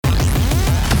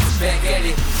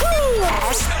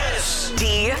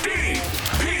The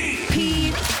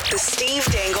Steve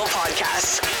Dangle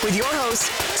Podcast with your hosts,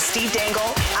 Steve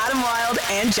Dangle, Adam Wilde,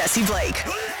 and Jesse Blake.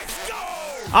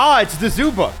 It's the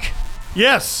zoo book.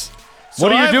 Yes.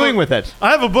 What are you doing with it?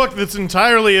 I have a book that's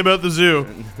entirely about the zoo.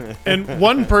 And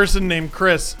one person named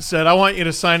Chris said, I want you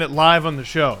to sign it live on the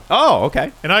show. Oh,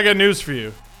 okay. And I got news for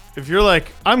you. If you're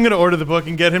like, I'm going to order the book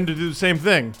and get him to do the same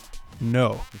thing.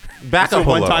 No. Back It's a up a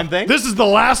little. one-time thing? This is the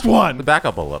last one. Back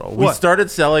up a little. We What?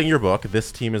 started selling your book,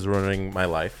 This Team is Ruining My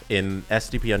Life, in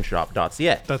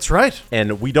sdpnshop.ca. That's right.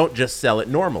 And we don't just sell it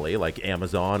normally, like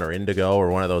Amazon or Indigo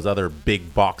or one of those other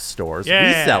big box stores. Yeah.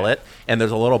 We sell it, and there's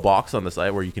a little box on the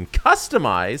site where you can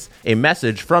customize a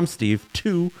message from Steve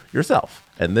to yourself.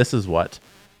 And this is what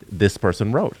this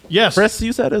person wrote. Yes. Chris,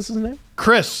 you said is his name?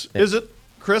 Chris. Is it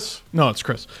Chris? No, it's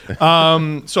Chris. So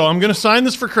I'm going to sign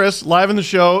this for Chris live in the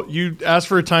show. You asked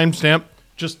for a timestamp.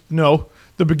 Just know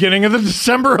the beginning of the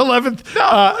December 11th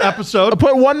episode.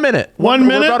 Put 1 minute. 1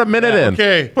 minute? We're about a minute in.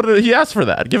 Okay. He asked for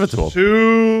that. Give it to him.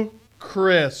 To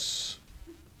Chris.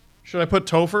 Should I put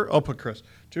Topher? I'll put Chris.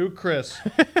 To Chris.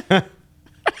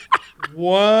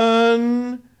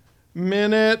 1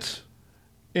 minute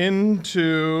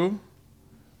into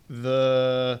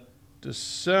the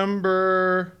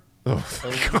December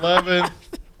 11th,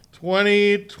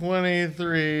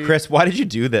 2023 Chris, why did you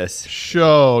do this?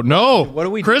 show. No. What are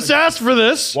we Chris doing? asked for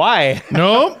this. Why?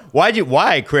 No.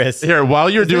 Why, Chris? Here, while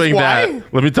you're this doing why?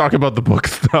 that, let me talk about the book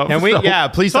stuff. Can we? So- Yeah,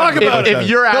 please Talk about it. If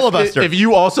you're Filibuster. asking, if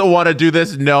you also want to do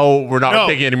this, no, we're not No.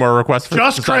 taking any more requests for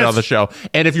Just to sign Chris. on the show.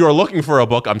 And if you are looking for a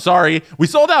book, I'm sorry, we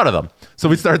sold out of them. So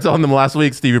we started selling them last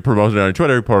week. Stevie promoted it on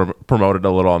Twitter, promoted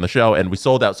a little on the show, and we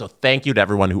sold out. So thank you to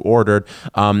everyone who ordered.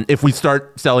 If we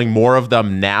start selling more of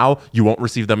them now, you won't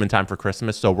receive them in time for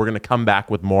Christmas. So we're going to come back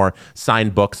with more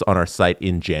signed books on our site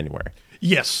in January.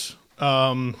 Yes.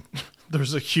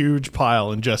 There's a huge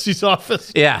pile in Jesse's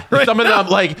office. Yeah. Right Some of now.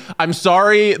 them, like, I'm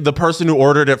sorry, the person who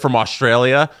ordered it from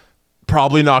Australia,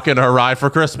 probably not going to arrive for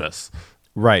Christmas.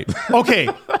 Right. Okay,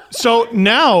 so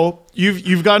now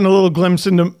you've gotten a little glimpse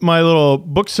into my little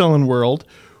book selling world.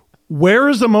 Where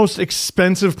is the most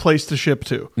expensive place to ship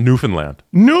to? Newfoundland.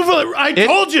 Newfoundland. I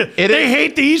told you they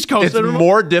hate the East Coast. It's I don't know-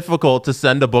 more difficult to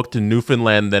send a book to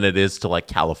Newfoundland than it is to like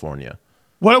California.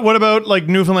 What about like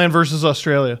Newfoundland versus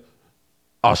Australia?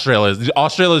 Australia is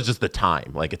just the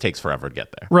time. Like it takes forever to get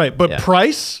there. Right, but Yeah.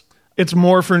 price, it's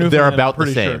more for Newfoundland. They're I'm about the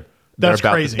pretty same. sure. That's They're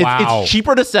about crazy. the same. It's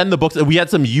cheaper to send the books. We had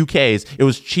some UKs. It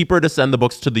was cheaper to send the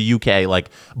books to the UK,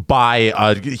 like by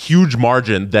a huge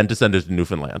margin, than to send it to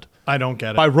Newfoundland. I don't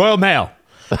get it. By Royal Mail.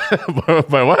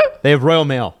 By what? They have Royal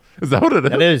Mail. Is that what it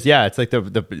is? That is, yeah. It's like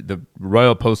the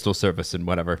Royal Postal Service and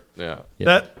whatever. Yeah.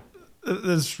 That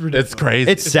is ridiculous. It's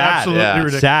crazy. It's sad. absolutely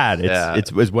ridiculous. Sad.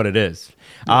 It's what it is.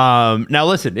 Now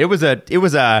listen, it was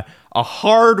a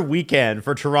hard weekend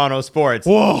for Toronto sports.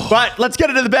 Whoa. But let's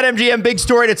get into the BetMGM big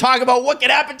story to talk about what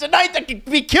could happen tonight that could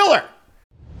be killer.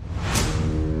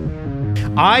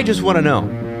 I just want to know.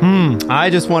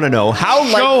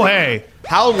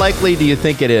 How likely do you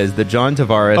think it is that John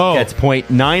Tavares gets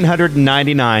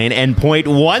 .999 and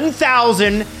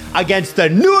 .1000 against the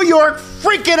New York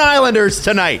freaking Islanders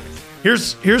tonight?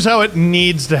 Here's how it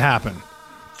needs to happen.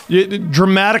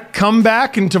 Dramatic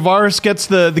comeback and Tavares gets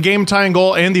the game tying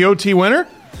goal and the OT winner?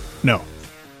 No.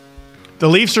 The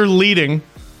Leafs are leading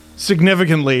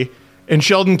significantly, and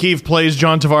Sheldon Keefe plays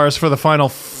John Tavares for the final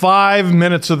 5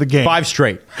 minutes of the game. 5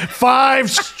 straight. 5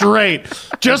 straight.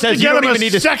 Just to says you get don't him even a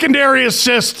need to- secondary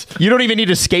assist. You don't even need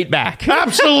to skate back.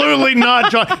 Absolutely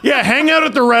not, John. Yeah, hang out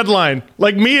at the red line,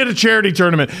 like me at a charity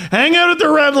tournament. Hang out at the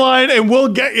red line, and we'll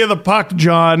get you the puck,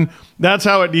 John. That's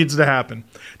how it needs to happen.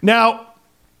 Now,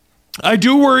 I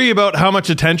do worry about how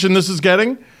much attention this is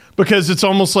getting, because it's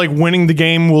almost like winning the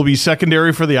game will be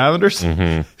secondary for the Islanders.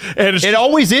 And it's It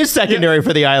always is secondary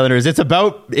for the Islanders. It's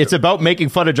about making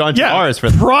fun of John Tavares for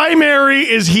primary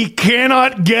is he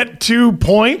cannot get 2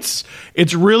 points.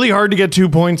 It's really hard to get 2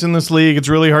 points in this league. It's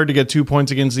really hard to get 2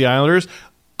 points against the Islanders.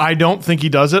 I don't think he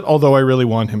does it, although I really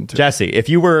want him to. Jesse, if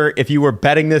you were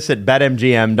betting this at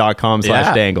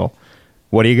betmgm.com/dangle,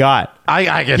 what do you got?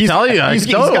 I can tell you. He's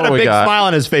got a big smile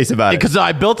on his face about it. Because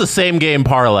I built the same game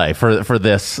parlay for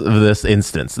this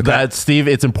instance. That Steve,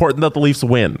 it's important that the Leafs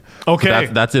win. Okay.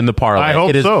 That's in the parlay. I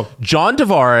hope it is so. John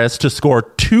Tavares to score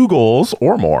 2 goals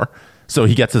or more, so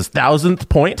he gets his 1,000th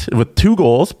point with 2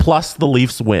 goals plus the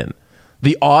Leafs win.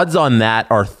 The odds on that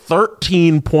are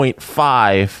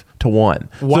 13.5 to 1.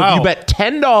 So Wow. if you bet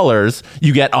 $10,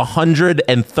 you get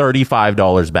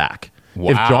 $135 back.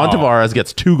 If John Tavares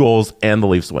gets 2 goals and the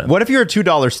Leafs win. What if you're a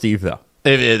 $2 Steve though?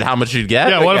 How much you'd get?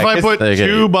 Yeah, what if I put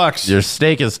 $2? Your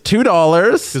stake is $2.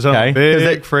 Because I'm a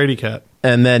big fraidy cat.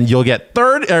 And then you'll get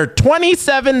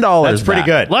 $27. That's pretty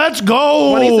good. Let's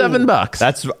go. $27.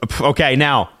 That's okay.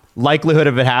 Now, likelihood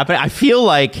of it happening. I feel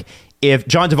like if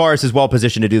John Tavares is well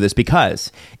positioned to do this,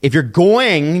 because if you're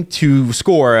going to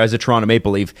score as a Toronto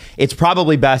Maple Leaf, it's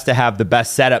probably best to have the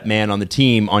best setup man on the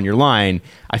team on your line.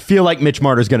 I feel like Mitch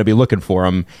Marner is going to be looking for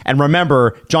him. And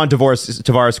remember, John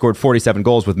Tavares scored 47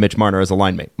 goals with Mitch Marner as a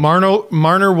line mate.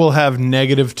 Marner will have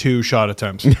 -2 shot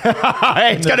attempts.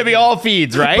 It's going to be all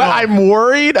feeds, right? But I'm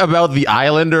worried about the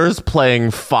Islanders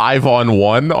playing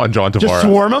 5-on-1 on John Tavares. Just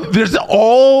swarm him? There's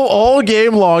all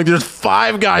game long. There's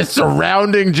 5 guys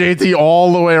surrounding JT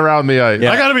all the way around the ice.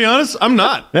 I got to be honest, I'm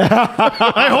not.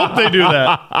 I hope they do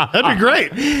that. That'd be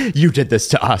great. You did this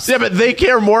to us. Yeah, but they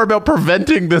care more about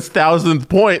preventing this 1,000th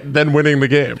point than winning the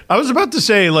game. I was about to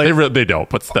say, like, They don't,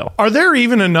 but still. are there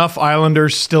even enough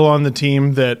Islanders still on the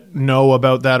team that know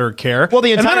about that or care? Well,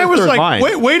 the and then entire I was third like,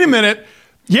 line. wait a minute.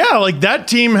 Yeah, like that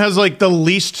team has like the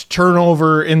least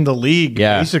turnover in the league,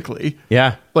 basically.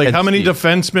 Yeah. Like And how many Steve-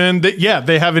 defensemen?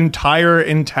 They have entire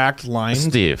intact lines.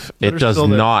 Steve, that it are does still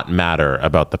there. not matter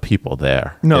about the people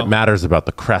there. No. It matters about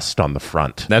the crest on the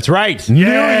front. That's right. New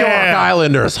York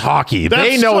Islanders hockey. That's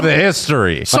They know the something-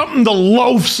 history. Something the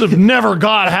Loafs have never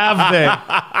got, have they?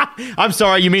 I'm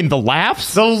sorry, you mean the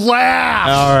laughs? The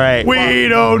laughs. All right. We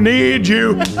don't need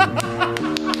you.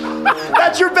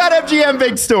 That's your BetMGM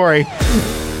big story.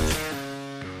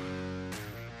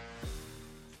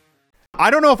 I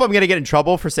don't know if I'm going to get in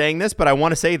trouble for saying this, but I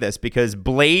want to say this because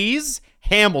Blaze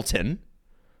Hamilton,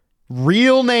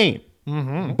 real name,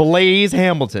 Blaze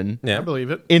Hamilton, I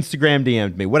believe it. Instagram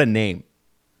DM'd me. What a name.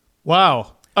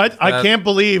 Wow. I can't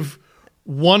believe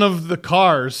one of the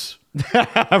cars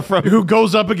From who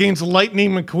goes up against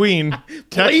Lightning McQueen Blaze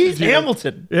texted you.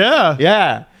 Hamilton. Yeah.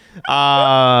 Yeah.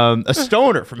 A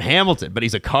stoner from Hamilton, but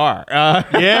he's a car.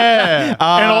 Yeah.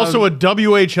 And also a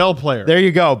WHL player. There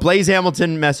you go. Blaze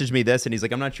Hamilton messaged me this, and he's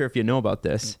like, I'm not sure if you know about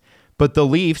this, but the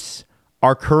Leafs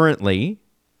are currently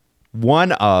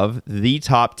one of the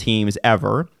top teams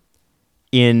ever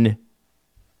in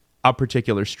a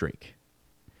particular streak.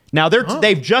 Now,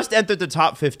 they've just entered the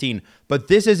top 15, but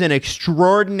this is an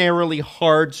extraordinarily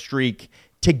hard streak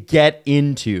to get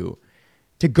into,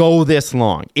 to go this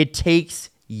long. It takes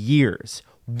years.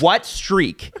 What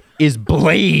streak is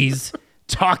Blaze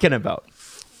talking about?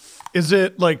 Is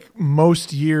it like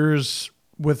most years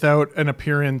without an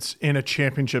appearance in a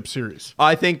championship series?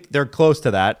 I think they're close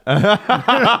to that.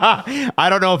 I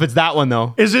don't know if it's that one,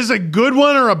 though. Is this a good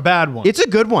one or a bad one? It's a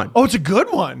good one. Oh, it's a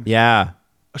good one. Yeah.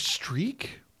 A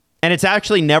streak? And it's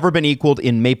actually never been equaled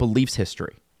in Maple Leafs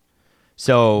history.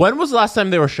 So, When was the last time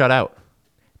they were shut out?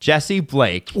 Jesse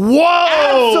Blake Whoa!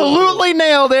 absolutely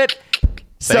nailed it.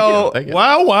 So, Thank you.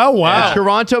 Wow.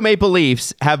 Toronto Maple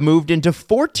Leafs have moved into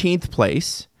 14th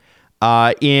place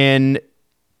in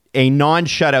a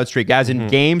non-shutout streak, as in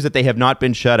games that they have not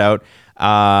been shut out.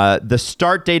 The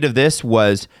start date of this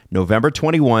was November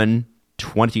 21,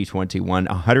 2021,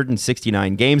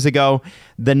 169 games ago.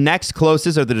 The next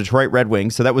closest are the Detroit Red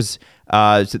Wings. So that was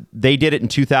they did it in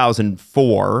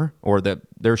 2004, or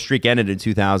their streak ended in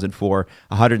 2004,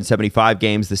 175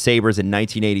 games. The Sabres in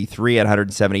 1983 at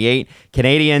 178.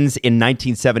 Canadians in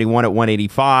 1971 at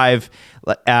 185.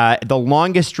 The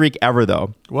longest streak ever,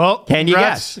 though. Well, Can you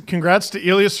guess? Congrats to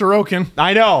Ilya Sorokin.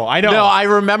 I know. No, I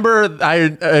remember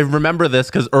this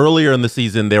because earlier in the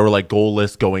season they were like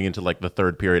goalless going into like the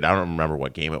third period. I don't remember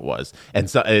what game it was, and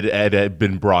so it had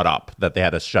been brought up that they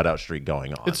had a shutout streak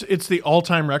going on. It's the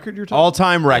all-time record you're talking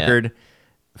All-time record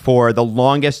for the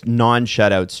longest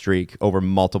non-shutout streak over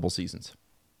multiple seasons.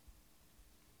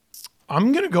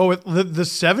 I'm going to go with the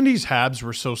 70s Habs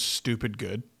were so stupid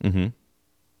good. Mm-hmm.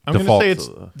 I'm going to Default say it's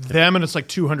to them, and it's like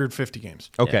 250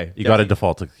 games. Okay. You got to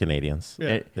default to Canadians.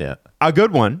 Yeah. A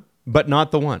good one, but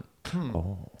not the one.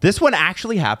 This one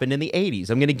actually happened in the 80s.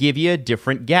 I'm going to give you a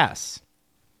different guess.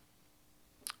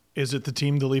 Is it the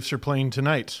team the Leafs are playing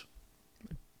tonight?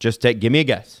 Just give me a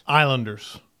guess.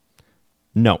 Islanders.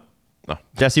 No. No.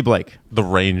 Jesse Blake. The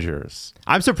Rangers.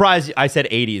 I'm surprised I said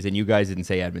 80s and you guys didn't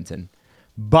say Edmonton.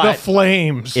 The But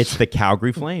Flames. it's the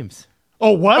Calgary Flames.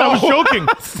 Oh, what? I was joking.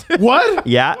 What?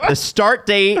 Yeah. The start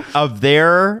date of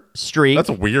their streak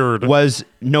That's weird. was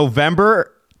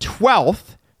November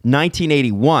 12th,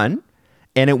 1981.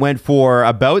 And it went for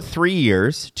about 3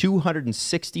 years,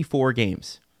 264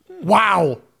 games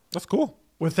Wow. That's cool.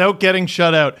 Without getting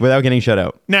shut out. without getting shut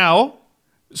out. Now,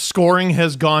 scoring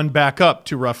has gone back up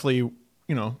to roughly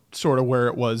sort of where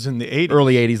it was in the 80s.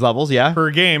 Early 80s levels, yeah.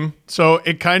 Per game. So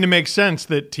it kind of makes sense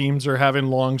that teams are having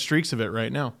long streaks of it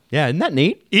right now. Yeah, isn't that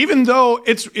neat? Even though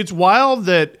it's wild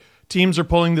that teams are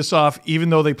pulling this off, even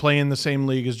though they play in the same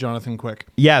league as Jonathan Quick.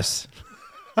 Yes.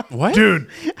 What? Dude,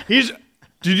 did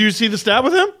you see the stat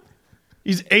with him?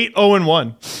 He's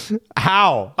 8-0-1.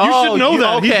 How? You should know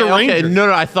that. He's a Ranger.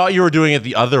 No, I thought you were doing it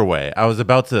the other way. I was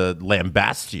about to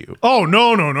lambast you. Oh,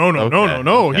 no.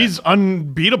 Okay. He's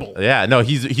unbeatable. Yeah, no,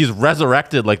 he's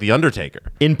resurrected like the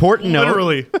Undertaker. Important note.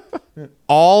 Literally.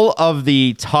 All of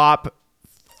the top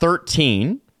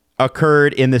 13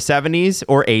 occurred in the 70s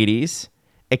or 80s,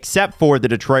 except for the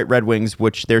Detroit Red Wings,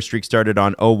 which their streak started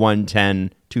on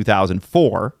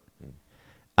 01-10-2004.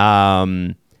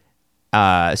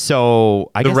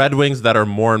 So I The guess Red Wings that are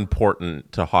more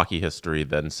important to hockey history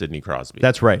than Sidney Crosby.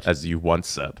 That's right. As you once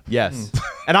said. yes,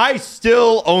 and I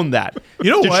still own that.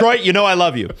 You know what? Detroit, I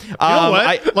love you. You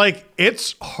know what?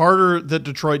 It's harder that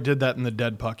Detroit did that in the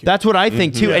dead puck. That's what I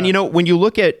think too. Yeah. And when you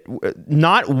look at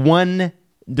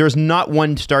there's not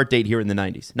one start date here in the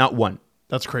 90s. Not one.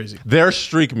 That's crazy. Their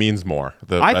streak means more.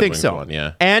 The I Red think Wings so. one,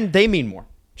 yeah. And they mean more,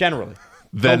 generally.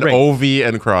 Then Go Wings. Ovi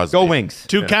and Crosby. Go Wings.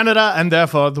 To Canada and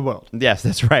therefore the world. Yes,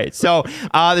 that's right. So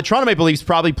the Toronto Maple Leafs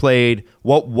probably played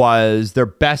what was their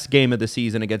best game of the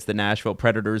season against the Nashville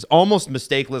Predators. Almost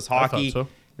mistakeless hockey. so.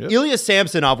 Yep. Ilya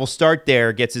Samsonov will start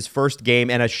there, gets his first game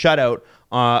and a shutout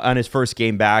on his first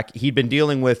game back. He'd been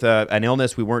dealing with an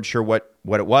illness. We weren't sure what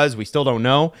it was. We still don't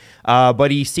know.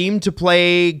 But he seemed to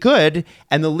play good,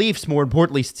 and the Leafs, more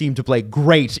importantly, seemed to play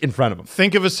great in front of him.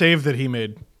 Think of a save that he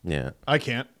made. Yeah. I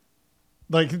can't.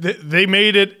 Like, they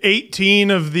made it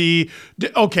 18 of the...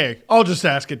 Okay, I'll just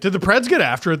ask it. Did the Preds get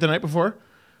after it the night before?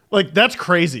 Like, that's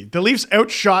crazy. The Leafs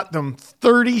outshot them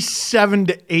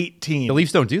 37-18. The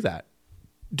Leafs don't do that.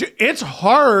 It's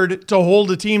hard to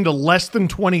hold a team to less than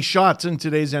 20 shots in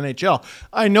today's NHL.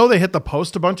 I know they hit the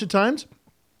post a bunch of times.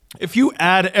 If you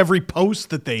add every post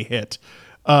that they hit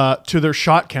to their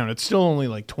shot count, it's still only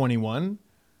like 21.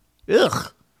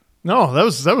 Ugh. No,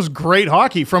 that was great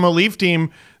hockey from a Leaf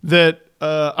team that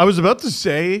I was about to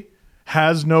say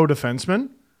has no defenseman.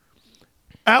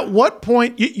 At what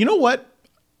point, you know what?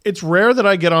 It's rare that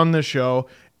I get on this show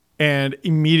and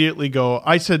immediately go,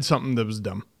 I said something that was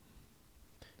dumb.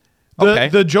 Okay.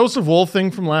 The Joseph Wool thing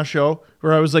from last show,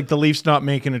 where I was like, the Leafs not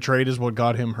making a trade is what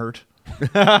got him hurt.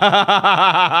 Now,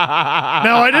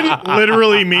 I didn't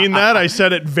literally mean that. I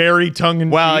said it very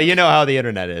tongue-in-cheek. Well, you know how the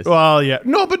internet is. Well, yeah.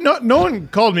 No, but no one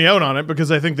called me out on it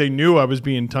because I think they knew I was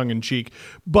being tongue-in-cheek.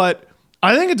 But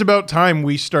I think it's about time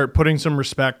we start putting some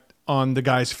respect on the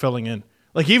guys filling in.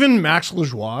 Like, even Max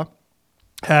Lajoie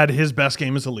had his best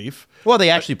game as a Leaf. Well, they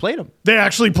actually played him. They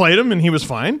actually played him, and he was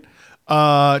fine.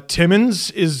 Timmins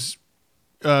is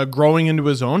growing into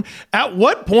his own. At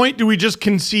what point do we just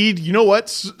concede, you know what,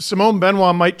 Simone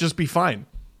Benoit might just be fine?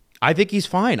 I think he's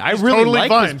fine. I really totally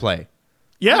liked fine. his play.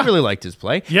 Yeah. I really liked his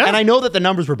play. Yeah. And I know that the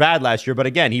numbers were bad last year, but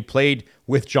again, he played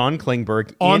with John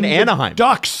Klingberg On in the Anaheim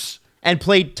Ducks. and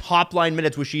played top line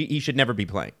minutes, which he should never be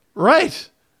playing. Right.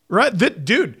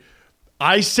 Dude,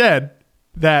 I said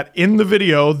that in the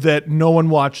video that no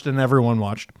one watched and everyone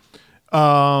watched.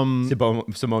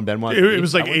 Simone Benoit. It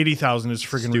was like 80,000. It's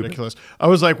freaking ridiculous. I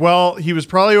was like, well, he was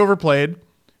probably overplayed,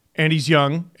 and he's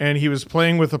young, and he was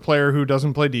playing with a player who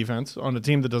doesn't play defense on a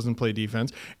team that doesn't play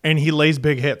defense, and he lays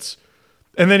big hits.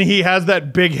 And then he has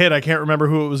that big hit. I can't remember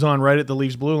who it was on, right at the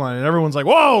Leafs blue line, and everyone's like,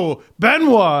 whoa,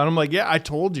 Benoit. And I'm like, yeah, I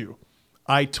told you.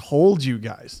 I told you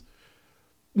guys.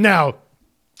 Now,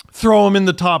 throw him in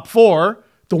the top four.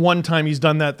 The one time he's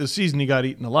done that this season, he got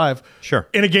eaten alive. Sure.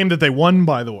 In a game that they won,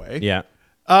 by the way. Yeah.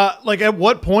 Like, at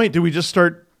what point do we just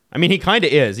start... I mean, he kind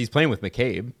of is. He's playing with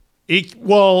McCabe.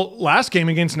 Well, last game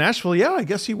against Nashville, yeah, I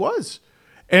guess he was.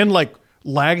 And, like,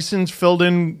 Lagson's filled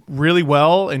in really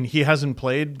well, and he hasn't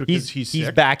played because he's sick.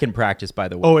 He's back in practice, by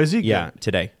the way. Oh, is he? Yeah, Good.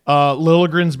 today.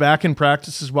 Liljegren's back in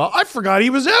practice as well. I forgot he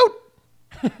was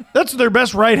out. That's their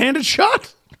best right-handed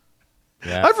shot.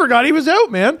 Yeah. I forgot he was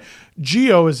out, man.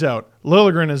 Gio is out.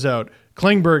 Liljegren is out.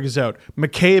 Klingberg is out.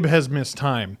 McCabe has missed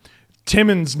time.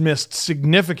 Timmins missed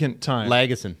significant time.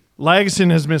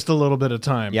 Lagesson has missed a little bit of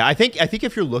time. Yeah, I think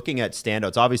if you're looking at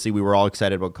standouts, obviously we were all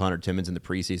excited about Connor Timmins in the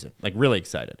preseason, like really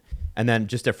excited, and then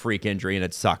just a freak injury and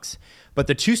it sucks. But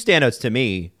the two standouts to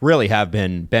me really have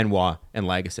been Benoit and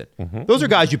Lagesson. Mm-hmm. Those are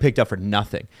guys you picked up for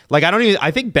nothing. Like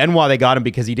I think Benoit they got him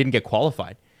because he didn't get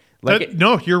qualified. Like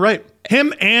No, you're right.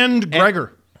 Him and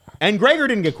Gregor. And Gregor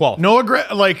didn't get qualified.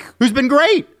 Noah, who's been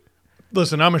great.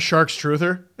 Listen, I'm a Sharks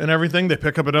truther and everything. They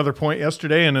pick up another point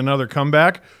yesterday and another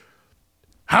comeback.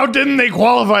 How didn't they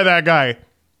qualify that guy?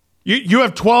 You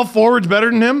have 12 forwards better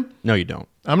than him? No, you don't.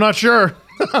 I'm not sure.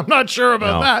 I'm not sure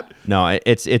about that. No,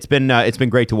 it's been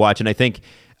great to watch, and I think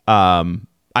when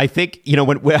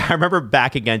I remember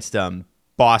back against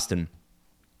Boston,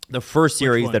 the first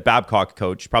series that Babcock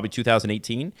coached, probably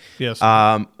 2018. Yes.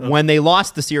 When they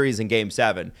lost the series in Game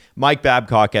 7, Mike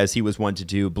Babcock, as he was one to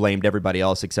do, blamed everybody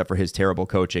else except for his terrible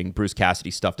coaching. Bruce Cassidy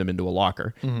stuffed him into a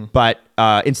locker. Mm-hmm. But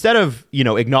instead of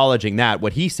acknowledging that,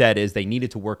 what he said is they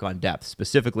needed to work on depth,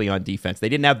 specifically on defense. They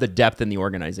didn't have the depth in the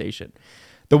organization.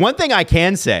 The one thing I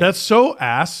can say, That's so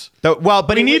ass. but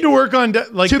We need to work on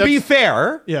to be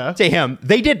fair, Yeah. to him,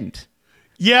 they didn't.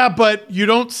 Yeah, but you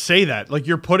don't say that. Like,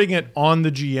 you're putting it on the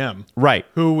GM, Right.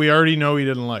 who we already know he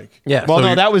didn't like. Yeah. Well, so no,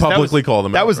 you that was publicly call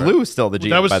them. That out, was right? Lou still the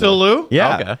GM. That was by the still way. Lou?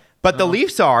 Yeah. Okay. But the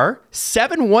Leafs are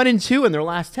 7-1-2 in their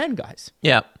last 10, guys.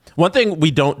 Yeah. One thing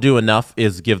we don't do enough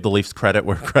is give the Leafs credit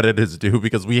where credit is due,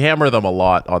 because we hammer them a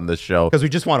lot on this show. Because we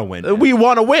just want to win. We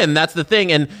want to win. That's the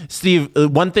thing. And Steve,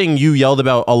 one thing you yelled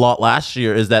about a lot last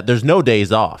year is that there's no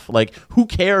days off. Like, who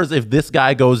cares if this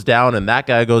guy goes down and that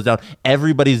guy goes down?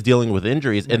 Everybody's dealing with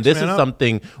injuries. And this is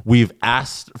something we've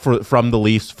asked from the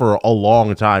Leafs for a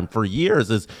long time, for years,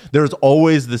 is there's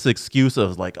always this excuse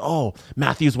of like, oh,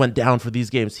 Matthews went down for these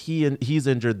games. He's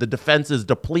injured. The defense is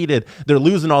depleted. They're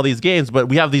losing all these games, but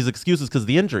we have these excuses because of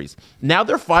the injuries. Now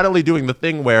they're finally doing the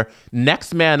thing where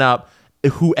next man up,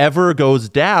 whoever goes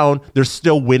down, they're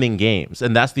still winning games.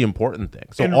 And that's the important thing.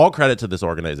 So all credit to this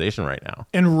organization right now.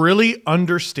 And really,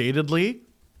 understatedly,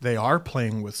 they are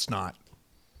playing with snot.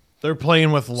 They're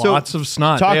playing with lots of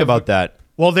snot. Talk They have- about that.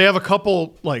 Well, they have a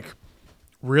couple, like,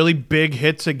 really big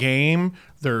hits a game.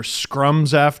 They're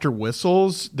scrums after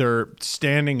whistles. They're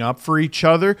standing up for each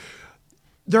other.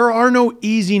 There are no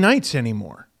easy nights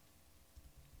anymore.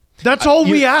 That's all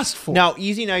we asked for. Now,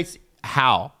 easy nights,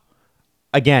 how?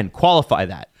 Again, qualify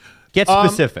that. Get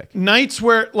specific. Nights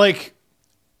where, like,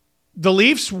 the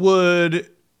Leafs would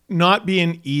not be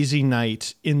an easy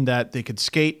night in that they could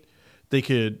skate, they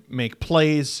could make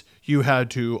plays. You had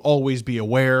to always be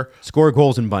aware. Score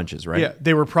goals in bunches, right? Yeah,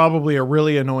 they were probably a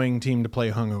really annoying team to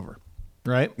play hungover,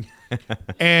 right?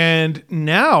 And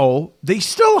now they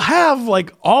still have,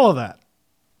 like, all of that.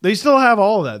 They still have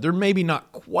all of that. They're maybe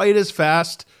not quite as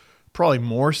fast, probably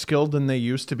more skilled than they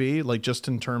used to be, like just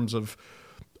in terms of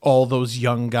all those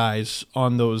young guys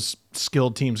on those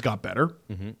skilled teams got better.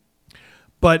 Mm-hmm.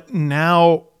 But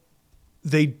now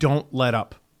they don't let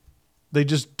up. They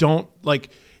just don't, like,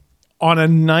 on a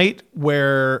night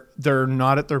where they're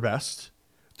not at their best,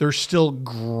 they're still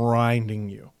grinding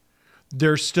you.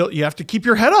 You have to keep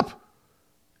your head up.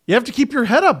 You have to keep your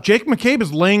head up. Jake McCabe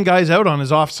is laying guys out on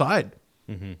his offside.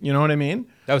 Mm-hmm. You know what I mean?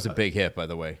 That was a big hit, by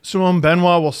the way. Simone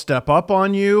Benoit will step up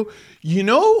on you. You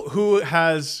know who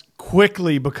has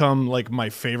quickly become, like, my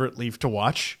favorite Leaf to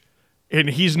watch? And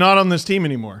he's not on this team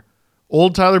anymore.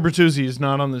 Old Tyler Bertuzzi is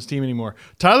not on this team anymore.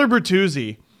 Tyler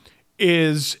Bertuzzi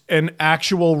is an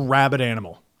actual rabid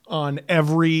animal on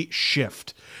every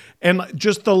shift. And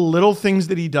just the little things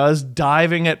that he does,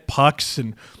 diving at pucks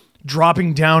and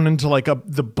dropping down into, like,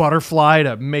 the butterfly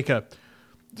to make not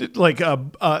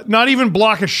even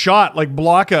block a shot, like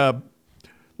block a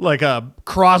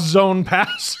cross zone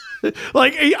pass.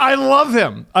 Like, I love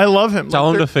him. I love him. Tell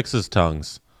him to fix his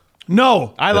tongues.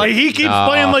 No, he keeps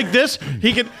playing like this.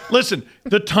 He can listen.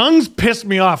 The tongues pissed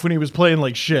me off when he was playing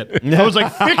like shit. I was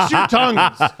like, fix your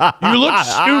tongues. You look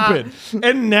stupid.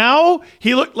 And now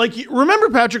he looked like, remember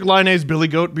Patrick Laine's Billy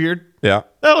Goat beard? Yeah.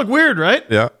 That looked weird, right?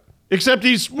 Yeah. Except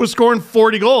he was scoring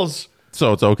 40 goals,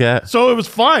 So it's okay. so it was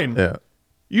fine. Yeah.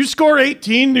 You score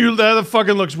 18, that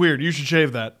fucking looks weird. You should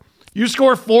shave that. You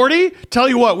score 40, tell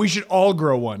you what, we should all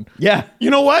grow one. Yeah. You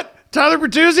know what? Tyler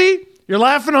Bertuzzi, you're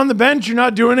laughing on the bench. You're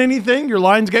not doing anything. Your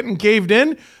line's getting caved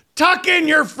in. Tuck in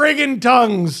your friggin'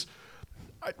 tongues.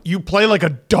 You play like a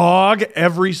dog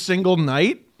every single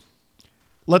night.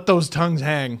 Let those tongues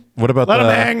hang. What about Let them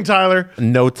the- hang, Tyler.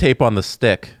 No tape on the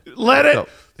stick. Let it. So,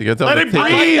 you gotta tell Let him it to take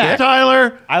breathe, the stick.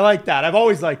 Tyler. I like that. I've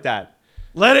always liked that.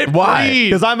 Let it Why?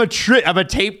 breathe. Because I'm a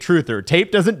tape truther.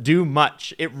 Tape doesn't do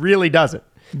much. It really doesn't.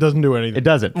 It doesn't do anything. It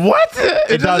doesn't. What?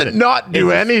 It doesn't doesn't. not do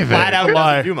It just anything. Flat out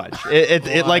Why? doesn't do much.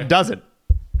 It like doesn't.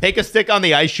 Take a stick on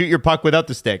the ice, shoot your puck without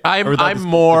the stick. I'm Or without the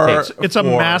more. tape. It's a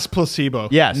for- mass placebo.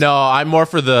 Yes. No, I'm more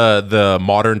for the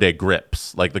modern day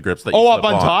grips, like the grips that. You Oh, slip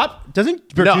up on top? Doesn't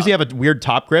Bertuzzi have a weird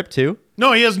top grip too?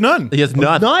 No, he has none. He has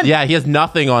none. none? Yeah, he has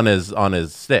nothing on his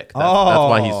stick. That's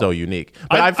why he's so unique.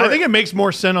 But I I've heard- think it makes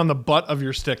more sense on the butt of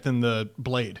your stick than the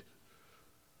blade.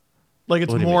 Like,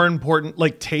 it's What do you more important.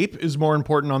 Like, tape is more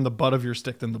important on the butt of your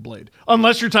stick than the blade.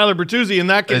 Unless you're Tyler Bertuzzi. In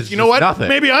that case, It's you know just what? nothing.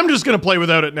 Maybe I'm just going to play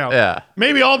without it now. Yeah.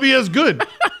 Maybe I'll be as good.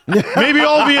 maybe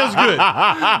I'll be as good.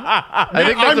 I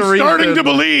think I'm there's a starting reason-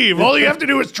 to believe. All you have to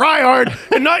do is try hard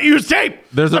and not use tape.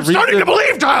 There's a I'm starting to reason-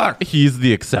 believe, Tyler. He's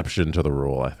the exception to the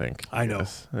rule, I think. I know.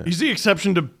 He's the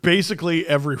exception to basically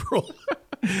every rule.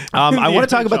 I want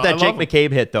to talk about I that love Jake him.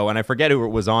 McCabe hit, though, and I forget who it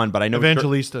was on, but I know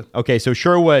Evangelista. Okay, so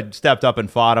Sherwood stepped up and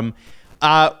fought him.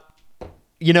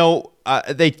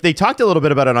 They talked a little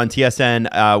bit about it on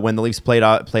TSN when the Leafs played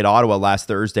Ottawa last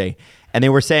Thursday, and they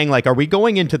were saying, like, are we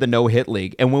going into the no-hit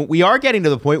league? And when we are getting to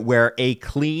the point where a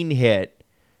clean hit,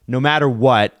 no matter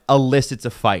what, elicits a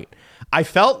fight. I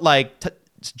felt like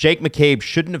Jake McCabe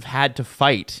shouldn't have had to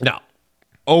fight. No.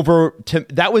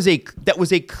 That was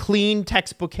a clean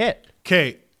textbook hit.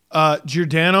 Okay,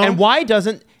 Giordano. And why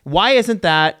isn't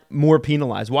that more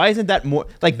penalized? Why isn't that more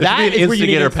like There that? should be is an where you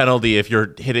need instigator to- penalty if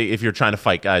you're trying to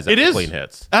fight guys It after is clean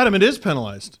hits. Adam, it is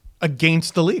penalized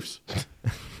against the Leafs.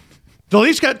 The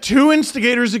Leafs got 2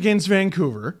 instigators against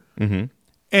Vancouver,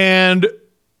 and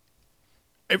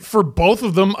for both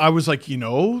of them, I was like,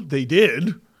 they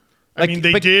did. I mean,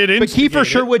 they did. But instigate Kiefer it.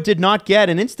 Sherwood did not get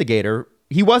an instigator.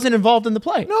 He wasn't involved in the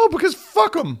play. No, because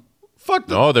fuck them. Fuck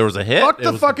the. No, there was a hit. Fuck It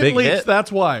the was a fucking big Leafs. hit.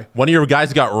 That's why. One of your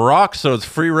guys got rocked, so it's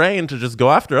free reign to just go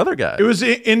after other guys. It was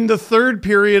in the third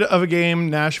period of a game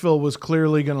Nashville was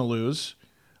clearly going to lose.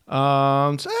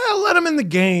 Let them in the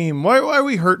game. Why are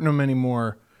we hurting them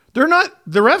anymore? They're not.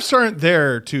 The refs aren't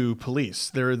there to police.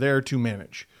 They're there to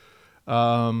manage.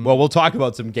 Well, we'll talk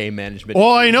about some game management.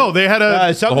 Well, I know they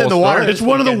had something in the whole water. story. It's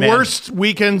one of the weekend, man. worst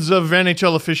weekends of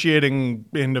NHL officiating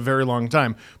in a very long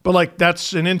time. But like,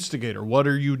 that's an instigator. What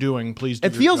are you doing? Please do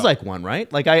It your feels job. like one, right?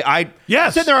 Like I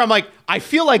Yes. sit there. I'm like, I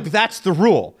feel like that's the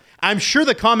rule. I'm sure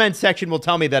the comment section will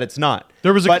tell me that it's not.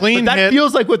 There was a clean but that hit.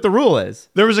 feels like what the rule is.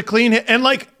 There was a clean hit. And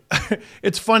like,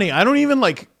 it's funny. I don't even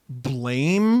like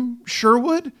blame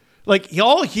Sherwood. Like,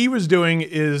 all he was doing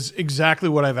is exactly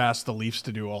what I've asked the Leafs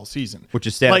to do all season, Which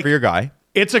is stand up Like, for your guy.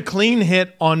 It's a clean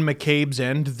hit on McCabe's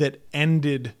end that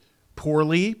ended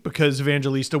poorly because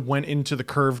Evangelista went into the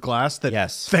curved glass that,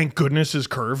 Yes. thank goodness, is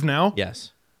curved now.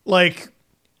 Yes. Like,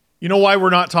 you know why we're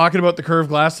not talking about the curved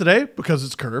glass today? Because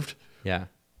it's curved. Yeah.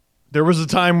 There was a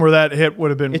time where that hit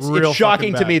would have been It's real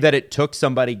shocking fucking to me bad. that it took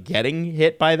somebody getting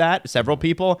hit by that, several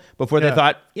people, before they Yeah.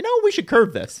 thought, we should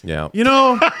curve this. yeah. You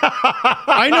know,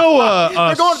 I know a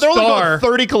They're only going star.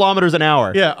 30 kilometers an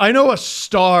hour. Yeah, I know a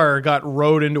star got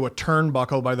rode into a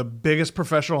turnbuckle by the biggest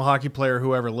professional hockey player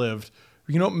who ever lived.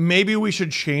 Maybe we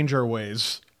should change our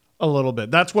ways a little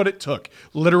bit. That's what it took.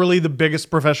 Literally the biggest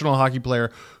professional hockey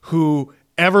player who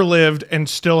ever lived and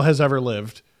still has ever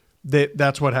lived.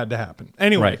 That's what had to happen.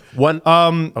 Anyway, Right. One.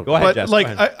 Go ahead, but Jess. like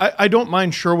Go ahead. I don't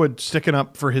mind Sherwood sticking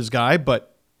up for his guy,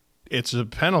 but it's a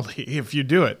penalty if you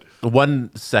do it.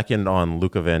 1 second on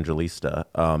Luke Evangelista,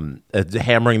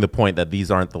 hammering the point that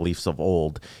these aren't the Leafs of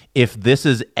old. If this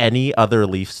is any other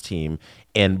Leafs team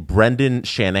and Brendan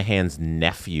Shanahan's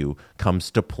nephew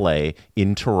comes to play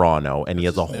in Toronto and he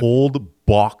has a whole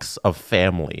box of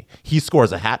family, he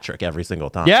scores a hat trick every single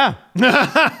time. Yeah.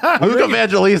 Luke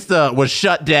Evangelista was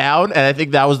shut down, and I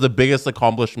think that was the biggest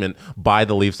accomplishment by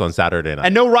the Leafs on Saturday night.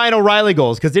 And no Ryan O'Reilly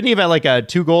goals, because didn't he have like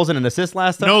 2 goals and an assist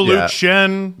last time? No Yeah. Luke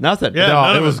Shen. Nothing. Yeah, No,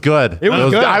 none it of was good. It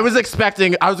was good. I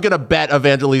was going to bet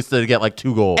Evangelista to get like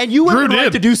 2 goals. And you Drew were right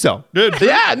did. to do so. Good.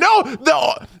 Yeah, no,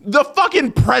 the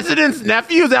fucking president's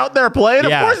nephew's out there playing.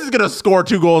 Yeah. Of course he's going to score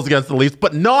 2 goals against the Leafs,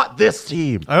 but not this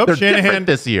team. I hope They're Shanahan- different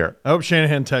this year. I hope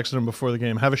Shanahan texted him before the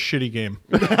game. Have a shitty game.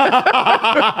 Have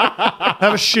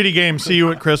a shitty game. See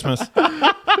you at Christmas.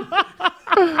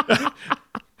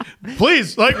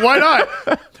 Please, like, why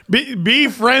not? Be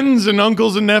friends and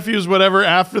uncles and nephews, whatever,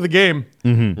 after the game.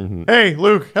 Hey,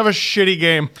 Luke, have a shitty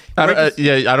game. I don't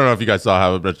know if you guys saw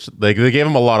how much they gave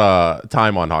him a lot of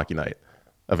time on Hockey Night.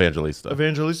 Evangelista.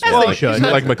 Evangelista. Well, Like, should.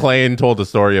 Like McLean told the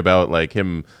story about like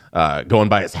him going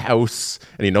by his house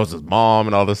and he knows his mom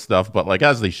and all this stuff, but like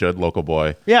as they should, local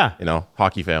boy. Yeah.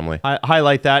 Hockey family. I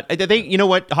highlight that. I think, you know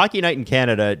what? Hockey Night in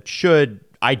Canada should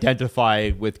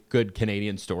identify with good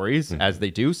Canadian stories, as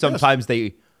they do. Sometimes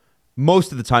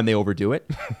most of the time they overdo it.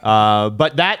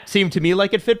 But that seemed to me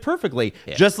like it fit perfectly.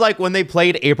 Just like when they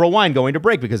played April Wine going to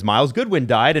break, because Miles Goodwin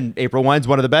died, and April Wine's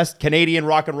one of the best Canadian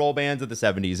rock and roll bands of the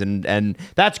 70s. And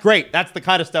that's great. That's the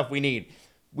kind of stuff we need.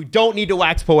 We don't need to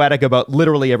wax poetic about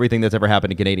literally everything that's ever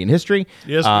happened in Canadian history.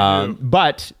 Yes, we do.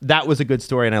 But that was a good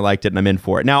story, and I liked it, and I'm in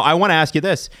for it. Now, I want to ask you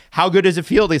this. How good does it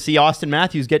feel to see Austin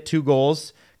Matthews get 2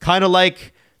 goals, kind of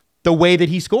like the way that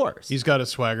he scores? he's got his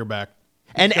swagger back.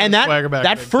 And got his swagger back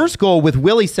that big first goal with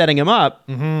Willie setting him up,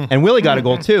 and Willie got a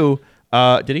goal too.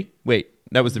 Did he? Wait.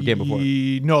 That was the game before.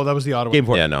 No, that was the Ottawa. Game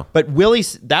before. Yeah, no. But Willie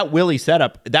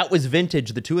setup, that was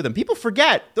vintage, the two of them. People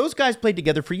forget. Those guys played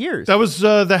together for years. That was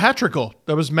the hat trick goal.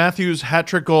 That was Matthews' hat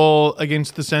trick goal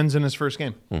against the Sens in his first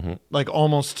game. Like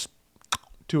almost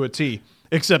to a T.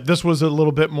 Except this was a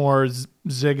little bit more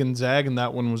zig and zag, and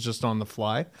that one was just on the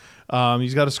fly.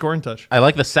 He's got a scoring touch. I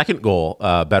like the second goal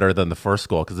better than the first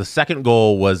goal because the second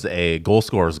goal was a goal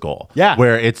scorer's goal. Yeah.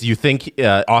 Where you think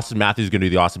Austin Matthews is going to do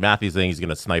the Austin Matthews thing. He's going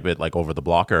to snipe it like over the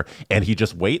blocker. And he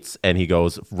just waits and he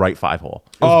goes right 5-hole.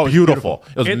 It was beautiful.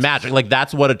 It was magic. Like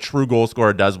that's what a true goal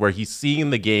scorer does where he's seeing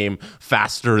the game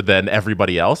faster than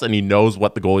everybody else and he knows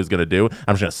what the goalie's going to do.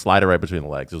 I'm just going to slide it right between the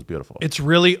legs. It was beautiful. It's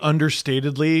really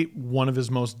understatedly one of his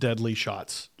most deadly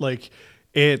shots. Like,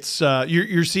 it's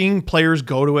you're seeing players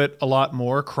go to it a lot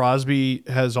more. Crosby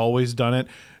has always done it.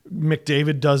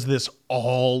 McDavid does this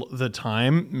all the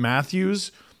time.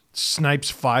 Matthews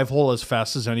snipes 5-hole as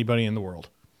fast as anybody in the world,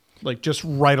 like just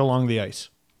right along the ice.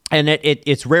 And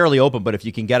it's rarely open, but if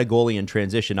you can get a goalie in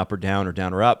transition up or down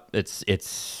or up, it's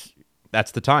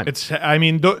that's the time. I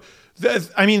mean,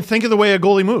 think of the way a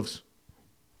goalie moves,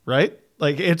 right?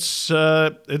 Like it's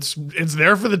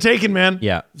there for the taking, man.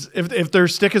 Yeah. If their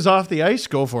stick is off the ice,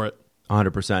 go for it.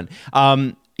 100%.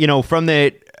 From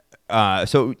the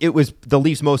so it was the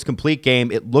Leafs' most complete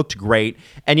game. It looked great,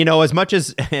 and as much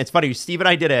as it's funny, Steve and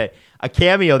I did a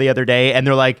cameo the other day, and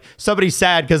they're like, somebody's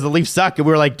sad because the Leafs suck, and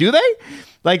we were like, do they?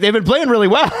 Like they've been playing really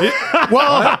well.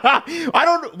 Well, I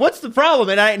don't. What's the problem?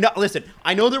 And listen.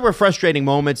 I know there were frustrating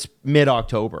moments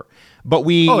mid-October, but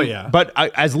But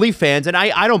as Leaf fans, and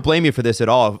I don't blame you for this at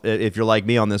all. If you're like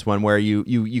me on this one, where you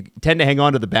tend to hang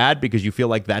on to the bad because you feel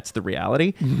like that's the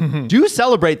reality. Do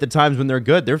celebrate the times when they're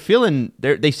good.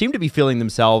 They seem to be feeling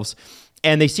themselves,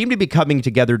 and they seem to be coming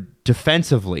together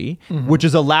defensively, which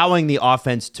is allowing the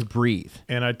offense to breathe.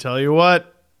 And I tell you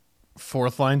what,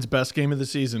 fourth line's best game of the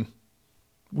season.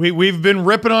 We've been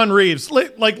ripping on Reeves.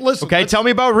 Listen. Okay, tell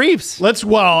me about Reeves.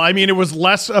 It was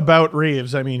less about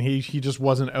Reeves. I mean, he just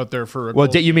wasn't out there for a goal.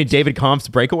 You mean David Kampf's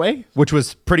breakaway, which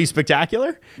was pretty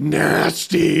spectacular?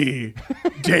 Nasty.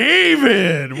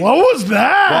 David, what was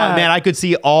that? Well, man, I could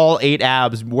see all 8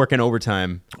 abs working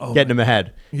overtime, getting him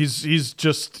ahead. He's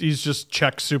just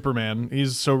Czech Superman.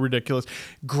 He's so ridiculous.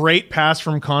 Great pass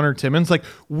from Connor Timmins. Like,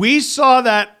 we saw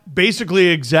that basically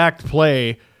exact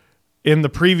play in the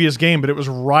previous game, but it was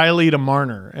Riley to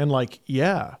Marner. And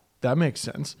that makes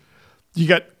sense. You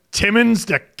got Timmins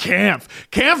to Kampf.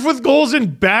 Kampf with goals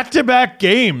in back-to-back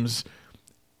games.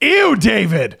 Ew,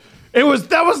 David. That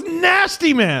was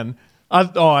nasty, man.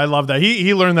 I love that.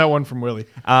 He learned that one from Willie.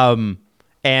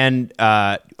 And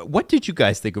what did you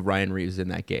guys think of Ryan Reeves in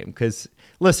that game? Because,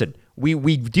 listen,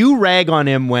 we do rag on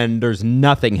him when there's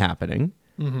nothing happening,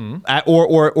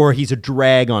 or he's a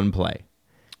drag on play.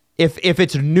 If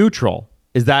it's neutral,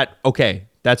 is that okay?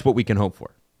 That's what we can hope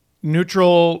for.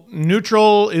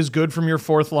 Neutral is good from your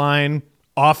fourth line.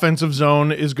 Offensive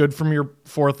zone is good from your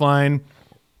fourth line.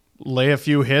 Lay a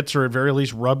few hits or at very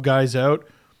least rub guys out.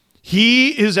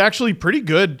 He is actually pretty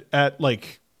good at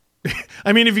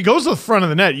I mean, if he goes to the front of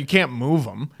the net, you can't move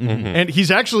him. And he's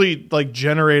actually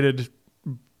generated,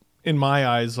 in my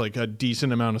eyes, a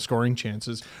decent amount of scoring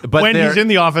chances when he's in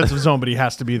the offensive zone, but he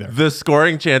has to be there. The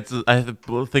scoring chances, I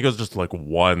think it was just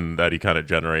one that he kind of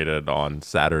generated on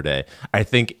Saturday. I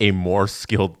think a more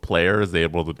skilled player is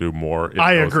able to do more in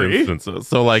those instances.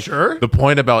 So Sure. The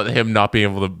point about him not being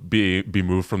able to be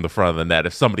moved from the front of the net,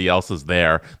 if somebody else is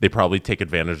there, they probably take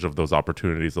advantage of those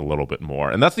opportunities a little bit more.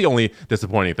 And that's the only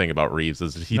disappointing thing about Reeves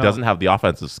is he doesn't have the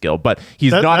offensive skill, but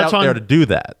he's not out there to do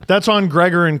that. That's on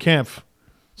Gregor and Kampf.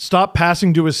 Stop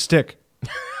passing to his stick.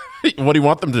 What do you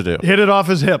want them to do? Hit it off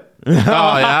his hip. Oh,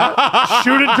 yeah?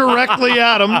 Shoot it directly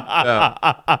at him.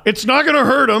 Yeah. It's not going to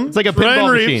hurt him. It's like a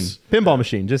pinball machine. Pinball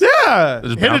machine. Just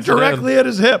hit it directly at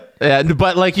his hip. Yeah,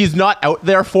 but he's not out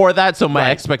there for that, so my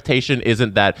expectation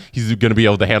isn't that he's going to be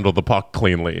able to handle the puck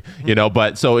cleanly,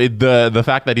 But so the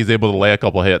fact that he's able to lay a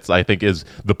couple hits, I think, is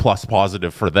the plus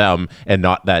positive for them, and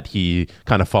not that he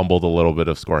kind of fumbled a little bit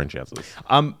of scoring chances.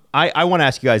 I want to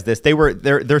ask you guys this.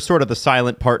 They're sort of the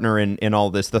silent partner in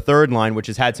all this. The third line, which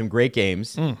has had some great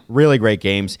games, really great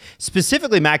games.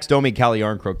 Specifically, Max Domi, Calle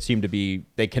Yarncroke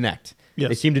they connect. Yes.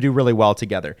 They seem to do really well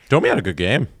together. Domi had a good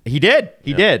game. He did.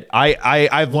 He did.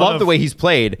 I've loved the way he's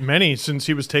played. Many since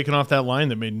he was taken off that line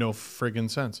that made no friggin'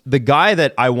 sense. The guy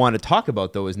that I want to talk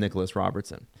about, though, is Nicholas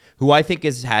Robertson, who I think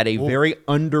has had a very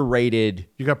underrated...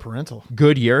 You got parental.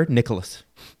 Good year. Nicholas.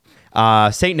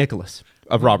 St. Nicholas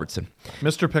of Robertson.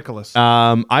 Mr. Pickles.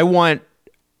 I want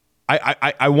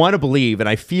to believe, and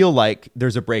I feel like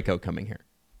there's a breakout coming here.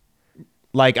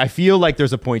 Like, I feel like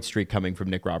there's a point streak coming from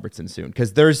Nick Robertson soon,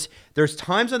 because there's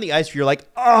times on the ice where you're like,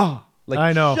 oh, like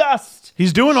I know.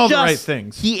 He's doing all the right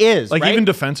things. He is, like right? even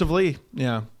defensively.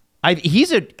 Yeah.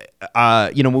 He's a,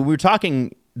 when we were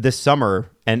talking this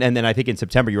summer, and then I think in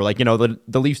September, you were like,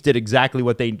 the Leafs did exactly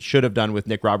what they should have done with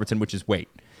Nick Robertson, which is wait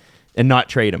and not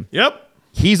trade him. Yep.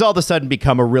 He's all of a sudden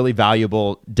become a really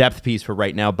valuable depth piece for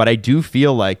right now. But I do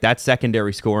feel like that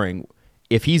secondary scoring,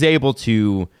 if he's able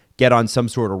to get on some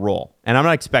sort of roll, and I'm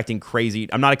not expecting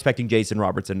Jason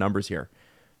Robertson numbers here.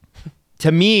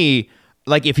 To me,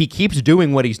 like, if he keeps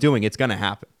doing what he's doing, it's going to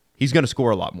happen. He's going to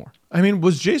score a lot more. I mean,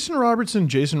 was Jason Robertson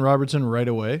right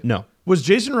away? No. Was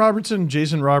Jason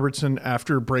Robertson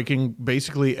after breaking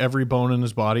basically every bone in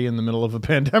his body in the middle of a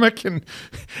pandemic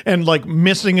and like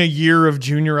missing a year of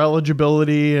junior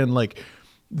eligibility and like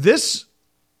this,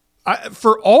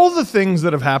 for all the things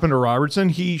that have happened to Robertson,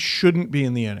 he shouldn't be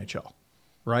in the NHL,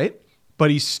 right? But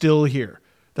he's still here.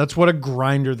 That's what a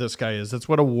grinder this guy is. That's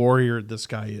what a warrior this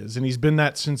guy is. And he's been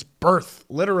that since birth,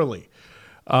 literally.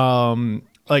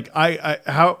 Like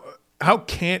how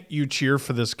can't you cheer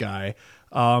for this guy?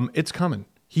 It's coming.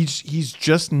 He's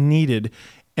just needed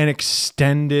an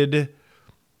extended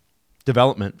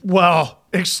Development.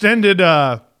 Extended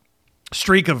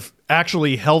streak of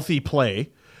actually healthy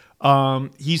play.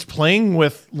 He's playing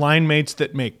with line mates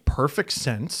that make perfect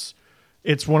sense.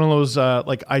 It's one of those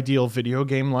like ideal video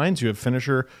game lines. You have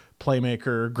finisher,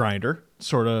 playmaker, grinder,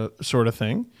 sort of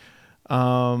thing.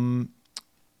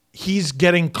 He's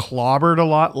getting clobbered a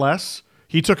lot less.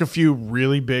 He took a few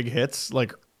really big hits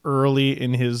like early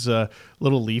in his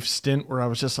little Leaf stint where I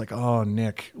was just like, oh,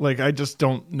 Nick, like, I just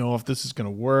don't know if this is going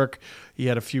to work. He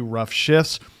had a few rough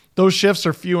shifts. Those shifts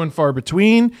are few and far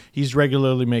between. He's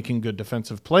regularly making good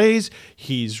defensive plays.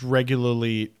 He's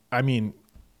regularly,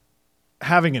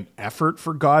 having an effort,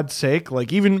 for God's sake.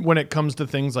 Like, even when it comes to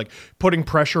things like putting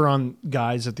pressure on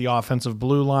guys at the offensive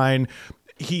blue line,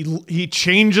 he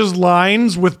changes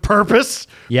lines with purpose,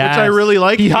 which I really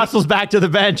like. He hustles back to the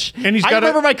bench. And I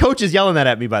remember my coaches yelling that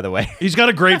at me, by the way. He's got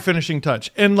a great finishing touch.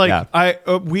 And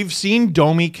we've seen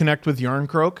Domi connect with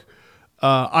Yarncroke.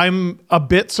 I'm a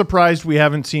bit surprised we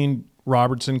haven't seen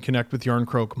Robertson connect with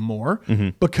Yarncroke more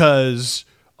because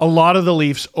a lot of the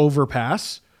Leafs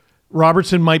overpass.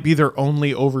 Robertson might be their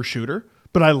only overshooter,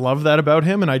 but I love that about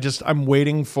him. And I'm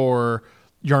waiting for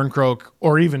Yarncroke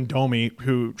or even Domi,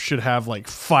 who should have like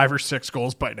 5 or 6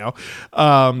 goals by now,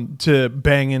 to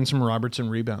bang in some Robertson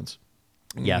rebounds.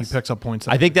 Yes. He picks up points.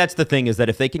 I think that's the thing, is that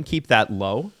if they can keep that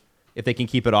low, if they can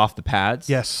keep it off the pads,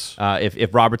 yes.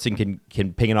 If Robertson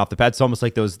can ping it off the pads, it's almost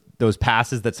like those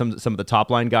passes that some of the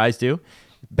top line guys do,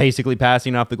 basically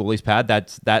passing off the goalie's pad.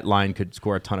 That line could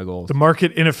score a ton of goals. The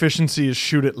market inefficiency is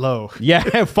shoot it low.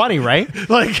 Yeah, funny, right?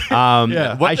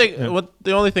 Yeah.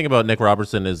 The only thing about Nick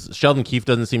Robertson is Sheldon Keefe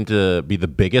doesn't seem to be the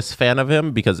biggest fan of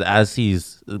him, because as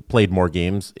he's played more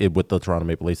games with the Toronto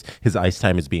Maple Leafs, his ice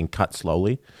time is being cut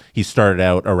slowly. He started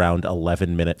out around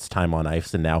 11 minutes time on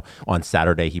ice, and now on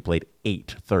Saturday he played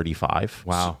 8:35.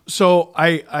 Wow. So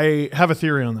I have a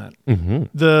theory on that.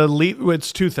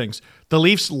 It's 2 things. The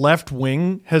Leafs left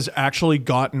wing has actually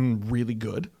gotten really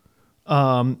good.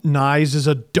 Nyes is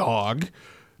a dog.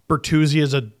 Bertuzzi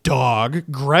is a dog.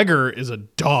 Gregor is a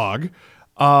dog.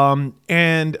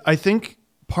 And I think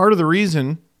part of the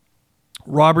reason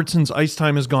Robertson's ice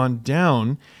time has gone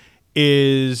down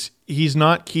is he's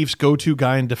not Keefe's go-to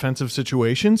guy in defensive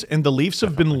situations, and the Leafs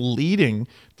have been leading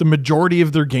the majority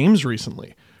of their games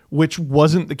recently, which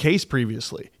wasn't the case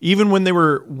previously. Even when they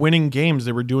were winning games,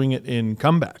 they were doing it in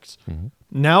comebacks.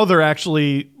 Now they're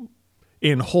actually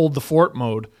in hold the fort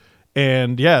mode,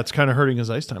 and yeah, it's kind of hurting his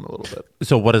ice time a little bit.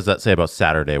 So what does that say about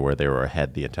Saturday, where they were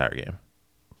ahead the entire game,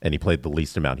 and he played the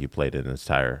least amount he played in his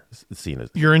entire scene?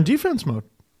 You're in defense mode,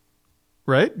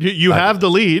 right? You have the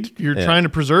lead. You're trying to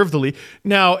preserve the lead.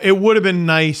 Now, it would have been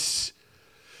nice.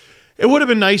 It would have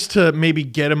been nice to maybe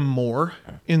get him more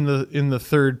in the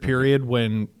third period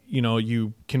when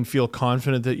you can feel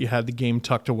confident that you had the game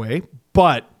tucked away.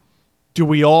 But do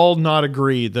we all not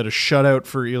agree that a shutout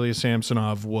for Ilya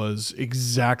Samsonov was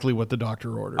exactly what the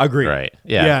doctor ordered? Agreed. Right.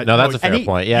 Yeah. No, that's a fair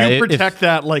point. Yeah. You protect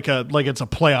that like it's a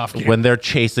playoff game. When they're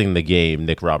chasing the game,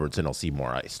 Nick Robertson will see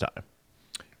more ice time.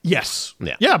 Yes.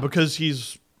 Yeah. Yeah, because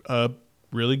he's a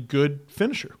really good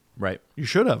finisher. Right. You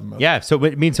should have him. Yeah, so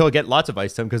it means he'll get lots of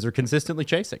ice time because they're consistently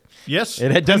chasing. Yes.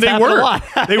 And it does they happen were. a lot.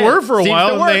 They were for a Seems while,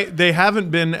 to and work. they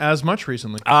haven't been as much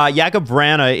recently. Jakub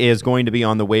Vrana is going to be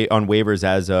on waivers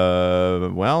as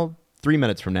 3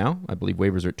 minutes from now. I believe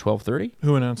waivers are at 12:30.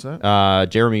 Who announced that?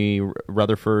 Jeremy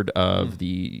Rutherford of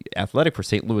the Athletic for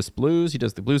St. Louis Blues. He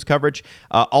does the Blues coverage.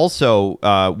 Also,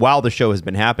 while the show has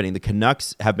been happening, the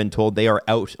Canucks have been told they are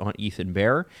out on Ethan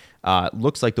Bear.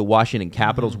 Looks like the Washington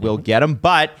Capitals will get him,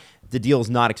 but the deal is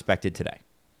not expected today.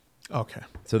 Okay.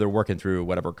 So they're working through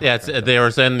whatever. Yeah, they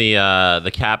were saying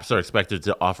the Caps are expected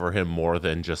to offer him more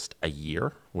than just a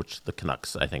year, which the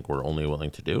Canucks, I think, were only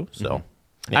willing to do. So,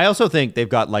 I also think they've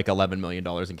got like $11 million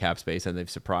in cap space, and they've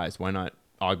surprised. Why not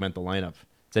augment the lineup?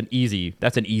 That's an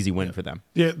easy win for them.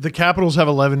 Yeah, the Capitals have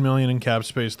 $11 million in cap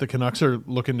space. The Canucks are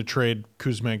looking to trade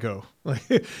Kuzmenko.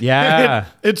 Yeah.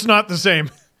 It's not the same.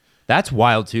 That's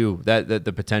wild too. That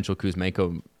the potential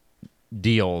Kuzmenko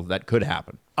deal that could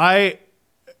happen.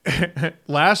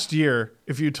 Last year,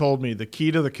 if you told me the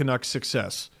key to the Canucks'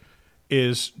 success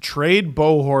is trade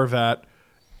Bo Horvat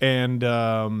and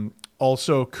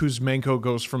also Kuzmenko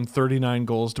goes from 39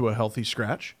 goals to a healthy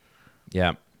scratch.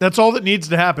 Yeah. That's all that needs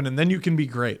to happen, and then you can be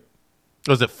great.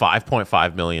 was it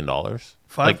 $5.5 million?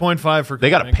 5.5 for They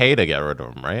got to Kuzmenko. pay to get rid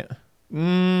of him, right?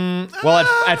 Well,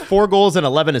 at 4 goals and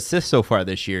 11 assists so far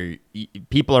this year,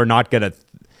 people are not going to.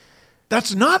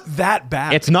 That's not that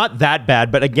bad. It's not that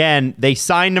bad, but again, they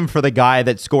signed him for the guy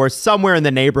that scores somewhere in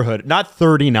the neighborhood, not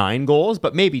 39 goals,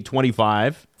 but maybe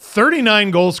 25.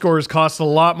 39 goal scorers cost a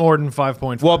lot more than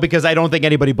 5.5. Well, because I don't think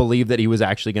anybody believed that he was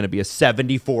actually going to be a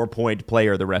 74-point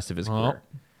player the rest of his career.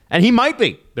 And he might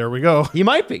be. There we go. He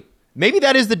might be. Maybe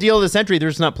that is the deal of the century. They're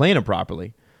just not playing him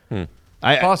properly.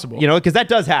 Possible. Because that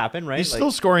does happen, right? He's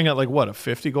still scoring at like what, a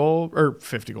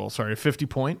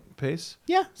 50-point pace?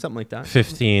 Yeah, something like that.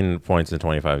 15 points in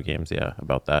 25 games. Yeah,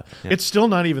 about that. It's still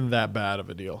not even that bad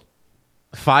of a deal.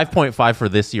 5.5 for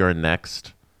this year and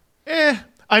next.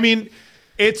 I mean,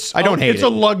 it's I don't hate it's it. a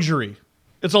luxury.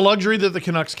 It's a luxury that the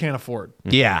Canucks can't afford.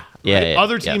 Yeah. Yeah.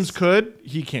 Other teams yes. could,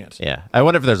 he can't. Yeah. I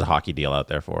wonder if there's a hockey deal out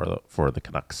there for the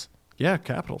Canucks. Yeah,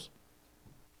 Capitals.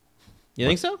 You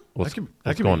think so? What's That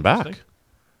what's could be going back? interesting.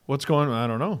 What's going on? I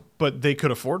don't know. But they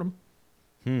could afford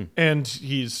him. And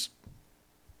he's,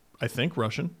 I think,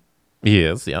 Russian. He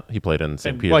is. Yeah. He played in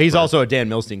St. Petersburg. Well, he's also a Dan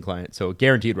Milstein client, so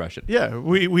guaranteed Russian. Yeah,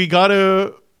 we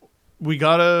gotta.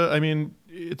 I mean,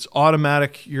 it's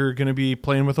automatic. You're going to be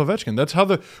playing with Ovechkin. That's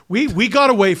how we got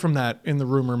away from that in the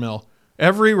rumor mill.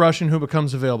 Every Russian who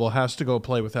becomes available has to go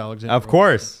play with Alexander. Of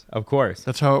course.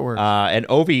 That's how it works. And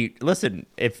Ovi, listen,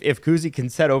 if Kuzi can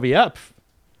set Ovi up,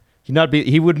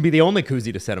 he wouldn't be the only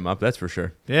Kuzi to set him up. That's for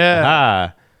sure.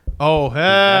 Yeah. Oh,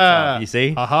 yeah. You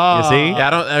see? Aha. You see?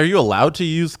 Yeah, are you allowed to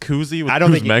use Kuzi with I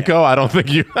don't think you Kuzmenko? can. I don't think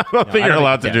you're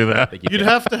allowed to do that. You'd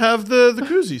have to have the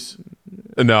koozies.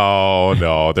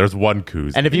 No. There's one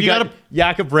Kuzi. And if you got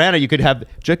Jakub Vrana, you could have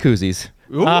jacuzzis.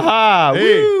 Ooh. Aha!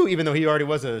 Hey. Woo! Even though he already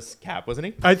was a cap, wasn't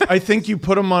he? I think you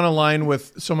put them on a line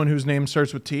with someone whose name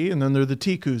starts with T, and then they're the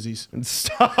T koozies.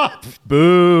 Stop!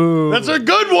 Boo! That's a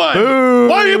good one. Boo!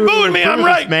 Why are you booing me? I'm Boo,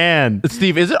 right. man.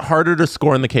 Steve, is it harder to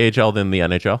score in the KHL than the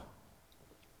NHL?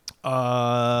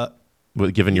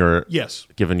 Given your Yes,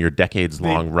 decades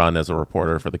long run as a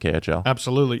reporter for the KHL.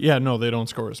 absolutely. Yeah, no, they don't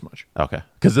score as much. Okay,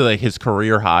 because like his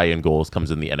career high in goals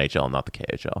comes in the NHL, not the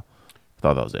KHL. I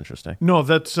thought that was interesting. No,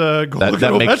 that's go look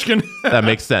at makes, Ovechkin. that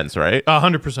makes sense, right?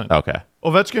 100%. Okay.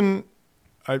 Ovechkin,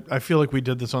 I feel like we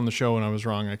did this on the show and I was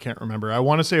wrong. I can't remember. I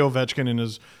want to say Ovechkin in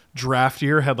his draft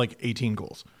year had like 18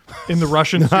 goals in the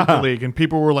Russian Super League. And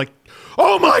people were like,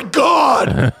 oh my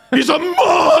God, he's a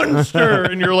monster.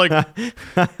 And you're like, he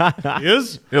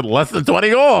is? He had less than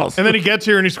 20 goals. And then he gets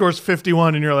here and he scores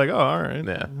 51. And you're like, oh, all right.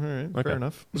 Yeah. All right. Okay. Fair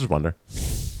enough. I just wonder.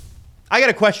 I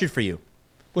got a question for you.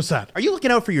 What's that? Are you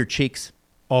looking out for your cheeks?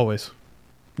 Always.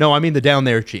 No, I mean the down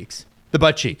there cheeks. The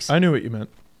butt cheeks. I knew what you meant.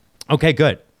 Okay,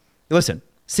 good. Listen,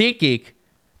 SeatGeek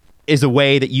is a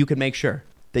way that you can make sure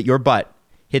that your butt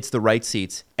hits the right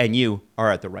seats and you are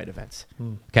at the right events.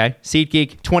 Okay?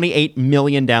 SeatGeek, 28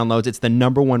 million downloads. It's the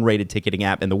 #1 rated ticketing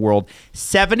app in the world.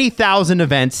 70,000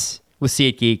 events with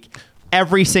SeatGeek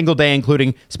every single day,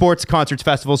 including sports, concerts,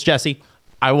 festivals. Jesse,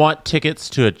 I want tickets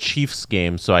to a Chiefs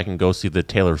game so I can go see the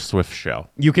Taylor Swift show.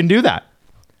 you can do that.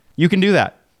 You can do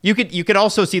that. You could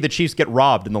also see the Chiefs get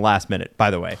robbed in the last minute, by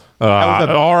the way. All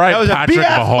right, that was a Patrick BS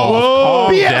Mahomes. call.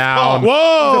 Calm BS down.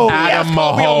 Whoa. Adam BS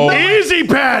call. We all know Mahomes. Easy,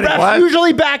 Patty. Refs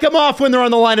usually back them off when they're on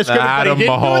the line of scrimmage, but Adam he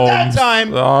didn't do it that Mahomes.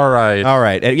 time. All right. All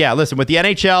right. Yeah, listen, with the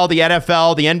NHL, the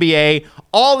NFL, the NBA,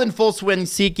 all in full swing,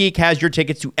 SeatGeek has your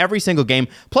tickets to every single game,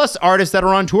 plus artists that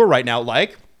are on tour right now,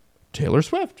 like Taylor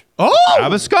Swift. Oh!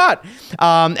 Travis Scott.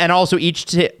 And also each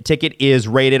ticket is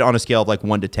rated on a scale of like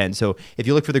 1 to 10. So if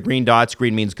you look for the green dots,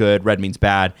 green means good, red means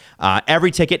bad.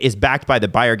 Every ticket is backed by the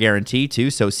buyer guarantee too.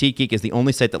 So SeatGeek is the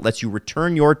only site that lets you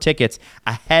return your tickets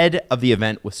ahead of the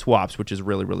event with swaps, which is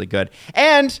really, really good.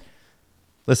 And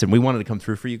listen, we wanted to come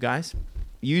through for you guys.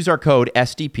 Use our code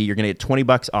SDP. You're going to get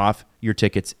 $20 off your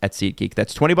tickets at SeatGeek.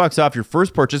 That's $20 off your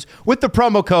first purchase with the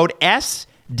promo code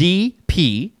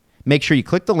SDP. Make sure you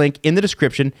click the link in the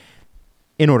description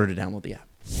in order to download the app.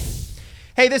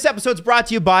 Hey, this episode's brought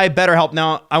to you by BetterHelp.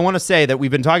 Now, I want to say that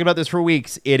we've been talking about this for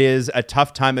weeks. It is a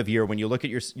tough time of year when you look at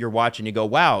your watch and you go,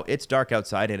 wow, it's dark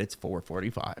outside and it's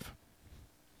 4:45.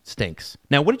 Stinks.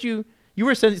 Now, what did you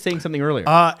were saying something earlier.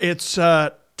 It's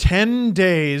 10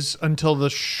 days until the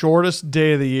shortest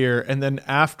day of the year, and then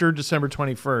after December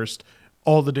 21st,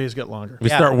 all the days get longer. We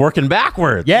start working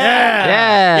backwards.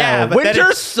 Yeah. But then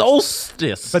Winter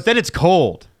solstice. But then it's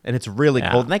cold, and it's really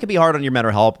cold, and that can be hard on your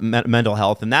mental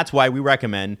health, and that's why we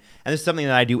recommend, and this is something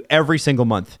that I do every single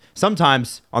month.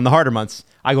 Sometimes, on the harder months,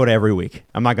 I go to every week.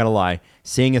 I'm not going to lie.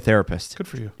 Seeing a therapist. Good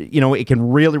for you. You know, it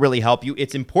can really, really help you.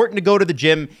 It's important to go to the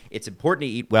gym. It's important to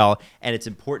eat well, and it's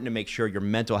important to make sure your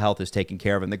mental health is taken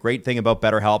care of. And the great thing about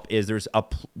BetterHelp is there's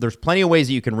plenty of ways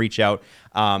that you can reach out.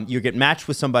 You get matched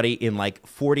with somebody in like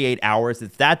 48 hours.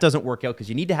 If that doesn't work out, because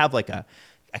you need to have like a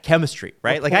chemistry,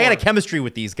 right? Like I got a chemistry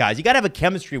with these guys. You got to have a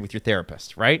chemistry with your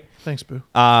therapist, right? Thanks, Boo.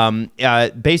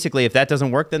 Basically, if that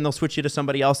doesn't work, then they'll switch you to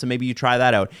somebody else, and maybe you try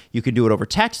that out. You can do it over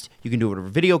text. You can do it over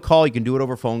video call. You can do it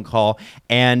over phone call.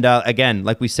 And again,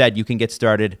 like we said, you can get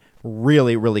started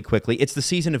really, really quickly. It's the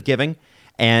season of giving,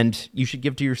 and you should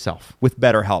give to yourself with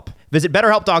BetterHelp. Visit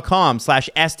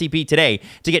BetterHelp.com/STP today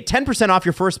to get 10% off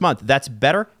your first month. That's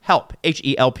BetterHelp,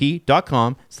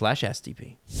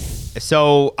 HELP.com/STP.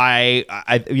 So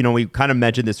we kind of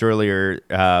mentioned this earlier,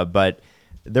 but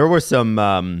there were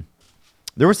some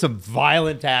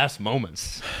violent ass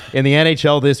moments in the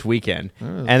NHL this weekend,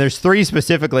 and there's 3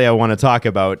 specifically I want to talk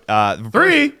about.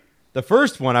 The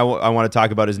first one I want to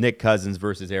talk about is Nick Cousins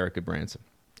versus Eric Goodbranson.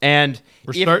 And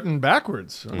We're starting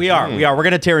backwards. We are. We're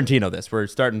going to Tarantino this. We're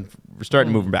starting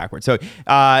moving backwards. So,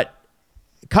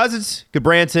 Cousins,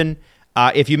 Goodbranson.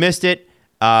 If you missed it,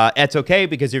 it's okay,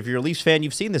 because if you're a Leafs fan,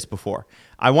 you've seen this before.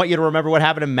 I want you to remember what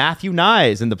happened to Matthew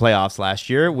Nyes in the playoffs last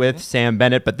year with Sam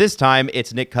Bennett, but this time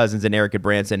it's Nick Cousins and Eric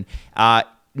Goodbranson.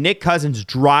 Nick Cousins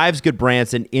drives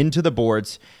Goodbranson into the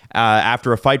boards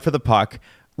after a fight for the puck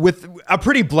with a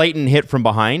pretty blatant hit from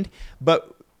behind, but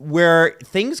where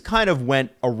things kind of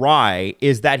went awry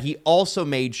is that he also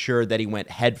made sure that he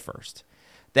went head first.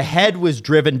 The head was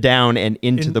driven down and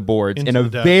into the boards in a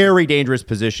very dangerous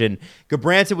position.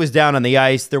 Goodbranson was down on the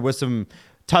ice. There was some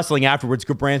tussling afterwards.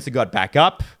 Goodbranson got back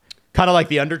up, kind of like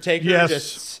the Undertaker.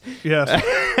 Yes.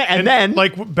 and then,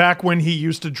 like back when he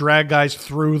used to drag guys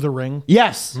through the ring.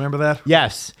 Yes. Remember that?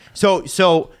 Yes.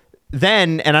 So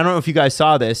then, and I don't know if you guys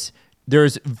saw this,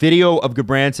 there's video of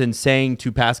Goodbranson saying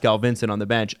to Pascal Vincent on the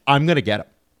bench, "I'm going to get him.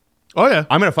 Oh, yeah.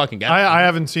 I'm going to fucking get him." I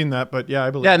haven't seen that, but yeah, I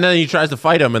believe. Yeah, and then he tries to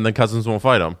fight him, and then Cousins won't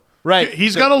fight him. Right.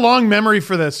 He's got a long memory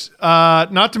for this.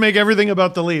 Not to make everything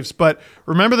about the Leafs, but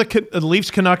remember the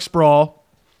Leafs-Canucks brawl,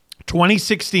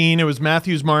 2016. It was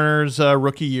Matthews Marner's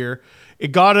rookie year.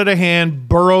 It got out of hand.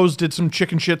 Burrows did some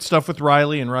chicken shit stuff with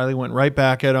Riley, and Riley went right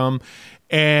back at him.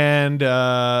 And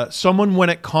someone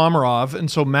went at Komarov, and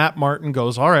so Matt Martin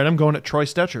goes, "All right, I'm going at Troy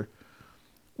Stecher,"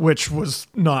 which was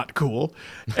not cool.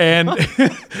 And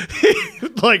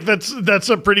like that's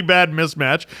a pretty bad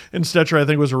mismatch. And Stecher, I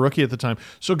think, was a rookie at the time.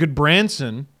 So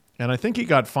Goodbranson, and I think he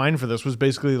got fined for this, was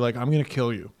basically like, "I'm going to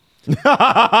kill you."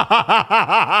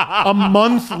 A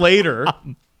month later,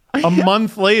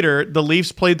 the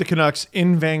Leafs played the Canucks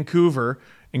in Vancouver,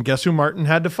 and guess who Martin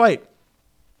had to fight?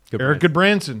 Eric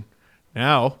Goodbranson.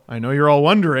 Now, I know you're all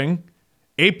wondering,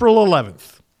 April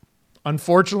 11th.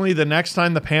 Unfortunately, the next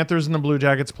time the Panthers and the Blue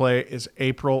Jackets play is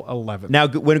April 11th. Now,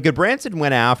 when Goodbranson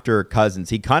went after Cousins,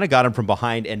 he kind of got him from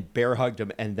behind and bear hugged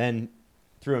him and then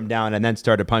threw him down and then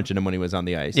started punching him when he was on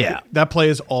the ice. Yeah, that play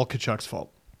is all Tkachuk's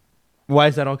fault. Why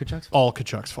is that all Tkachuk's fault? All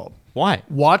Tkachuk's fault. Why?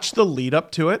 Watch the lead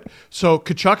up to it. So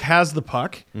Tkachuk has the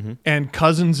puck, and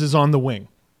Cousins is on the wing.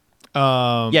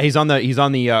 Yeah, he's on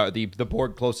the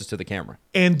board closest to the camera.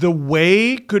 And the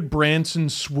way Goodbranson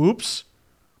swoops,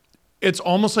 it's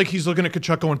almost like he's looking at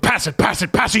Tkachuk going, pass it,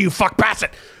 you fuck, pass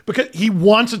it. Because he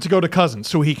wants it to go to Cousins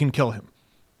so he can kill him.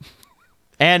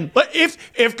 And But if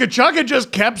Tkachuk had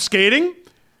just kept skating,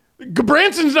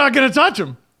 Goodbranson's not going to touch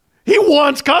him. He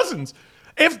wants Cousins.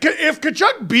 If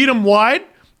Tkachuk beat him wide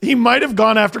He might have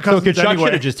gone after So Cousins Kachuk anyway.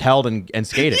 should have just held and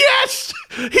skated. Yes,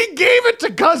 he gave it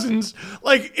to Cousins.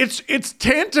 Like it's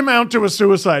tantamount to a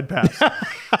suicide pass.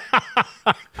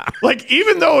 Like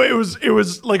even though it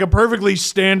was like a perfectly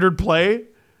standard play,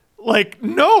 like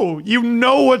no, you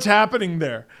know what's happening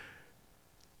there.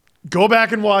 Go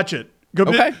back and watch it. Go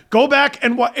back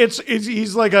and watch.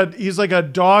 He's like a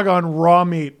dog on raw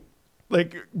meat.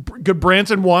 Like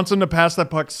Branson wants him to pass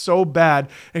that puck so bad,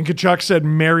 and Kachuk said,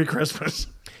 "Merry Christmas."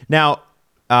 Now,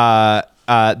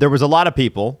 there was a lot of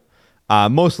people,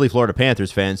 mostly Florida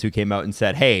Panthers fans, who came out and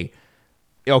said, hey,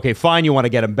 okay, fine, you want to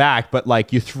get him back, but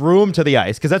like you threw him to the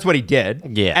ice, because that's what he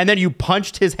did. Yeah. And then you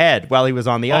punched his head while he was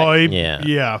on the ice.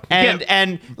 Yeah.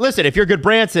 And listen, if you're good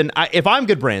Branson, if I'm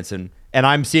good Branson, and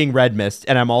I'm seeing red mist,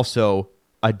 and I'm also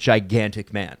a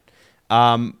gigantic man,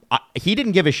 he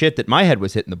didn't give a shit that my head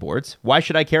was hitting the boards. Why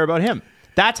should I care about him?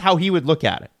 That's how he would look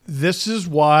at it. This is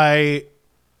why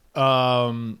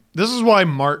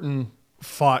Martin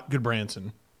fought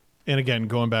Goodbranson. And again,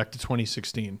 going back to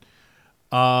 2016.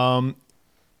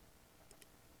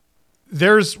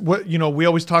 There's what, we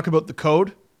always talk about the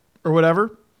code or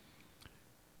whatever.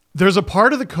 There's a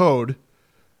part of the code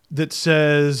that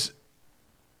says,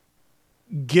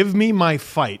 give me my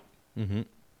fight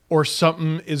or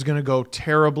something is going to go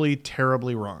terribly,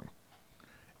 terribly wrong.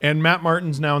 And Matt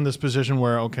Martin's now in this position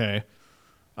where, okay,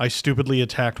 I stupidly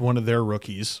attacked one of their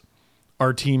rookies.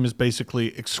 Our team is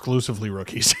basically exclusively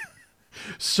rookies.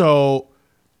 So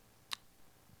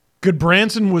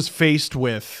Goodbranson was faced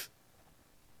with,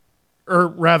 or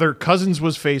rather Cousins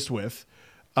was faced with,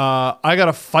 I got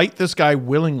to fight this guy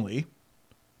willingly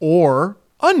or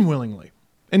unwillingly.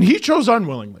 And he chose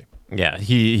unwillingly. Yeah,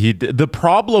 he did. The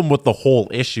problem with the whole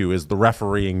issue is the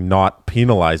refereeing not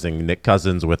penalizing Nick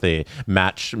Cousins with a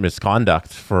match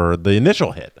misconduct for the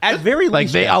initial hit. At very like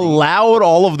least, they allowed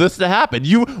all of this to happen.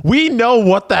 We know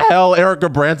what the hell Eric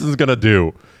Goodbranson's gonna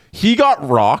do. He got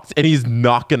rocked, and he's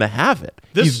not gonna have it.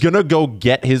 He's gonna go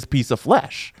get his piece of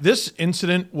flesh. This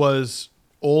incident was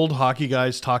old hockey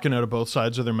guys talking out of both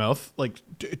sides of their mouth, like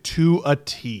to a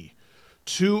T,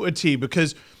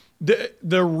 because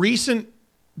the recent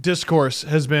discourse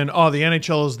has been, the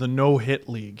NHL is the no-hit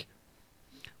league.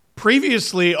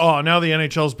 Previously, now the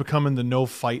NHL is becoming the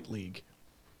no-fight league.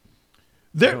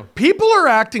 People are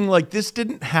acting like this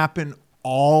didn't happen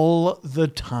all the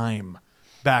time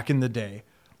back in the day.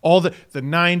 All the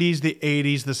 90s, the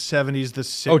 80s, the 70s, the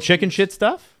 60s. Oh, chicken shit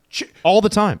stuff? All the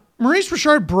time. Maurice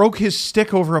Richard broke his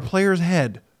stick over a player's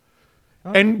head.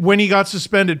 And when he got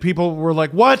suspended, people were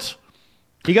like, what?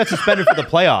 He got suspended for the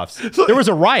playoffs. There was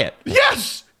a riot.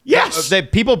 Yes!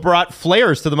 People brought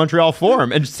flares to the Montreal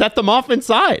Forum and set them off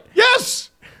inside.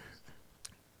 Yes!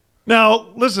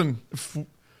 Now, listen, if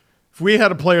we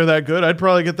had a player that good, I'd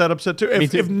probably get that upset too.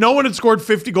 If no one had scored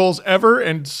 50 goals ever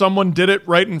and someone did it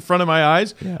right in front of my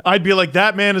eyes, I'd be like,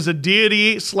 that man is a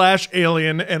deity /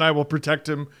 alien, and I will protect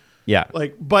him. Yeah.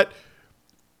 But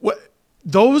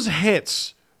those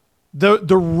hits,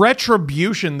 the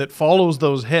retribution that follows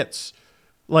those hits.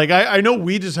 Like, I know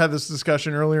we just had this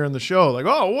discussion earlier in the show. Like,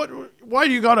 why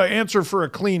do you got to answer for a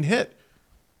clean hit?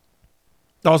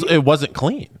 Also, it wasn't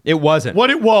clean. It wasn't.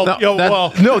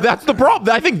 No, that's the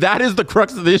problem. I think that is the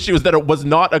crux of the issue, is that it was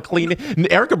not a clean.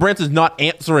 Eric Goodbranson's not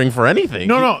answering for anything.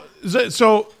 No.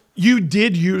 So you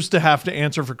did used to have to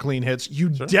answer for clean hits. You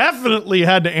definitely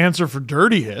had to answer for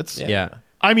dirty hits. Yeah.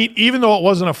 I mean, even though it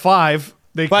wasn't a 5,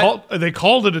 they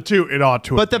called it a 2. It ought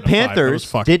to. But the Panthers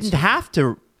didn't have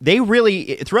to. They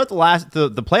really, throughout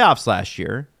the playoffs last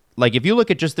year, like if you look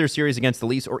at just their series against the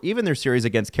Leafs or even their series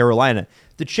against Carolina,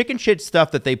 the chicken shit stuff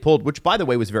that they pulled, which by the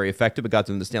way was very effective, it got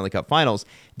them to the Stanley Cup Finals.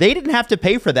 They didn't have to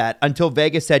pay for that until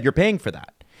Vegas said you're paying for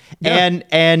that. Yeah.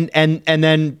 And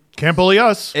then can't bully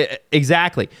us.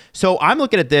 Exactly. So I'm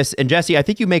looking at this, and Jesse, I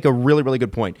think you make a really, really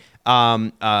good point.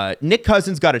 Nick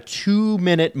Cousins got a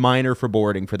 2-minute minor for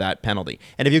boarding for that penalty.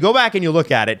 And if you go back and you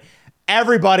look at it,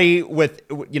 everybody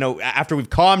after we've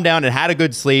calmed down and had a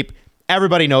good sleep,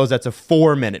 everybody knows that's a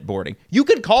 4-minute boarding. You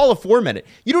could call a 4-minute.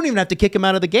 You don't even have to kick him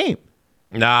out of the game.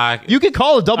 Nah, you could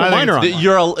call a double minor on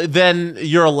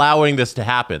you're allowing this to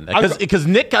happen because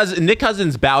Nick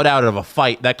Cousins bowed out of a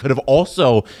fight that could have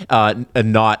also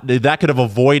that could have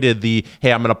avoided the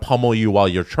hey, I'm going to pummel you while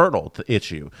you're turtled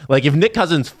issue. Like if Nick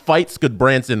Cousins fights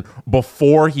Goodbranson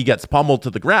before he gets pummeled to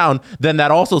the ground, then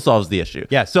that also solves the issue.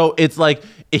 Yeah. So it's like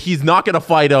he's not going to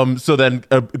fight him, so then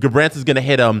Goodbranson's going to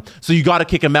hit him, so you got to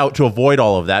kick him out to avoid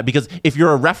all of that. Because if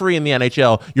you're a referee in the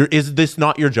NHL, is this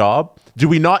not your job? Do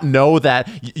we not know that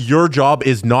your job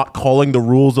is not calling the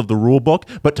rules of the rule book,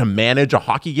 but to manage a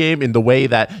hockey game in the way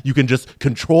that you can just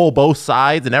control both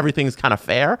sides and everything's kind of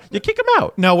fair? You kick him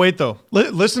out. Now, wait, though.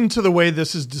 Listen to the way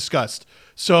this is discussed.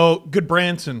 So,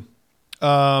 Goodbranson,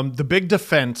 the big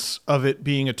defense of it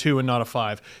being a 2 and not a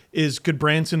 5 is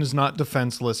Goodbranson is not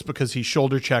defenseless because he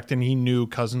shoulder checked and he knew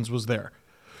Cousins was there.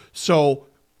 So,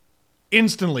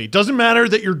 instantly, doesn't matter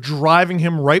that you're driving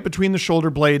him right between the shoulder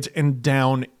blades and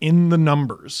down in the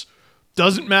numbers.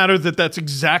 Doesn't matter that that's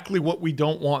exactly what we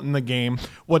don't want in the game,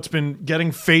 what's been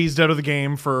getting phased out of the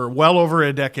game for well over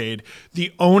a decade.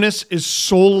 The onus is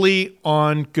solely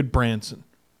on Goodbranson.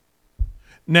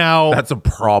 Now That's a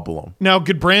problem. Now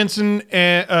Goodbranson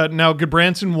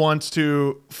wants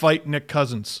to fight Nick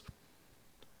Cousins.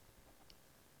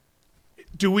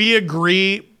 Do we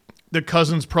agree that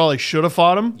Cousins probably should have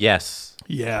fought him? Yes.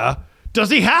 Yeah. Does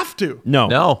he have to? No.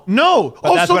 No. No.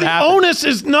 But that's Also, what the happened. onus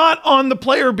is not on the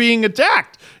player being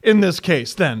attacked in this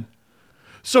case then.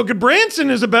 So Goodbranson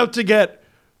is about to get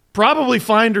probably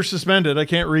fined or suspended. I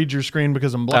can't read your screen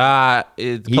because I'm blind.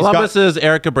 Columbus's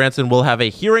Eric Goodbranson will have a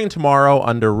hearing tomorrow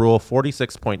under Rule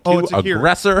 46.2, Oh, it's a hearing.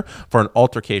 aggressor for an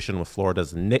altercation with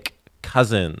Florida's Nick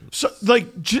Cousins. So,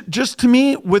 like, just to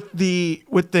me, with the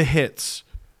hits,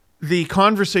 the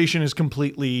conversation is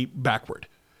completely backward.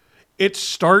 It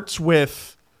starts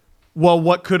with, well,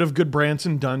 what could have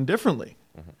Goodbranson done differently?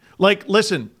 Like,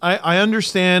 listen, I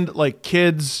understand, like,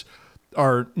 kids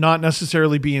are not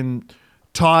necessarily being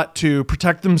taught to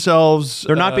protect themselves.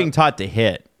 They're not being taught to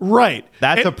hit. Right.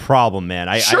 That's a problem, man.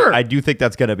 Sure. I do think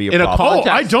that's going to be a In a problem.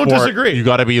 contact I don't sport, disagree. You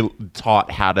got to be taught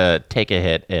how to take a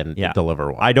hit and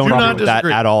deliver one. I don't Do agree not with that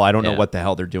disagree. at all. I don't know Yeah. what the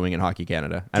hell they're doing in Hockey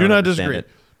Canada. I Do don't not understand disagree.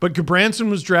 it. But Goodbranson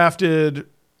was drafted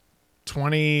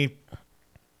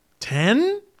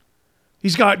 2010.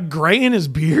 He's got gray in his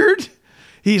beard.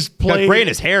 He's Got played gray in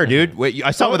his hair, dude. Wait,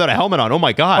 I saw him without a helmet on. Oh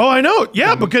my god. Oh, I know.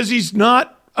 Yeah, because he's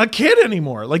not a kid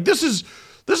anymore. Like this is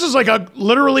like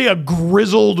literally a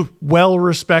grizzled,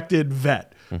 well-respected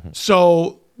vet.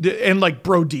 So and like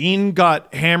Brodeen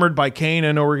got hammered by Kane.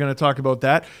 I know we're going to talk about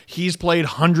that. He's played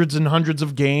hundreds and hundreds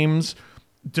of games.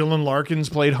 Dylan Larkin's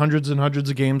played hundreds and hundreds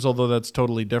of games, although that's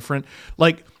totally different.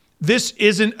 Like this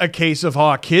isn't a case of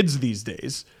kids these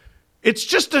days. It's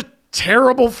just a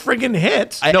terrible friggin'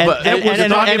 hit. No, but and we're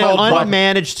talking an about what-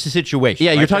 unmanaged situation.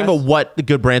 Yeah, you're right, talking guys? about what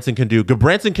Goodbranson can do.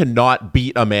 Goodbranson cannot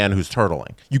beat a man who's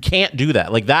turtling. You can't do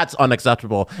that. Like, that's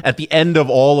unacceptable. At the end of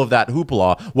all of that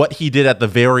hoopla, what he did at the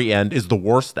very end is the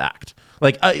worst act.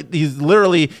 Like, he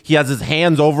has his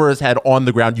hands over his head on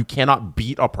the ground. You cannot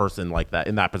beat a person like that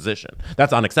in that position.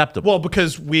 That's unacceptable. Well,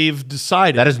 because we've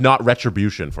decided. That is not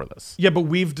retribution for this. Yeah, but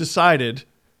we've decided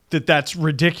that that's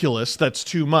ridiculous, that's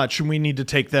too much, and we need to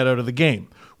take that out of the game.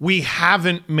 We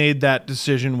haven't made that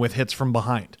decision with hits from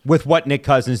behind. with what Nick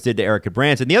Cousins did to Eric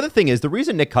Goodbranson. The other thing is the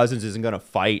reason Nick Cousins isn't going to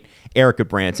fight Eric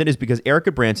Goodbranson is because Eric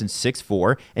Goodbranson's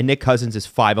 6'4" and Nick Cousins is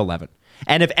 5'11".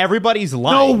 And if everybody's No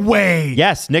lying, way.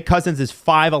 yes, Nick Cousins is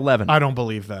 5'11", I don't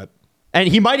believe that. and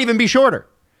he might even be shorter.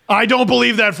 I don't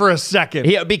believe that for a second.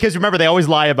 Because remember, they always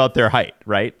lie about their height,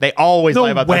 right? They always No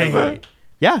lie about way. their height.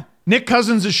 Yeah, Nick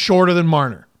Cousins is shorter than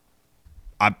Marner.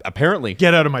 apparently.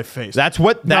 Get out of my face. That's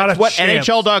what Not a chance.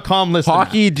 NHL.com listed.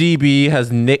 Hockey DB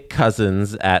has Nick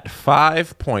Cousins at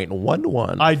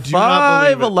 5.11. I do not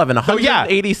believe it. 5'11", So, yeah.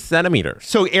 180 centimeters.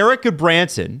 So Eric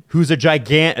Goodbranson, who's a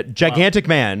gigantic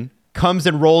man, comes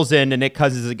and rolls in to Nick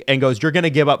Cousins and goes, "You're going to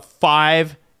give up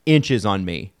 5 inches on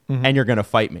me, and you're going to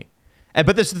fight me."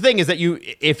 But the thing is that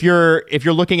if you're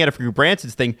looking at it from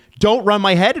Goodbranson's thing, don't run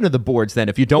my head into the boards. Then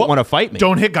if you don't want to fight me,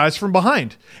 Don't hit guys from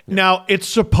behind. Now, it's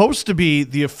supposed to be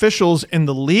the officials in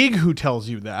the league who tells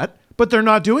you that, but they're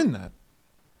not doing that.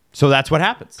 So that's what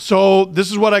happens. So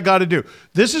this is what I got to do.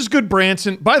 This is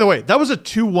Goodbranson. By the way, that was a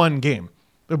 2-1 game.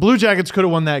 The Blue Jackets could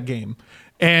have won that game.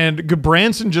 And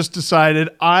Goodbranson just decided,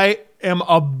 I am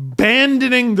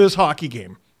abandoning this hockey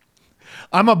game.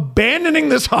 I'm abandoning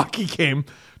this hockey game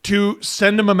to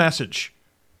send him a message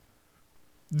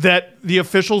that the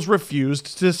officials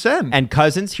refused to send. And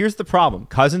Cousins, here's the problem: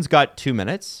 Cousins got 2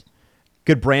 minutes.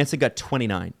 Goodbranson got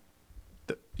 29.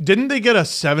 Didn't they get a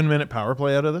 7-minute power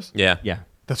play out of this? Yeah. Yeah,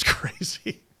 That's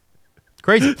crazy.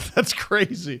 crazy. That's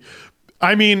crazy.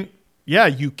 I mean, yeah,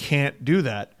 you can't do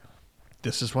that.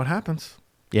 This is what happens.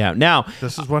 Yeah. Now,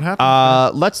 This is what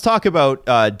happens. let's talk about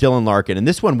Dylan Larkin. And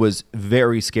this one was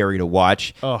very scary to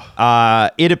watch.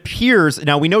 It appears,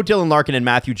 now we know Dylan Larkin and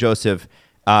Matthew Joseph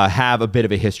have a bit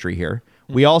of a history here.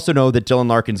 We also know that Dylan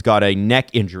Larkin's got a neck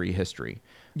injury history.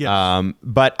 Yes.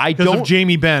 But I Because don't. of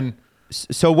Jamie Benn,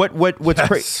 So what's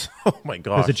crazy? Oh my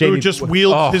god. it Jamie- who just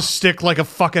wields his stick like a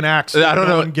fucking axe. I don't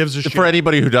no know. one gives a shit. For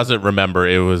anybody who doesn't remember,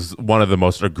 it was one of the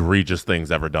most egregious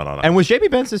things ever done on ice. And was JB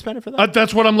Ben suspended for that?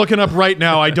 That's what I'm looking up right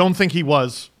now. I don't think he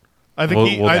was. I think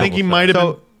We'll I think he double might have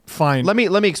check. been fine. Let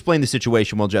me explain the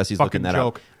situation while Jesse's Fucking looking that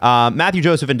joke. up. Matthew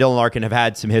Joseph and Dylan Larkin have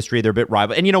had some history. They're a bit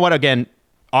rival. And you know what? Again,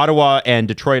 Ottawa and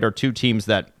Detroit are two teams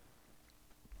that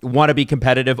want to be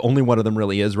competitive. Only one of them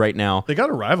really is right now. They got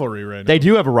a rivalry right now. They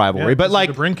do have a rivalry, Yeah, but this is like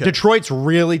DeBrincat. Detroit's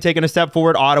really taken a step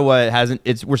forward. Ottawa hasn't.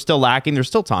 We're still lacking. There's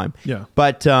still time. Yeah.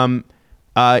 But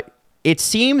it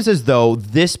seems as though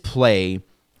this play,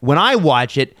 when I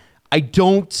watch it, I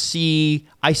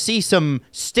see some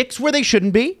sticks where they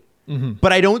shouldn't be,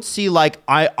 but I don't see like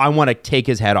I want to take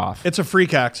his head off. It's a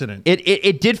freak accident.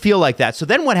 It did feel like that. So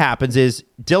then what happens is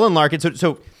Dylan Larkin.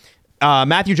 So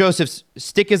Matthew Joseph's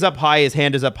stick is up high, his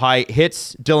hand is up high,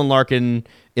 hits Dylan Larkin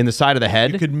in the side of the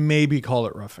head. You could maybe call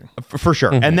it roughing. For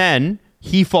sure. And then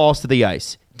he falls to the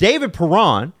ice. David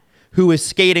Perron, who is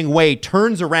skating away,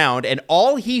 turns around, and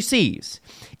all he sees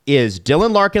is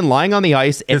Dylan Larkin lying on the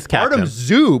ice and His captain. Artem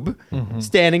Zub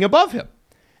standing above him.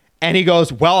 And he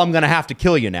goes, well, I'm going to have to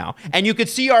kill you now. And you could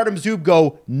see Artem Zub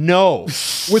go, no,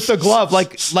 with the glove,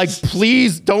 like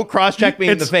please don't cross-check me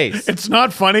in the face. It's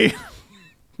not funny.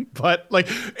 But like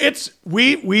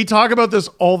we talk about this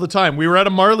all the time. We were at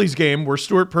a Marlies game where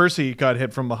Stuart Percy got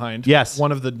hit from behind. Yes.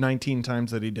 One of the 19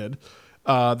 times that he did.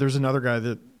 There's another guy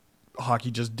that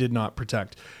hockey just did not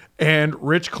protect. And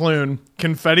Rich Clune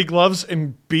confetti gloves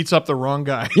and beats up the wrong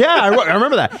guy. Yeah, I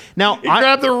remember that. Now, He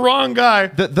grabbed the wrong guy.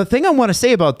 the thing I want to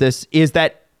say about this is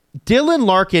that Dylan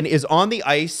Larkin is on the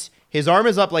ice. His arm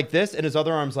is up like this and his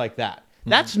other arm's like that.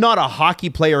 That's not a hockey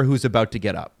player who's about to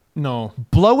get up. No.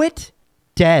 Blow it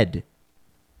dead.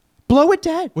 Blow it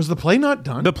dead. Was the play not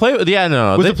done? The play, yeah,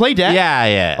 no. Was the play dead? Yeah,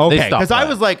 yeah. They Okay, stopped because I playing.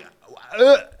 was like,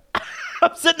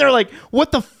 I'm sitting there like,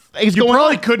 what the f is you going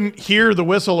probably on? couldn't hear the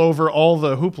whistle over all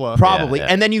the hoopla. Probably. Yeah.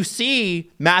 And then you see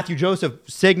Matthew Joseph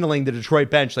signaling the Detroit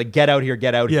bench, like, get out here,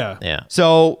 get out here. Yeah. Yeah.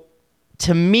 So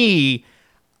to me,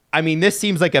 I mean, this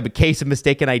seems like a case of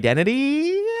mistaken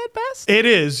identity at best. It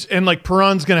is. And like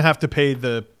Perron's going to have to pay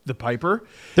the piper.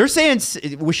 They're saying,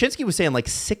 Wyshynski was saying like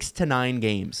 6 to 9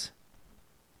 games.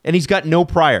 And he's got no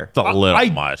prior. It's a little I-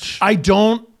 much. I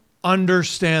don't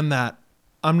understand that.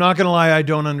 I'm not going to lie. I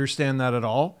don't understand that at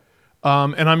all.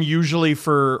 And I'm usually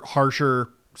for harsher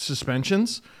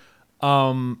suspensions.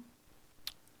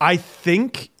 I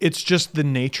think it's just the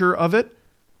nature of it.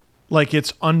 Like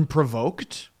it's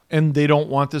unprovoked and they don't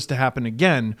want this to happen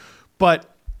again.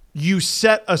 But you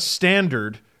set a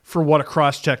standard for what a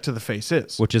cross check to the face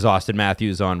is. Which is Austin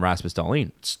Matthews on Rasmus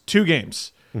Dahlin. It's 2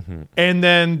 games. And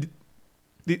then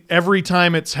every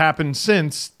time it's happened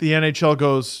since, the NHL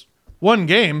goes, 1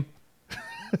 game?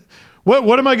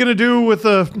 What am I going to do with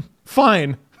a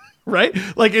fine? Right?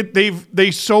 Like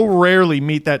they so rarely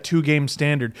meet that 2-game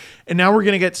standard. And now we're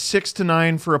going to get 6 to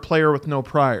 9 for a player with no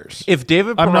priors. If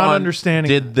David I'm not Perron understanding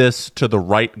did this to the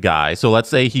right guy, so let's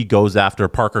say he goes after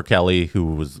Parker Kelly, who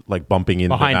was like bumping into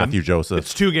Behind him. Matthew Joseph.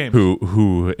 It's 2 games.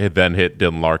 Who had then hit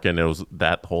Dylan Larkin. It was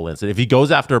that whole incident. If he goes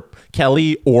after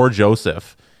Kelly or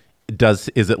Joseph,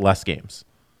 is it less games?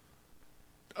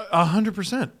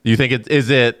 100%. You think is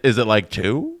it like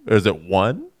 2 or is it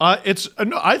 1?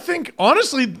 No, I think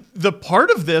honestly the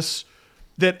part of this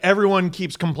that everyone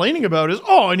keeps complaining about is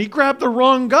and he grabbed the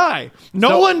wrong guy.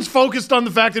 No one's focused on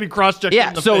the fact that he cross-checked. Yeah.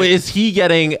 in the So face. is he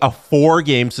getting a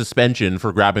 4-game suspension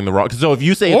for grabbing the wrong? So if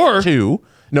you say Or- it's 2,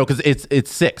 no, because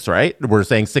it's 6, right? We're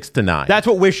saying 6 to 9. That's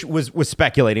what Wish was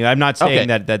speculating. I'm not saying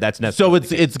Okay. that's So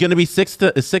necessary. it's going to be 6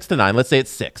 to 9. Let's say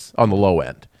it's 6 on the low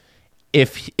end.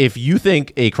 If you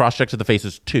think a cross check to the face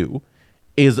is 2,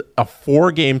 is a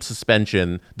 4-game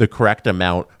suspension the correct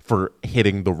amount for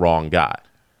hitting the wrong guy?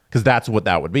 Because that's what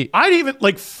that would be. I'd even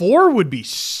like 4 would be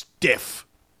stiff.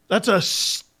 That's a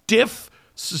stiff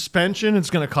suspension. It's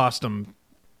going to cost them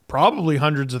probably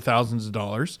hundreds of thousands of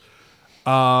dollars.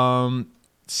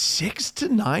 6 to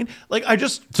 9. Like I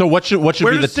just So what should Where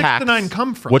be the does 6 to tax? 9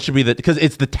 come from? What should be because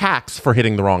it's the tax for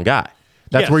hitting the wrong guy.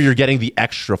 That's Yes. where you're getting the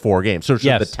extra 4 games. So should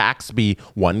Yes. the tax be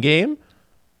 1 game?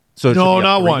 So it should no, be a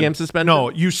not 1 3-game suspension. No,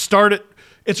 you start it.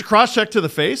 It's a cross check to the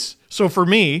face. So for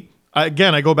me,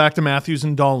 again, I go back to Matthews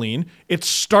and Dahlin. It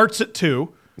starts at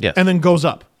 2, Yes. and then goes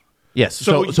up. Yes.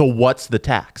 So- So what's the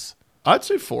tax? I'd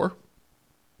say 4.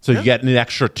 So you get an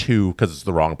extra 2 because it's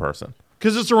the wrong person.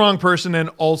 Because it's the wrong person, and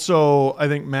also I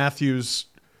think Matthews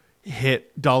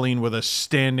hit Dahlin with a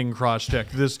standing cross check.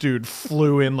 This dude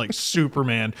flew in like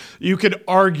Superman. You could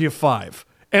argue 5.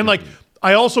 And like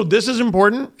I also, this is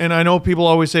important, and I know people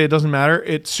always say it doesn't matter.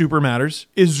 It super matters.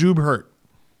 Is Zub hurt?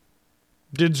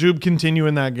 Did Zub continue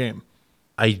in that game?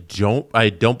 I don't.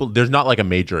 There's not like a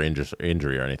major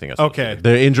injury or anything. Okay.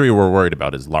 The injury we're worried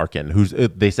about is Larkin, who's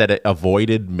they said it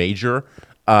avoided major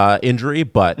injury,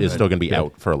 but is still going to be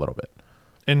out for a little bit.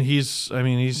 And he's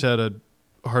had a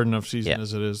hard enough season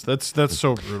as it is. That's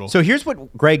so brutal. So here's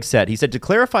what Greg said. He said, to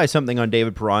clarify something on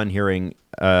David Perron hearing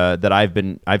that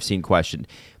I've seen questioned.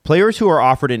 Players who are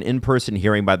offered an in-person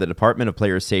hearing by the Department of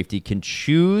Player Safety can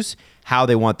choose how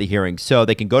they want the hearing. So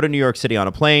they can go to New York City on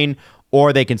a plane,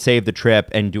 or they can save the trip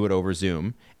and do it over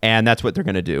Zoom. And that's what they're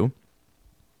going to do.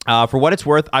 For what it's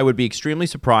worth, I would be extremely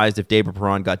surprised if David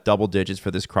Perron got double digits for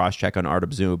this cross-check on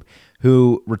Artem Zub,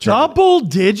 who returned double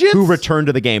digits? Who returned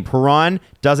to the game. Perron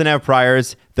doesn't have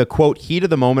priors. The, quote, heat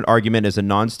of the moment argument is a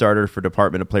non-starter for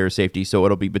Department of Player Safety, so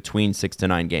it'll be between 6 to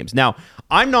 9 games. Now,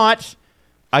 I'm not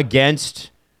against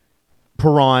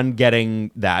Perron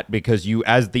getting that, because you,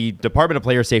 as the Department of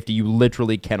Player Safety, you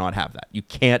literally cannot have that. You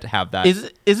can't have that.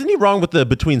 Isn't he wrong with the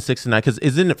between 6 and 9? Because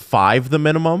isn't it 5 the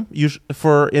minimum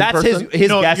for in That's person? his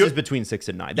guess is between 6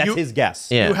 and 9. That's his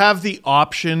guess. Yeah. You have the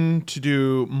option to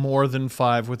do more than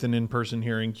 5 with an in-person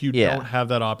hearing. You don't have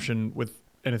that option with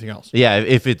anything else. Yeah,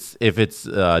 if it's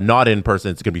not in person,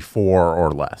 it's going to be 4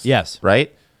 or less. Yes.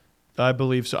 Right? I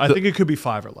believe so. I think it could be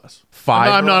 5 or less.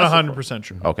 5 I'm or not less? 100%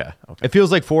 sure. Okay. It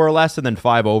feels like 4 or less, and then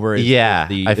 5 over is I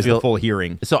the full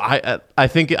hearing. So I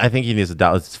think he needs to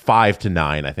dial. It's 5 to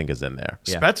 9. I think is in there.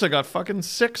 Yeah. Spezza got fucking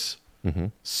 6.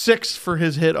 6 for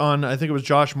his hit on, I think it was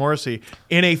Josh Morrissey,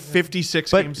 in a 56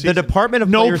 game But season. the Department of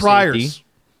no Player priors. Safety,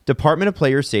 Department of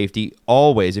Player Safety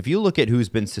always, if you look at who's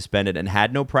been suspended and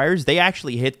had no priors, they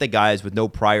actually hit the guys with no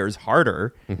priors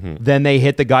harder than they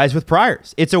hit the guys with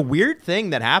priors. It's a weird thing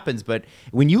that happens, but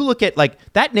when you look at like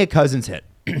that Nick Cousins hit,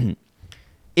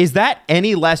 is that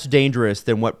any less dangerous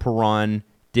than what Perron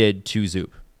did to Zub?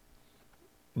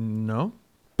 No.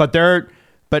 But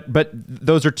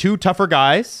those are two tougher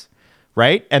guys,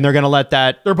 right? And they're going to let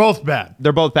that. They're both bad.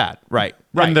 They're both bad, right?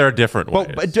 Right. And they're different ways.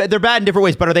 But they're bad in different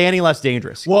ways. But are they any less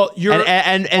dangerous? Well, your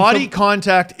and body so-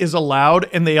 contact is allowed,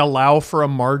 and they allow for a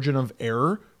margin of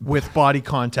error with body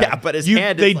contact. Yeah, but his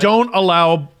hand is they like- don't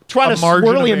allow Trying a to margin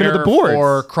swirl of him into the error boards.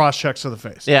 for cross checks to the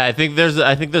face. Yeah, I think there's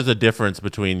a difference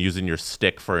between using your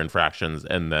stick for infractions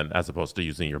and then as opposed to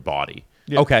using your body.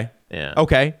 Okay. Yeah.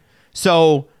 Okay.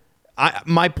 So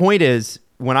my point is,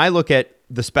 when I look at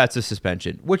the Spezza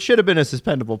suspension, which should have been a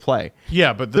suspendable play,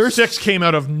 Yeah, but the 6 came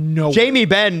out of nowhere. Jamie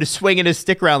Benn swinging his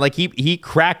stick around like he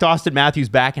cracked Austin Matthews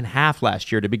back in half last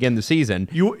year to begin the season.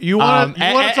 You want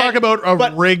to talk about a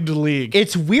but rigged league?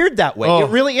 It's weird that way. Oh. It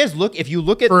really is. Look, if you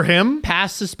look at For him?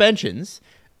 past suspensions,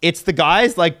 it's the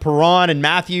guys like Perron and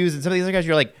Matthews and some of these other guys.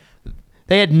 You're like,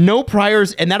 they had no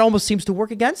priors, and that almost seems to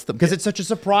work against them because it's such a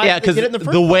surprise. Yeah, they because did it in the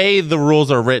first the place. way the rules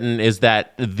are written is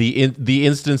that the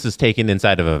instance is taken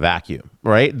inside of a vacuum,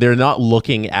 right? They're not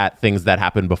looking at things that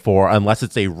happened before unless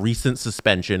it's a recent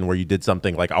suspension where you did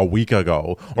something like a week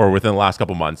ago or within the last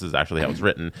couple months is actually how it's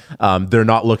written. They're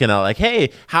not looking at like,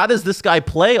 hey, how does this guy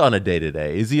play on a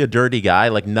day-to-day? Is he a dirty guy?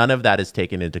 Like none of that is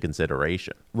taken into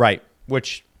consideration. Right,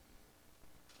 which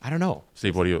I don't know.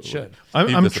 Steve, what do you? Should.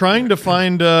 I'm trying to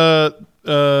find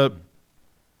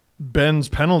Ben's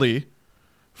penalty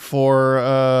for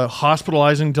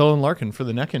hospitalizing Dylan Larkin for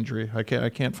the neck injury. I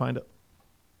can't find it.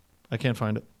 I can't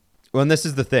find it. Well, and this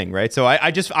is the thing, right? So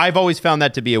I've always found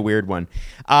that to be a weird one.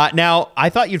 Now, I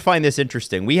thought you'd find this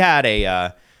interesting. We had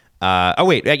a. Oh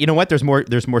wait, you know what? There's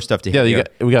more stuff to hit. Yeah, here.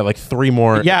 we got like 3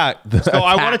 more. Yeah. So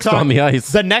I want to attacks talk on the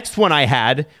ice. The next one I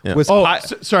had was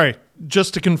Sorry.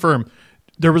 Just to confirm,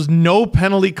 there was no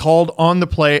penalty called on the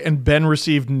play, and Ben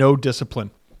received no discipline.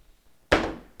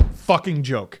 Fucking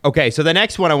joke. okay. So the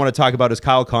next one I want to talk about is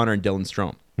Kyle Connor and Dylan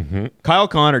Strome. Kyle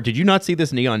Connor, did you not see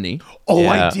this knee on knee? Oh,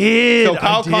 Yeah. I did. So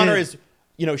Kyle I did. Connor is,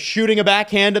 shooting a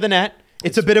backhand to the net.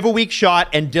 It's a bit of a weak shot,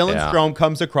 and Dylan Yeah. Strome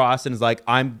comes across and is like,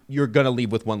 "You're gonna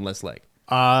leave with one less leg."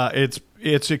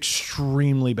 It's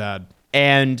extremely bad,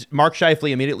 And Mark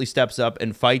Scheifele immediately steps up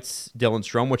and fights Dylan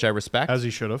Strome, which I respect. as he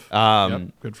should have. Um, Yep,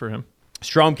 good for him.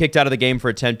 Strome kicked out of the game for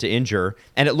attempt to injure,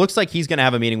 and it looks like he's going to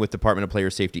have a meeting with Department of Player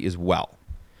Safety as well.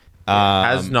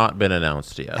 Has not been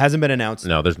announced yet. Hasn't been announced.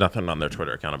 No, there's nothing on their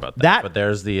Twitter account about that. That- But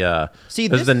there's the See,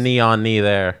 there's this- the knee on knee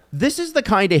there. This is the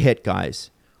kind of hit, guys,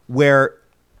 where,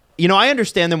 I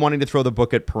understand them wanting to throw the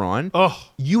book at Perron. Oh.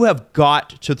 You have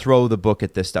got to throw the book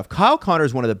at this stuff. Kyle Connor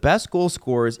is one of the best goal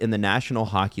scorers in the National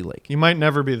Hockey League. You might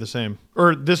never be the same.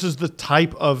 Or this is the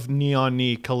type of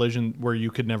knee-on-knee collision where you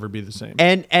could never be the same.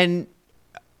 And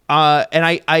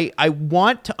I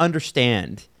want to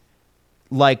understand,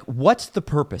 like, what's the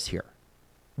purpose here?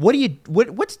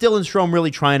 what's Dylan Strome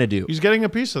really trying to do? He's getting a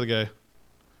piece of the guy.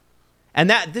 And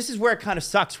this is where it kind of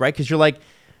sucks, right? Because you're like,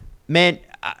 man,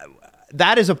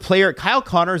 that is a player. Kyle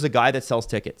Connor is a guy that sells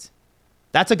tickets.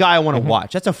 That's a guy I want to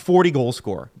watch. That's a 40 goal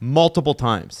scorer multiple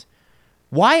times.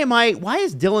 Why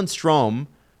is Dylan Strome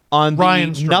on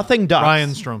Ryan the Strome. Nothing Ducks? Ryan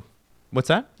Strome. What's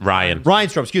that? Ryan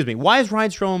Strome, excuse me. Why is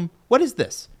Ryan Strome? What is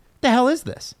this? What the hell is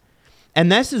this?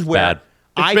 And this is where Bad.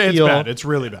 I It's feel bad. It's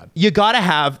really bad. you got to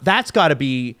have, that's got to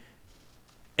be,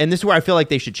 and this is where I feel like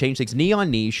they should change things. Knee on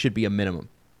knee should be a minimum.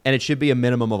 And it should be a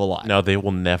minimum of a lot. No, they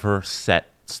will never set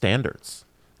standards.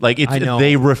 Like I know.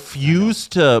 they refuse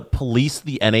to police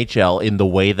the NHL in the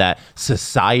way that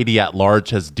society at large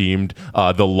has deemed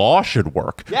the law should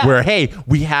work. Yeah. Where, hey,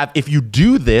 if you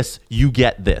do this, you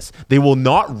get this. They will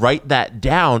not write that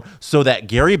down so that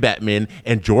Gary Bettman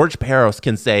and George Peros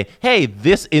can say, hey,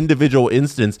 this individual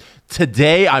instance,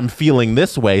 today I'm feeling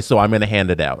this way, so I'm going to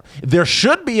hand it out. There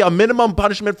should be a minimum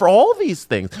punishment for all these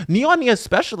things. Knee on knee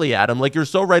especially, Adam. Like, you're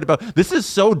so right about, this is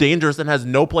so dangerous and has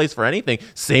no place for anything.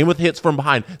 Same with hits from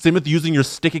behind. Same with using your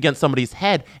stick against somebody's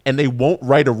head, and they won't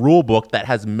write a rule book that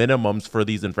has minimums for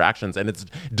these infractions, and it's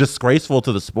disgraceful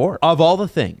to the sport. Of all the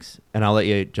things, and I'll let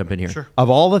you jump in here. Sure. Of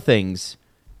all the things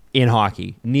in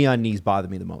hockey, knee on knees bother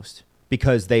me the most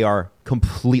because they are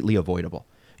completely avoidable.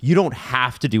 You don't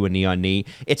have to do a knee on knee.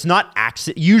 It's not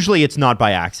usually it's not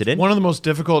by accident. One of the most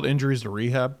difficult injuries to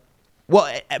rehab.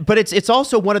 Well, but it's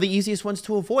also one of the easiest ones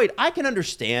to avoid. I can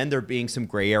understand there being some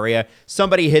gray area.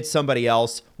 Somebody hits somebody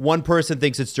else. One person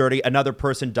thinks it's dirty. Another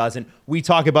person doesn't. We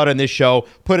talk about it in this show,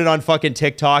 put it on fucking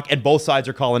TikTok, and both sides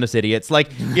are calling us idiots. Like,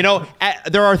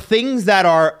 there are things that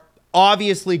are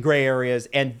obviously gray areas,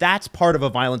 and that's part of a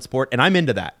violent sport, and I'm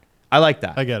into that. I like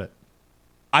that. I get it.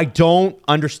 I don't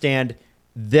understand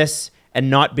this and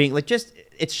not being like,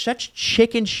 it's such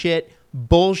chicken shit,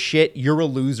 bullshit, you're a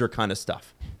loser kind of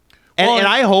stuff. And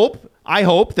I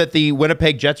hope that the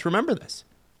Winnipeg Jets remember this.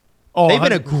 Oh, They've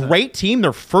been a 100%. great team.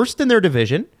 They're first in their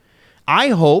division. I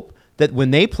hope that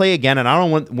when they play again, and I don't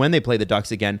know when they play the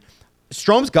Ducks again,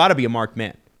 Strome's got to be a marked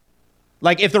man.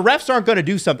 Like, if the refs aren't going to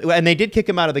do something, and they did kick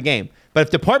him out of the game, but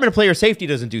if Department of Player Safety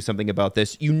doesn't do something about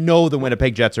this, the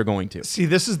Winnipeg Jets are going to. See,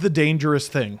 this is the dangerous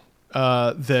thing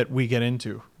that we get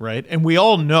into, right? And we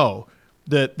all know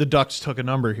that the Ducks took a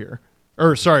number here.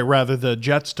 Or, sorry, rather, the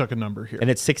Jets took a number here. And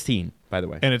it's 16, by the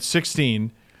way. And it's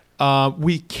 16.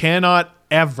 We cannot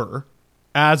ever,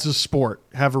 as a sport,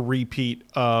 have a repeat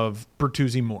of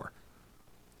Bertuzzi Moore.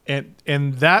 And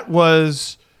that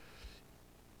was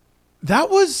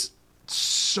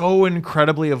so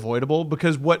incredibly avoidable,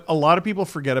 because what a lot of people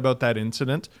forget about that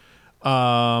incident.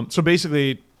 So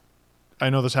basically,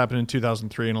 I know this happened in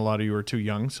 2003, and a lot of you are too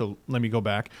young, so let me go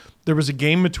back. There was a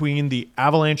game between the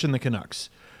Avalanche and the Canucks.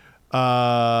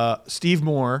 Steve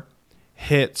Moore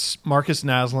hits Marcus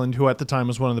Naslund, who at the time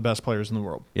was one of the best players in the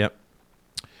world. Yep.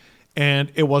 And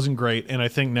it wasn't great, and I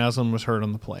think Naslund was hurt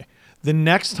on the play. The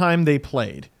next time they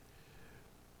played,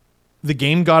 the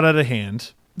game got out of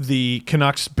hand. The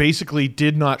Canucks basically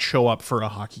did not show up for a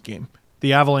hockey game.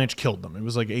 The Avalanche killed them. It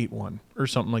was like 8-1 or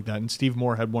something like that, and Steve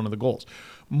Moore had one of the goals.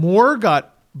 Moore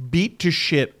got beat to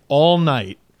shit all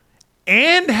night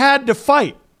and had to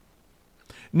fight.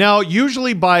 Now,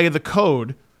 usually by the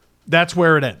code, that's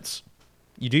where it ends.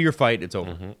 You do your fight, it's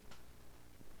over. Mm-hmm.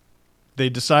 They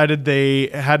decided they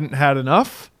hadn't had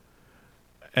enough.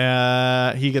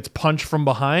 He gets punched from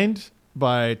behind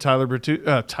by Todd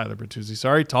Bertuzzi,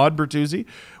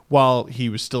 while he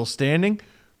was still standing.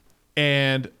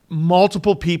 And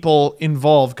multiple people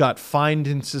involved got fined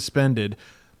and suspended,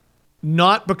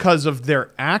 not because of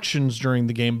their actions during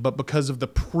the game, but because of the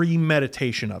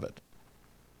premeditation of it.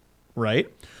 Right?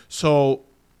 So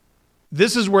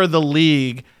this is where the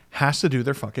league has to do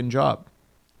their fucking job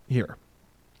here.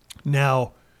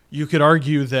 Now, you could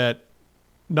argue that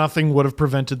nothing would have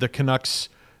prevented the Canucks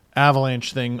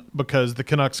Avalanche thing, because the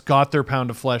Canucks got their pound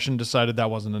of flesh and decided that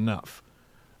wasn't enough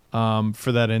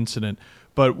for that incident.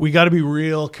 But we got to be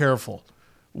real careful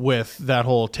with that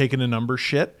whole taking a number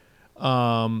shit.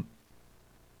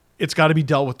 It's got to be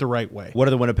dealt with the right way. What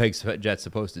are the Winnipeg Jets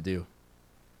supposed to do?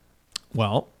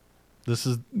 Well, this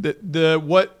is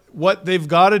what they've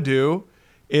got to do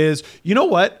is, you know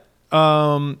what?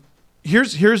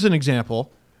 Here's an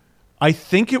example. I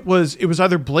think it was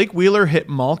either Blake Wheeler hit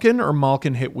Malkin or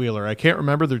Malkin hit Wheeler. I can't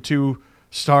remember. They're two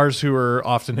stars who are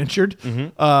often injured.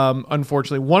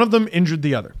 Unfortunately, one of them injured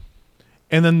the other.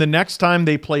 And then the next time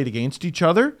they played against each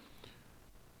other,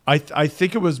 I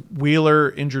think it was Wheeler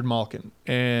injured Malkin,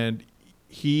 and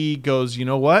he goes, you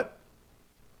know what?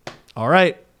 All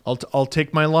right, I'll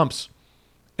take my lumps.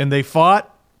 And they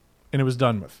fought, and it was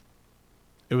done with.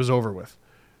 It was over with.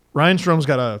 Ryan Strom's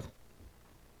got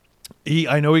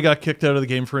I know he got kicked out of the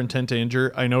game for intent to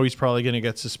injure. I know he's probably going to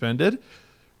get suspended.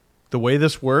 The way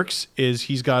this works is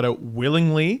he's got to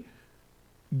willingly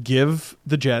give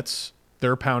the Jets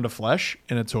their pound of flesh,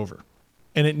 and it's over.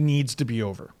 And it needs to be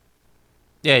over.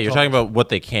 Yeah, you're talking about what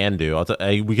they can do.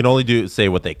 We can only say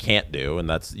what they can't do, and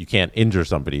that's you can't injure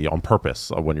somebody on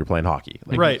purpose when you're playing hockey.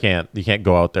 Like, right. You can't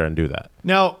go out there and do that.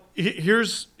 Now,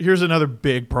 here's another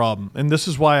big problem, and this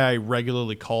is why I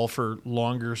regularly call for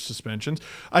longer suspensions.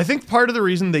 I think part of the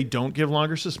reason they don't give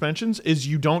longer suspensions is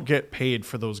you don't get paid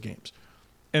for those games,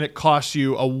 and it costs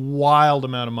you a wild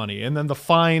amount of money, and then the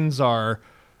fines are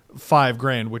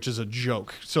 $5,000, which is a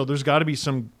joke. So there's got to be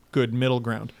some good middle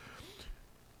ground.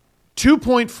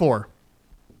 2.4.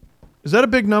 Is that a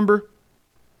big number?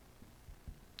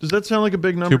 Does that sound like a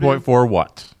big number? 2.4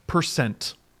 what?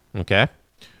 Percent. Okay.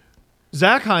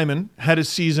 Zach Hyman had his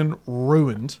season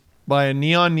ruined by a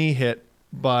knee-on-knee hit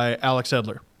by Alex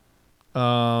Edler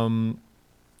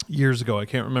years ago. I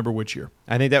can't remember which year.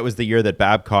 I think that was the year that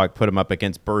Babcock put him up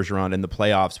against Bergeron in the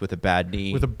playoffs with a bad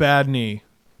knee. With a bad knee.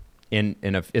 In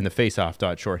the face-off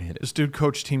dot shorthanded. This dude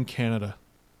coached Team Canada.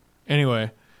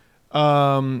 Anyway.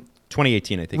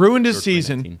 2018, I think. Ruined his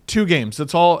season. 2 games.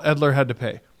 That's all Edler had to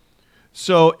pay.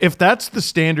 So if that's the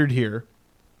standard here,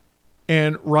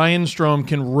 and Ryan Strome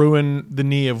can ruin the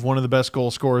knee of one of the best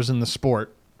goal scorers in the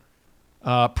sport,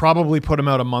 probably put him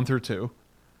out a month or two,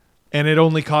 and it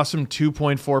only costs him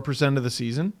 2.4% of the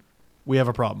season, we have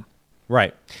a problem.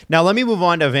 Right. Now, let me move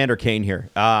on to Evander Kane here.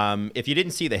 If you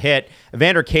didn't see the hit,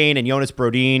 Evander Kane and Jonas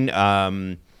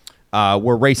Brodin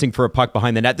were racing for a puck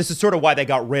behind the net. This is sort of why they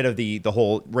got rid of the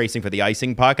whole racing for the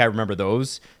icing puck. I remember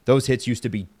those. Those hits used to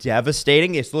be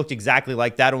devastating. It looked exactly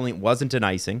like that, only it wasn't an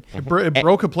icing. It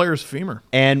broke a player's femur,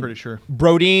 and I'm pretty sure.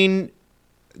 Brodin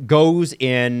goes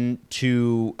in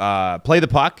to play the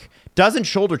puck, doesn't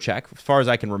shoulder check, as far as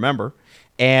I can remember,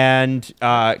 and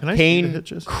Kane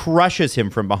crushes him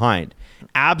from behind.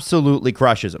 Absolutely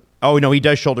crushes him. Oh, no, he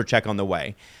does shoulder check on the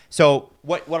way. So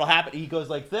what'll happen, he goes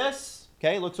like this,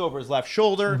 okay, looks over his left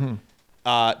shoulder,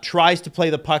 tries to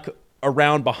play the puck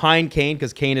around behind Kane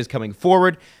because Kane is coming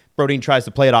forward. Brodin tries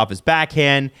to play it off his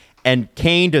backhand, and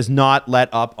Kane does not let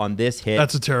up on this hit.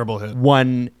 That's a terrible hit.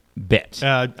 One bit.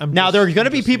 Now, there are going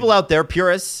to be people out there,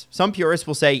 purists, some purists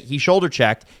will say he shoulder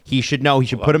checked. He should know. He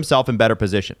should put himself in better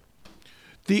position.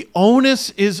 The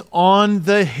onus is on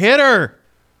the hitter.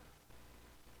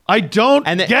 I don't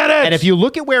get it. And if you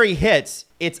look at where he hits,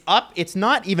 it's up. It's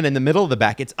not even in the middle of the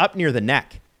back. It's up near the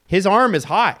neck. His arm is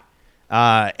high.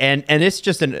 And it's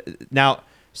just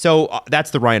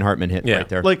that's the Ryan Hartman hit right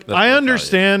there. Like, I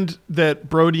understand that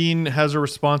Brodin has a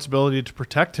responsibility to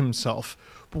protect himself.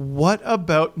 But what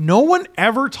about, no one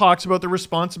ever talks about the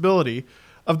responsibility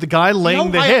of the guy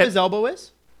laying the hit. How high his elbow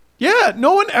is? Yeah,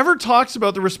 no one ever talks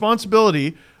about the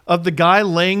responsibility of the guy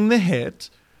laying the hit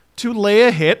to lay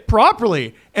a hit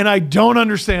properly. And I don't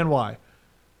understand why.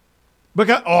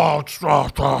 Because,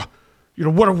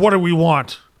 what do we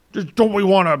want? Don't we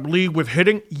want a league with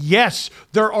hitting? Yes,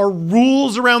 there are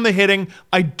rules around the hitting.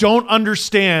 I don't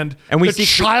understand the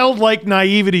childlike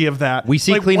naivety of that. We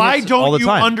see clean hits all the time.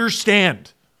 Why don't you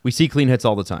understand? We see clean hits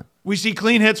all the time. We see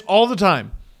clean hits all the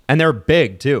time. And they're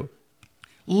big, too.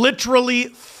 Literally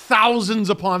thousands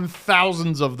upon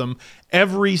thousands of them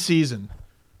every season.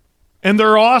 And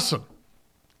they're awesome.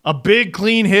 A big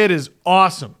clean hit is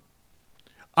awesome.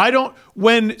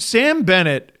 When Sam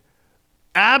Bennett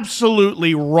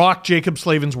absolutely rocked Jacob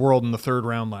Slavin's world in the 3rd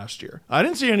round last year, I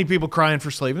didn't see any people crying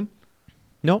for Slavin.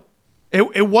 Nope.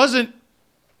 It wasn't,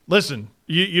 listen,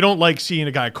 you don't like seeing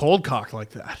a guy cold cock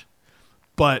like that.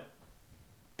 But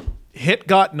hit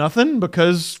got nothing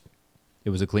because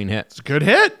it was a clean hit. It's a good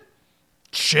hit.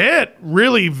 Shit.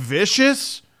 Really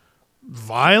vicious,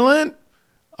 violent,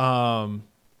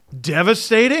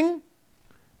 devastating.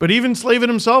 But even Slavin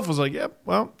himself was like, yep,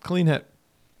 well, clean hit.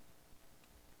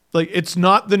 Like, it's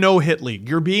not the no-hit league.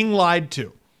 You're being lied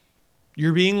to.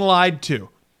 You're being lied to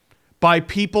by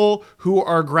people who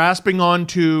are grasping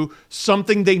onto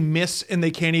something they miss and they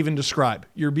can't even describe.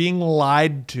 You're being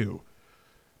lied to.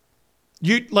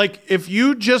 If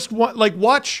you just want,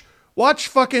 watch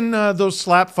fucking those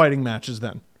slap fighting matches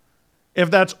then. If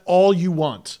that's all you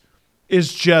want,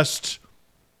 is just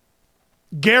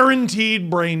guaranteed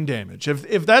brain damage.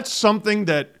 If that's something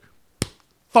that,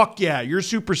 fuck yeah, you're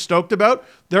super stoked about,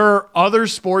 there are other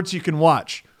sports you can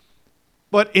watch.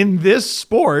 But in this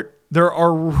sport, there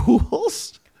are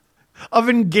rules of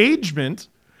engagement,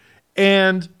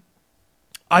 and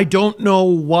I don't know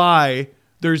why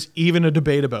there's even a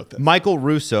debate about this. Michael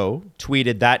Russo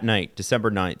tweeted that night,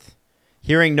 December 9th,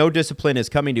 hearing no discipline is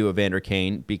coming to Evander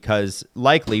Kane because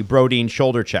likely Brodeen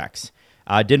shoulder checks.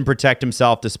 Didn't protect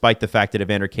himself despite the fact that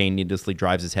Evander Kane needlessly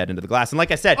drives his head into the glass. And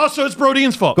like I said, Oh, so it's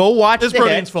Brodeen's fault. go watch It's the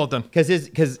Brodeen's fault then. Because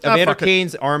Evander fuck it.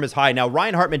 Kane's arm is high. Now,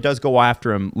 Ryan Hartman does go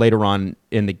after him later on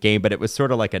in the game, but it was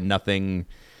sort of like a nothing.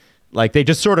 Like they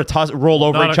just sort of roll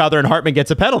over Not each a- other and Hartman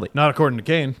gets a penalty. Not according to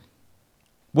Kane.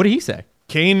 What did he say?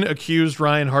 Kane accused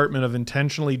Ryan Hartman of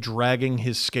intentionally dragging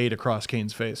his skate across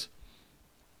Kane's face.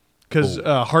 Because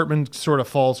Hartman sort of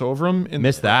falls over him.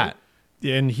 Missed that.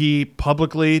 And he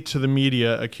publicly, to the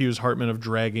media, accused Hartman of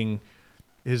dragging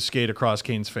his skate across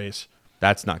Kane's face.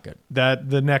 That's not good.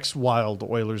 That the next Wild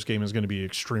Oilers game is going to be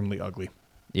extremely ugly.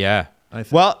 Yeah. I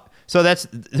think. Well, so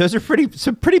those are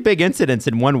some pretty big incidents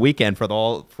in one weekend for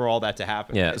all that to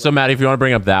happen. Yeah. So Matt, if you want to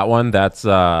bring up that one, that's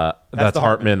the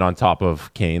Hartman on top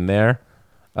of Kane there,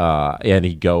 and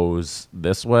he goes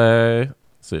this way.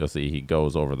 So you'll see he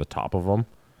goes over the top of him,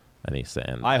 and he's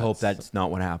saying, I hope that's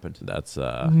not what happened. that's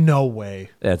No way.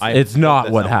 it's hope not that's what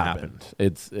not what happened.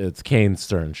 It's Kane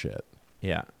Stern shit.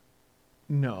 Yeah.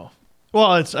 No.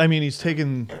 Well, it's. I mean, he's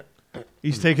taken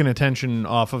attention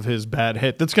off of his bad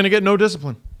hit. That's going to get no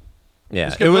discipline.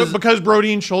 Yeah. It was because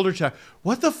Brodeen shoulder check.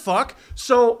 What the fuck?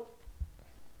 So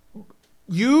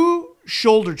you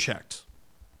shoulder checked.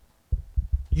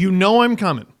 You know I'm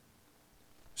coming.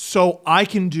 So I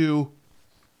can do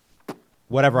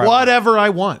Whatever. whatever I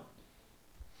want.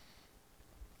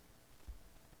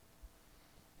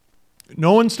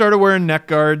 No one started wearing neck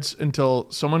guards until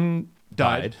someone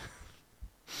died.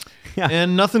 Yeah.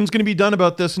 And nothing's going to be done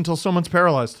about this until someone's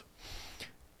paralyzed.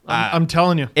 I'm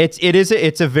telling you. It's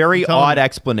a very telling odd you.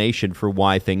 explanation for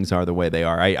why things are the way they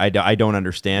are. I don't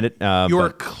understand it. You're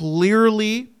but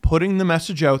clearly putting the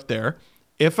message out there.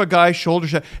 If a guy shoulder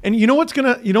check, and you know what's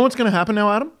gonna happen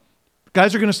now, Adam?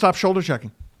 Guys are gonna stop shoulder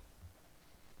checking.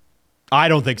 I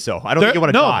don't think so. I don't think you want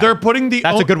to die. they're putting the.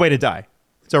 That's a good way to die.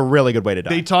 It's a really good way to die.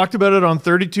 They talked about it on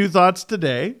 32 Thoughts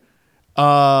today.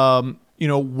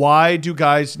 Why do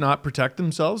guys not protect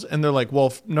themselves? And they're like,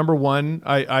 well, number one,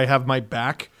 I have my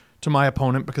back to my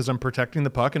opponent because I'm protecting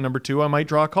the puck, and number two, I might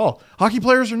draw a call. Hockey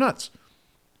players are nuts.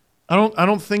 I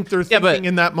don't think they're Yeah, but thinking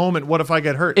in that moment, what if I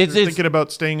get hurt? It's- They're it's- thinking about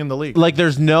staying in the league. Like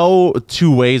there's no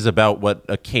two ways about what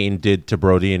a Kane did to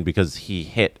Brodeen because he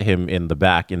hit him in the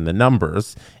back in the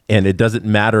numbers, and it doesn't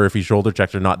matter if he shoulder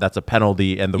checked or not. That's a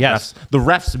penalty, and the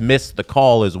refs missed the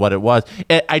call is what it was.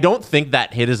 I don't think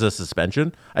that hit is a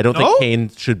suspension. I don't No? think Kane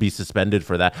should be suspended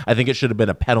for that. I think it should have been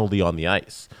a penalty on the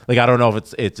ice. Like I don't know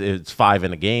if it's 5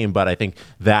 in a game, but I think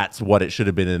that's what it should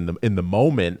have been in the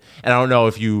moment. And I don't know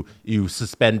if you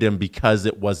suspend him because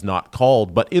it was not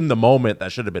called, but in the moment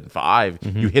that should have been 5.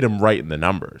 You hit him right in the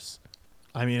numbers.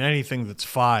 I mean, anything that's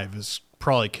 5 is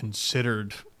probably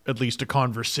considered at least a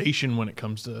conversation when it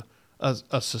comes to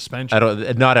a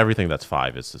suspension. Not everything that's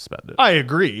 5 is suspended. I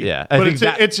agree. Yeah, I but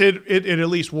think it at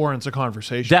least warrants a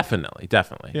conversation. Definitely.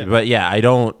 Yeah. But yeah,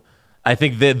 I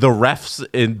think the refs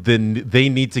they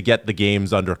need to get the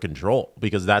games under control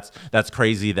because that's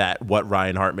crazy that what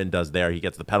Ryan Hartman does there, he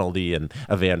gets the penalty and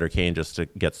Evander Kane gets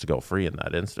to go free in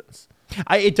that instance.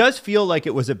 It does feel like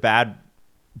it was a bad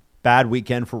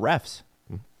weekend for refs.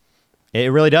 It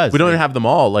really does. We don't even have them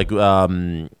all. Like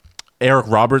Eric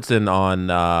Robertson on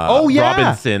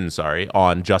Robinson,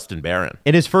 on Justin Barron.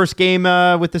 in his first game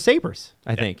with the Sabres,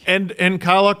 I think. And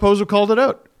Kyle Okposo called it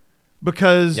out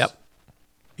because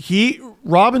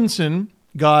Robinson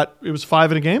it was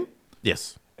 5 in a game.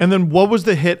 Yes. And then what was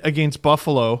the hit against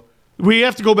Buffalo? We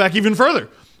have to go back even further.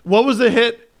 What was the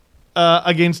hit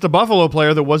against a Buffalo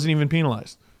player that wasn't even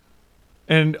penalized?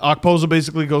 And Okposo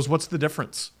basically goes, what's the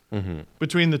difference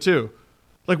between the two?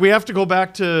 Like, we have to go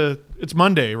back to, it's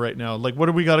Monday right now. Like, what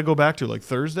do we got to go back to? Like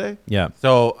Thursday? Yeah.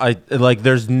 So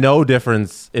there's no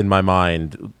difference in my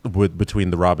mind between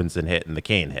the Robinson hit and the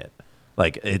Kane hit.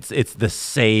 Like it's the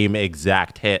same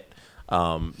exact hit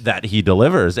that he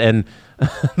delivers, and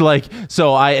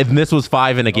and this was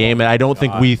 5 in a game, and I don't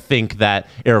think we think that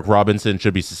Eric Robinson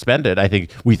should be suspended. I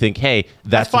think we think, hey,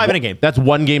 that's 5 in a game. That's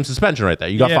 1 game suspension right there.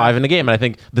 You got 5 in a game, and I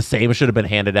think the same should have been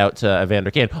handed out to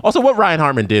Evander Kane. Also, what Ryan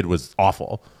Hartman did was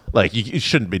awful. Like you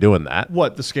shouldn't be doing that.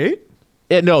 What, the skate?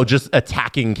 No, just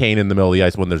attacking Kane in the middle of the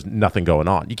ice when there's nothing going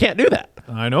on. You can't do that.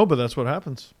 I know, but that's what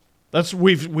happens.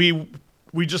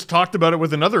 We just talked about it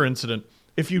with another incident.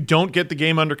 If you don't get the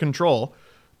game under control,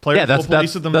 players will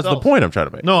police it themselves. That's the point I'm trying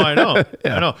to make. No, I know.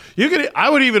 I know. I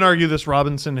would even argue this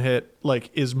Robinson hit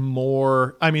is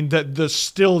more. I mean, the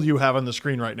still you have on the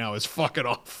screen right now is fucking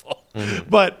awful.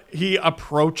 But he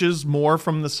approaches more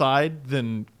from the side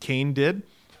than Kane did.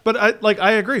 But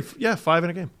I agree. Yeah, 5 in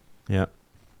a game. Yeah.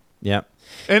 Yeah.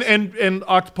 And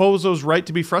Okposo's right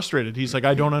to be frustrated. He's like,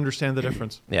 I don't understand the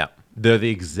difference. Yeah. They're the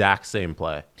exact same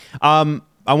play.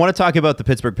 I want to talk about the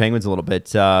Pittsburgh Penguins a little bit.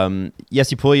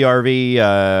 Jesse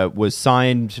Puljujarvi was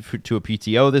signed to a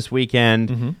PTO this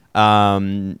weekend.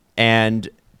 And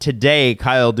today,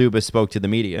 Kyle Dubas spoke to the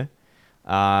media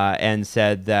and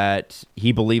said that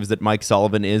he believes that Mike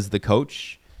Sullivan is the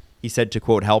coach. He said to,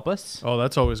 quote, help us. Oh,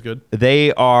 that's always good.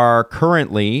 They are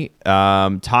currently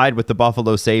tied with the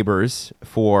Buffalo Sabres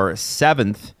for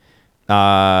 7th,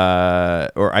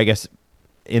 or I guess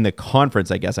in the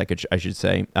conference, I should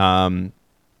say.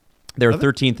 They're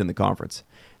 13th in the conference.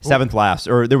 7th last,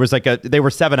 or they were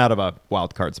 7 out of a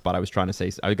wild card spot. I was trying to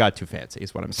say, I got too fancy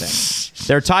is what I'm saying.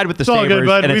 They're tied with the all Sabres, good,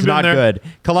 bud. and it's We've been not there. good.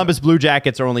 Columbus Blue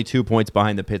Jackets are only 2 points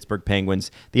behind the Pittsburgh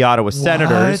Penguins. The Ottawa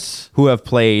Senators, who have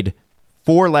played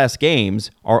 4 less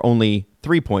games, are only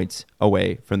 3 points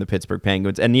away from the Pittsburgh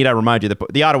Penguins. And need I remind you that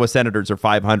the Ottawa Senators are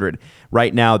 500.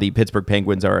 Right now, the Pittsburgh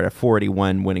Penguins are at a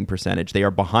 41 winning percentage. They are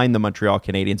behind the Montreal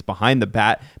Canadiens, behind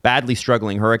the badly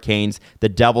struggling Hurricanes, the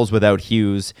Devils without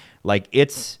Hughes.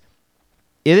 This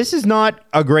is not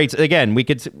a great. Again, we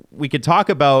could talk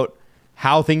about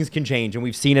how things can change, and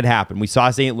we've seen it happen. We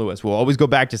saw St. Louis. We'll always go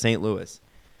back to St. Louis.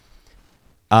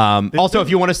 Also, if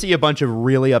you want to see a bunch of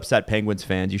really upset Penguins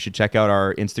fans, you should check out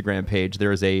our Instagram page.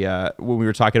 There's when we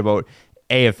were talking about,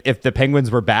 if the Penguins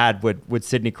were bad, would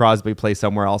Sidney Crosby play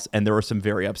somewhere else? And there were some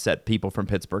very upset people from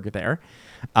Pittsburgh there.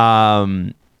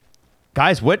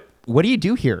 Guys, what do you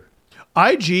do here?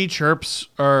 IG chirps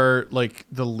are like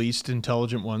the least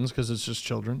intelligent ones because it's just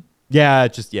children. Yeah,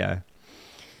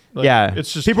 Like,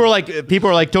 it's just people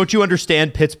are like, don't you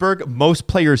understand Pittsburgh? Most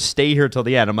players stay here till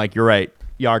the end. I'm like, you're right.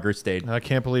 Yager stayed. I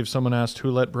can't believe someone asked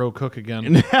who let bro cook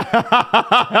again.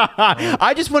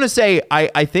 I just want to say,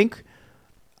 I think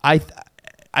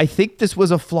this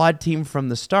was a flawed team from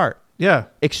the start. Yeah.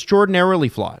 Extraordinarily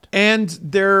flawed. And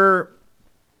they're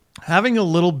having a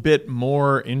little bit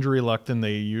more injury luck than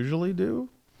they usually do.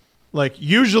 Like,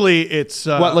 usually it's...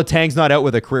 What, Letang's not out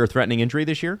with a career-threatening injury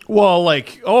this year? Well,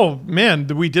 like, oh, man,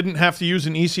 we didn't have to use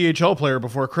an ECHL player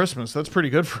before Christmas. That's pretty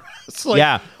good for us. Like,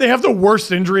 yeah. They have the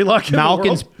worst injury luck in the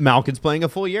world. Malkin's playing a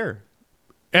full year.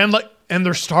 And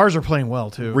their stars are playing well,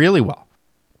 too. Really well.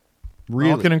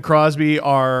 Really. Malkin and Crosby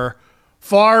are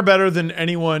far better than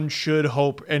anyone should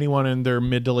hope anyone in their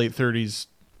mid to late 30s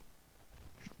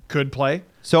could play.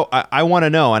 So I want to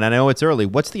know, and I know it's early,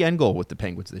 what's the end goal with the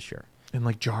Penguins this year? And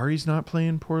like Jari's not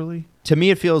playing poorly. To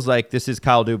me, it feels like this is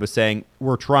Kyle Dubas saying,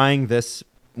 we're trying this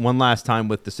one last time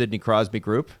with the Sidney Crosby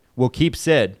group. We'll keep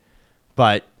Sid,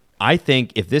 but I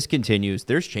think if this continues,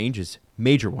 there's changes,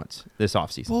 major ones, this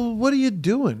offseason. Well, what are you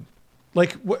doing?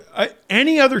 Like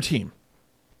any other team.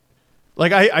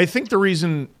 Like I think the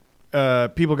reason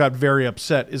people got very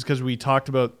upset is because we talked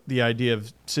about the idea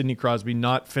of Sidney Crosby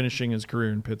not finishing his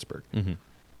career in Pittsburgh. Mm-hmm.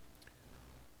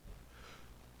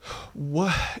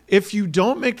 What if you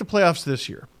don't make the playoffs this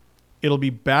year? It'll be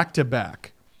back to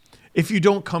back. If you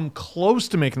don't come close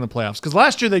to making the playoffs, because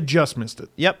last year they just missed it.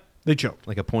 Yep. They choked.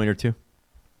 Like a point or two.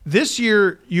 This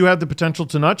year you have the potential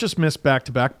to not just miss back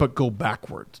to back, but go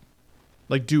backwards.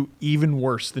 Like do even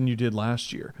worse than you did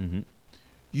last year. Mm-hmm.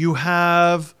 You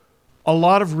have a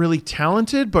lot of really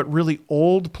talented but really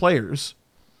old players.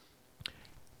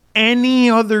 Any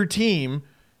other team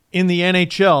in the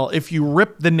NHL, if you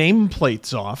rip the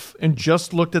nameplates off and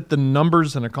just looked at the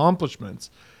numbers and accomplishments,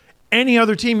 any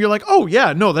other team, you're like, oh,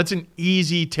 yeah, no, that's an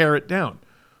easy tear it down.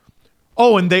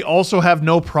 Oh, and they also have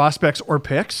no prospects or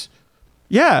picks?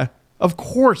 Yeah, of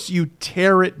course you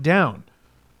tear it down.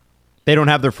 They don't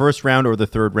have their first round or the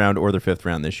third round or their fifth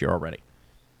round this year already.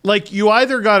 Like, you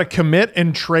either got to commit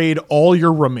and trade all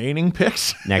your remaining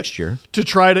picks Next year. to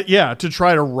try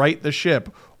to right the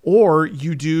ship, or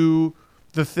you do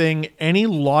the thing any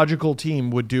logical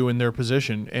team would do in their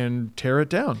position and tear it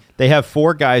down. They have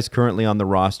 4 guys currently on the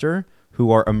roster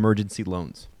who are emergency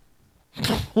loans.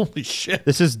 Holy shit.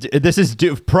 This is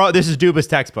Dubas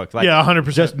textbook. Like, Yeah,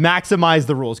 100%. Just maximize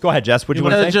the rules. Go ahead, Jess. What do you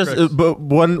want to say? But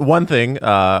one thing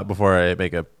before I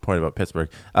make a point about Pittsburgh,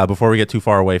 before we get too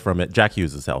far away from it, Jack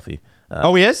Hughes is healthy.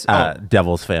 He is?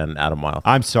 Devils fan, Adam Wild.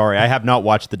 I'm sorry. I have not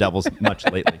watched the Devils much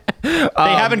lately. They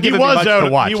haven't given me much to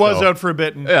watch. He was though. out for a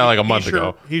bit. And like a month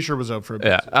ago. He sure was out for a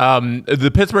bit. Yeah.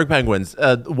 The Pittsburgh Penguins.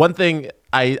 One thing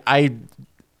I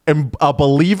am a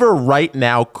believer right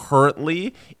now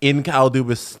currently in Kyle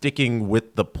Dubas sticking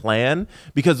with the plan,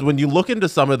 because when you look into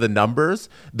some of the numbers,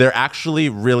 they're actually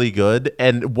really good.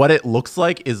 And what it looks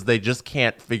like is they just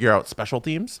can't figure out special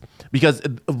teams, because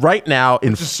right now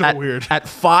weird. At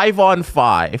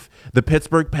 5-on-5, the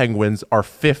Pittsburgh Penguins are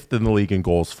 5th in the league in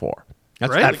goals for.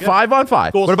 That's right? At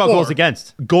 5-on-5. Goals What about for. goals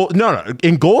against? No.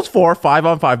 In goals for,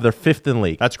 5-on-5, they're 5th in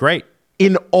league. That's great.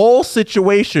 In all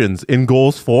situations, in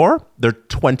goals for, they're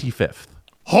 25th.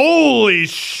 Holy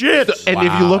shit! And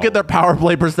if you look at their power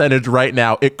play percentage right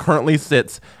now, it currently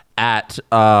sits at,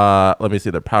 let me see,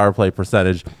 their power play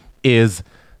percentage is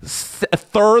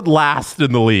third last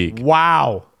in the league.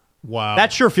 Wow. Wow.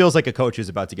 That sure feels like a coach who's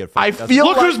about to get fired. I doesn't feel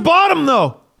Look like who's bottom,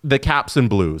 though. the Caps and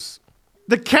Blues.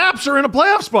 The Caps are in a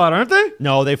playoff spot, aren't they? it?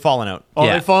 No, they've fallen out. Oh,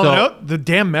 Yeah, they've fallen so- out? The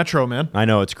damn Metro, man. I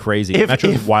know, it's crazy.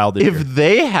 Metro's wild this if year.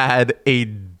 they had a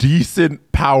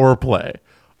decent power play,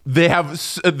 they have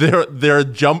their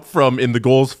jump from in the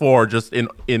goals for just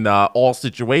in all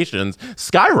situations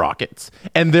skyrockets,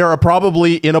 and they're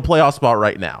probably in a playoff spot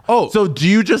right now. Oh. So do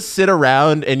you just sit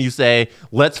around and you say,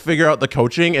 let's figure out the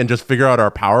coaching and just figure out our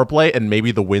power play, and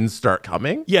maybe the wins start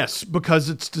coming? Yes, because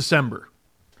it's December.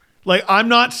 Like, I'm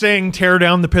not saying tear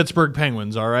down the Pittsburgh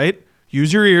Penguins, all right?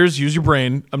 Use your ears, use your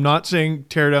brain. I'm not saying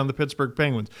tear down the Pittsburgh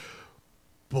Penguins.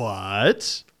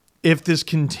 But if this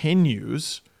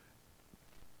continues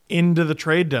into the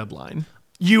trade deadline,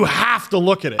 you have to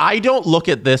look at it. I don't look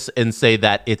at this and say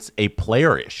that it's a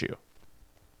player issue.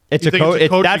 It's You a think it's a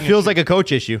coaching that feels issue? like a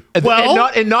coach issue. Well-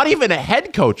 and not even a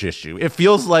head coach issue. It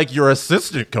feels like your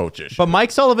assistant coach issue. But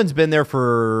Mike Sullivan's been there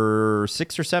for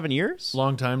 6 or 7 years.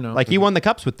 Long time now. Like he won the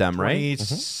cups with them, right?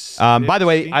 2016. By the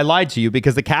way, I lied to you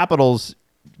because the Capitals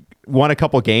won a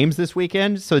couple games this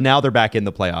weekend, so now they're back in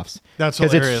the playoffs. That's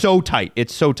because hilarious. it's so tight.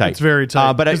 It's so tight. It's very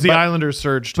tight. But Because the Islanders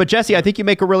surged. But Jesse, I think you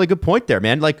make a really good point there,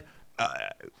 man. Like,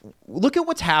 look at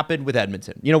what's happened with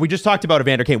Edmonton. You know, we just talked about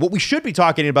Evander Kane. What we should be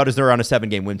talking about is they're on a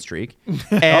 7-game win streak. And,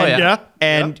 yeah.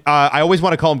 And I always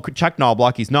want to call him Chuck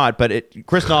Knobloch. He's not, but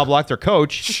Chris Knobloch, their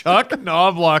coach. Chuck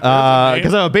Knobloch.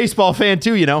 Because I'm a baseball fan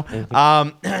too, you know.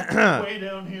 way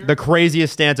down here. The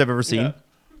craziest stance I've ever seen.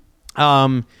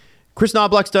 Chris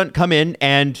Knobloch's done come in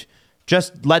and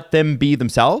just let them be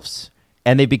themselves,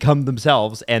 and they become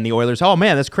themselves. And the Oilers, oh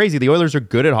man, that's crazy. The Oilers are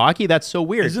good at hockey. That's so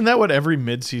weird. Isn't that what every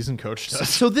midseason coach does?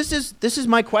 So this is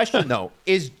my question though.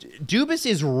 Is Dubas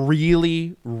is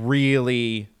really,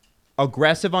 really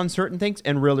aggressive on certain things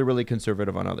and really, really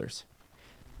conservative on others.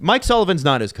 Mike Sullivan's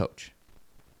not his coach.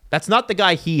 That's not the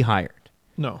guy he hired.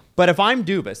 No. But if I'm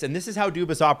Dubas, and this is how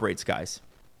Dubas operates, guys,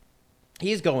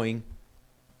 he's going,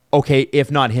 okay, if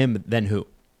not him, then who?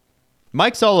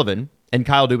 Mike Sullivan and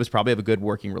Kyle Dubas probably have a good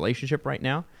working relationship right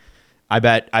now. I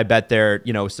bet they're,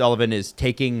 Sullivan is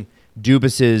taking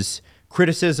Dubas's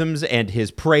criticisms and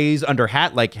his praise under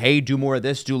hat, like, hey, do more of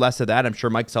this, do less of that. I'm sure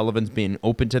Mike Sullivan's been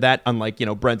open to that, unlike,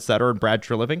 Brent Sutter and Brad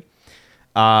Treliving.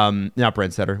 Not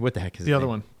Brent Sutter. What the heck is his The other name?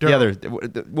 one. The other,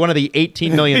 one of the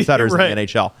 18 million Sutters Right. in the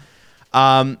NHL.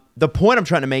 The point I'm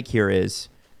trying to make here is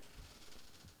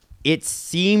it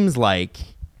seems like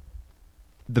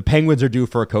the Penguins are due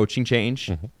for a coaching change.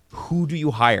 Mm-hmm. Who do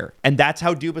you hire? And that's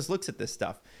how Dubas looks at this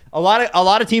stuff. A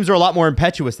lot of teams are a lot more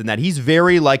impetuous than that. He's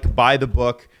very like by the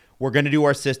book. We're going to do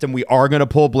our system. We are going to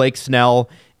pull Blake Snell.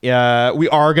 We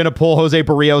are going to pull Jose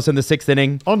Barrios in the 6th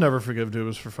inning. I'll never forgive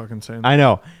Dubas for fucking saying that. I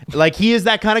know. Like he is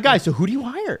that kind of guy. So who do you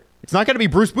hire? It's not going to be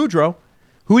Bruce Boudreau.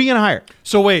 Who are you going to hire?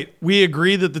 So wait, we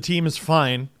agree that the team is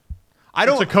fine. I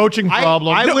don't. It's a coaching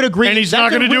problem. I No, would agree. and he's That's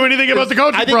not gonna a- do anything about the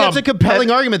coaching I think problem. that's a compelling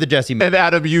argument that Jesse made. And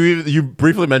Adam, you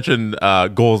briefly mentioned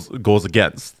goals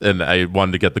against, and I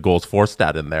wanted to get the goals for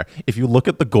stat in there. If you look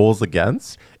at the goals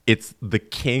against, it's the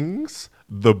Kings,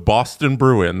 the Boston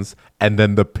Bruins, and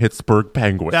then the Pittsburgh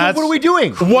Penguins. That's What are we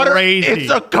doing? crazy.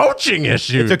 It's a coaching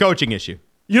issue. It's a coaching issue.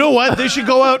 You know what? They should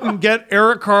go out and get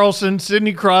Eric Carlson,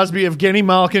 Sidney Crosby, Evgeny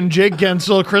Malkin, Jake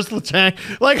Gensel, Chris Letang.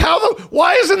 Like,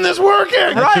 why isn't this working?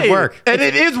 Right. should work. And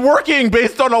it is working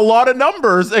based on a lot of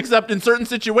numbers, except in certain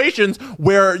situations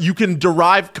where you can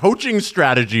derive coaching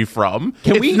strategy from.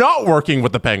 It's not working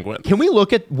with the Penguins. Can we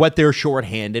look at what their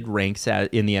shorthanded ranks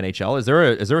at in the NHL? Is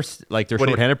there like their What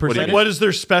do you- shorthanded what do you percentage? mean? What is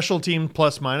their special team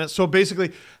plus minus? So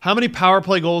basically, how many power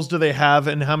play goals do they have,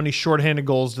 and how many shorthanded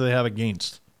goals do they have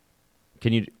against?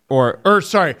 Can you or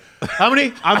Sorry, how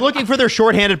many? I'm looking for their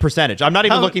shorthanded percentage. I'm not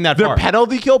even How- looking that Their far.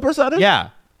 penalty kill percentage? Yeah.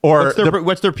 Or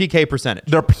what's their PK percentage?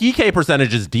 their PK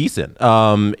percentage is decent.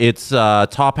 It's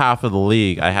top half of the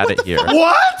league. I had it here.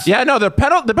 What? Yeah, no, the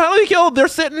penalty kill, they're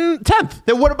sitting 10th.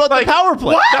 Then what about the power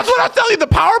play? What? That's what I'm telling you. The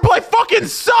power play fucking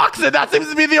sucks, and that seems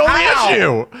to be the only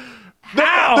issue.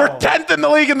 They're 10th in the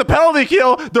league in the penalty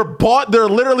kill. They're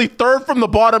literally 3rd from the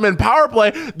bottom in power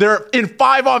play. They're in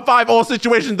 5-on-5 all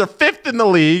situations. They're 5th in the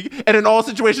league, and in all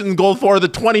situations in goal for the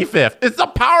 25th. It's a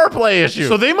power play issue.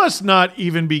 So they must not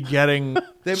even be getting.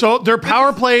 So their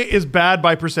power play is bad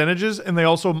by percentages, and they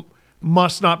also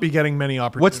must not be getting many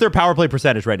opportunities. What's their power play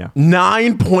percentage right now?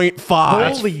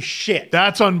 9.5. Holy shit.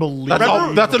 That's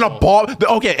unbelievable. That's an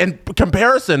okay. In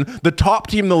comparison, the top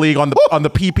team in the league on the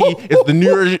PP is the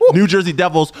New Jersey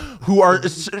Devils, who are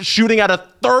shooting at a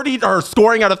 30 or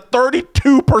scoring at a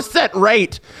 32%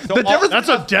 rate. The difference That's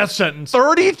a death sentence.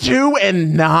 32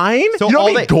 and 9. So You know how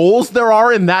all many they- goals there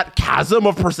are in that chasm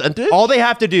of percentage? All they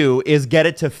have to do is get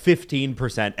it to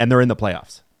 15%, and they're in the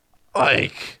playoffs.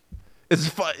 Like,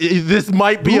 this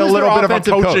might be Who a is little their bit of a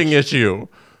offensive coaching coach? issue.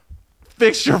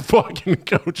 Fix your fucking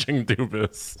coaching,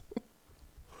 Dubas.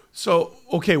 So,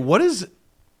 okay, what is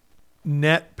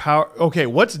net power? Okay,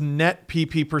 what's net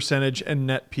PP percentage and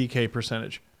net PK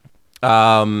percentage?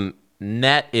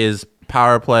 Net is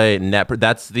power play.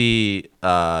 That's the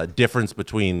difference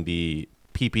between the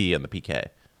PP and the PK.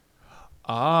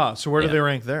 Ah, so where do they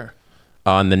rank there?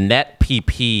 On the net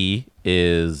PP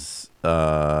is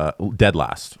dead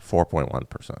last,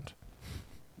 4.1%.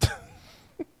 I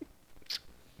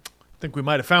think we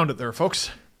might have found it there, folks.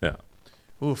 Yeah,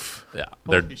 Oof. yeah,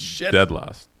 Holy they're shit. dead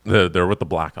last. They're with the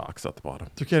Blackhawks at the bottom.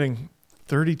 They're getting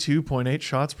 32.8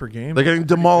 shots per game. They're getting That's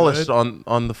pretty demolished good.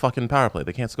 on the fucking power play.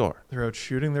 They can't score. They're out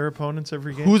shooting their opponents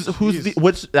every game. Who's Jeez.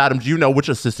 which Adam? Do you know which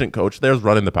assistant coach there's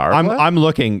running the power play? I'm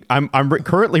looking. I'm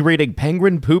currently reading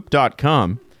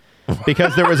penguinpoop.com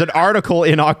because there was an article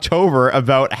in October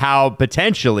about how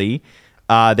potentially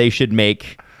they should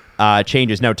make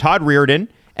changes. Now, Todd Reardon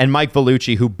and Mike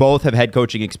Vellucci, who both have head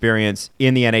coaching experience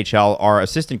in the NHL, are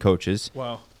assistant coaches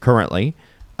currently.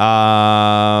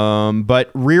 But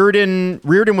Reardon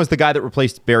was the guy that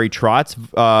replaced Barry Trotz.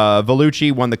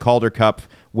 Vellucci won the Calder Cup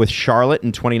with Charlotte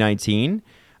in 2019.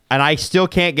 And I still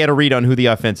can't get a read on who the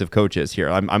offensive coach is here.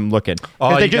 I'm looking. 'Cause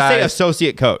Oh, they you just say guys-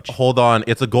 associate coach. Hold on,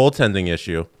 it's a goaltending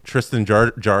issue. Tristan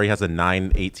Jarry has a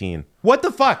 9.18. What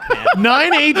the fuck, man?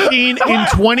 918 in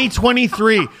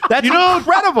 2023. That's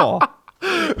incredible.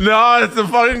 No, it's a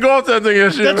fucking goaltending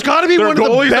issue. That's gotta be Their one of the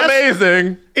goalie's best-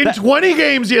 amazing. In 20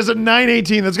 games, he has a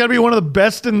 918. That's got to be one of the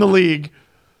best in the league.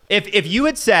 If you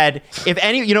had said, if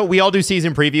any, we all do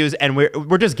season previews and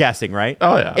we're just guessing, right?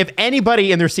 Oh, yeah. If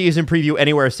anybody in their season preview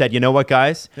anywhere said, you know what,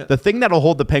 guys, the thing that'll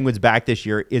hold the Penguins back this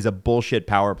year is a bullshit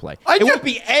power play. It won't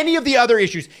be any of the other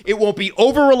issues. It won't be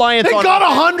over reliance. They on got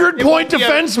offense. 100-point It won't be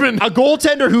defenseman. a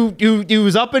goaltender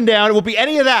who's up and down. It won't be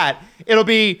any of that. It'll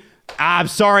be. I'm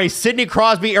sorry, Sidney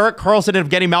Crosby, Eric Carlson, and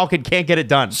Evgeny Malkin can't get it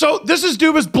done. So this is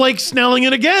Dubas Blake Snelling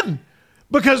it again.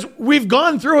 Because we've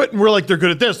gone through it and we're like, they're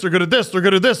good at this, they're good at this, they're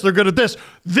good at this, they're good at this.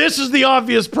 This is the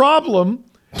obvious problem.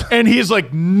 And he's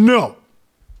like, no,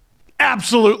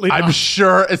 absolutely not. I'm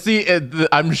sure.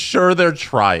 I'm sure they're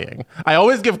trying. I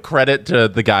always give credit to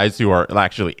the guys who are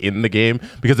actually in the game,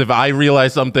 because if I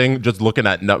realize something just looking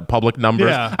at public numbers,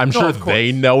 Yeah. I'm No, sure of course.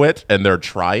 they know it and they're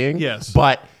trying. Yes.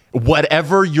 But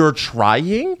whatever you're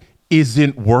trying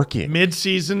isn't working.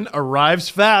 Mid-season arrives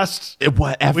fast.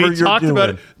 Whatever We you're talked doing, about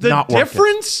it. The not working.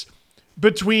 difference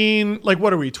between, like,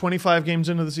 what are we, 25 games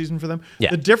into the season for them?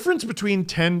 Yeah. The difference between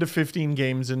 10 to 15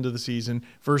 games into the season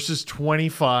versus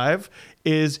 25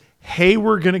 is, hey,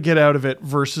 we're going to get out of it,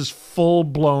 versus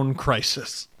full-blown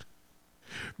crisis.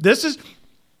 This is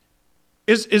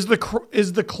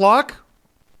the clock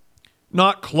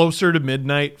not closer to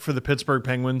midnight for the Pittsburgh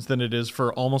Penguins than it is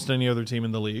for almost any other team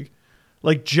in the league?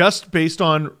 Like, just based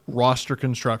on roster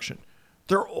construction.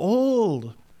 They're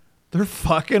old. They're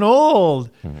fucking old,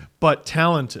 but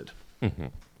talented.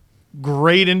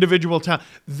 Great individual talent.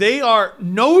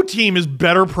 No team is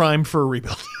better primed for a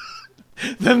rebuild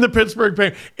than the Pittsburgh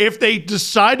Penguins. If they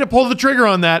decide to pull the trigger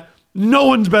on that, no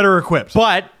one's better equipped.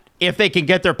 But if they can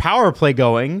get their power play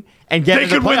going and get They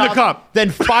into could win the playoffs, cup. then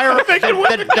fire. They could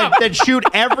win the cup. Then shoot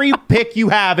every pick you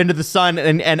have into the sun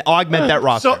and augment that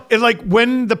roster. So, it's like,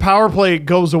 when the power play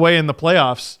goes away in the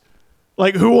playoffs,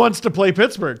 like, who wants to play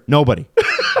Pittsburgh? Nobody.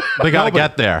 They gotta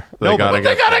get there. They gotta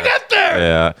get there.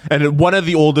 Yeah, and one of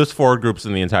the oldest forward groups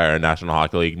in the entire National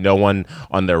Hockey League. No one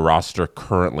on their roster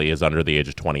currently is under the age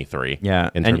of 23. Yeah,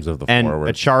 in terms of the and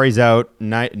forwards. Achari's out,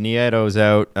 Nieto's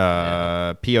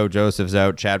out, P.O. Joseph's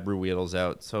out, Chad Bruwiedel's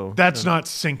out. So That's not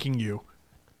sinking you.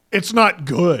 It's not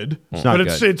good. it's not but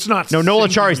good. it's not. No, Noel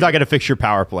sinking Achari's you. not going to fix your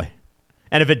power play,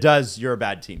 and if it does, you're a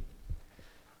bad team.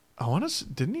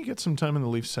 Didn't he get some time in the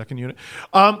Leafs second unit?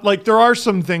 Like, there are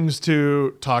some things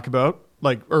to talk about,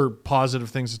 or positive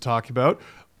things to talk about.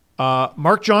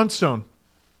 Mark Johnstone.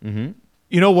 Mm-hmm.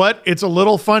 You know what? It's a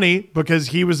little funny because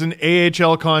he was an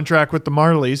AHL contract with the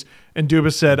Marlies, and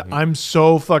Dubas said, I'm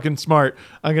so fucking smart.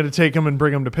 I'm going to take him and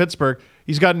bring him to Pittsburgh.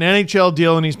 He's got an NHL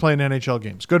deal and he's playing NHL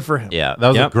games. Good for him. Yeah, that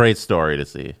was Yep. a great story to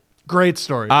see. Great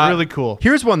story. Really cool.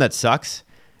 Here's one that sucks.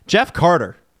 Jeff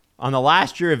Carter, on the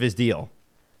last year of his deal,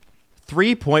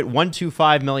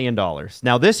 $3.125 million.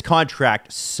 Now, this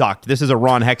contract sucked. This is a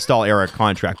Ron Hextall era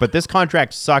contract, but this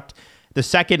contract sucked the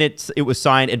second it was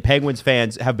signed, and Penguins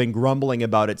fans have been grumbling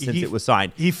about it since it was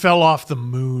signed. He fell off the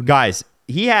moon. Guys,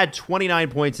 he had 29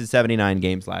 points in 79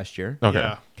 games last year. Okay.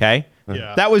 Yeah. Okay?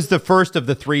 Yeah. That was the first of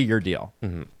the 3-year deal.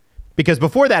 Because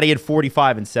before that, he had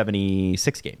 45 in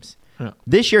 76 games. Yeah.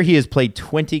 This year, he has played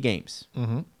 20 games.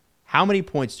 How many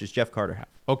points does Jeff Carter have?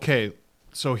 Okay,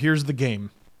 so here's the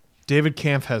game. David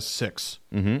Kampf has 6.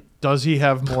 Does he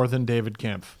have more than David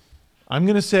Kampf? I'm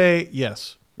going to say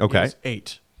yes. Okay. He has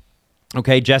 8.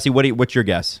 Okay, Jesse, what's your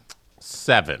guess?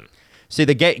 7. See,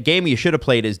 the game you should have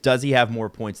played is, does he have more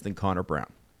points than Connor Brown?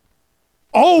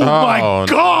 Oh my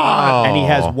God! And he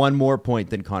has one more point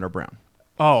than Connor Brown.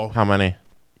 Oh, How many?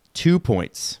 2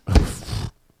 points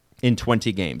in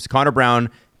 20 games. Connor Brown,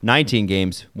 19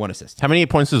 games, 1 assist. How many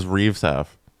points does Reeves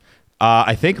have?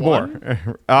 I think more.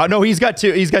 No, he's got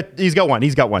 2. He's got one.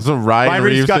 He's got one. So Ryan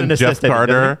Reeves got and an Jeff assist, I think,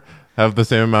 Carter doesn't have the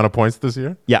same amount of points this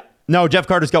year? he? Yeah. No, Jeff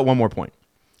Carter's got one more point.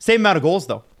 Same amount of goals,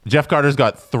 though. Jeff Carter's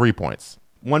got 3 points.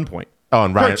 1 point. Oh,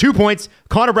 and Ryan, 2 points.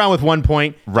 Connor Brown with 1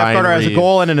 point. Jeff Ryan Carter has a Reeves.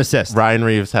 goal and an assist. Ryan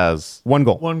Reeves has 1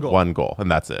 goal. 1 goal. 1 goal, and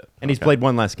that's it. And he's Okay. played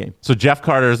one less game. So Jeff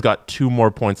Carter's got 2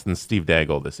 more points than Steve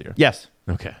Dangle this year. Yes.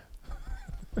 Okay.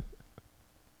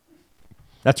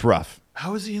 That's rough.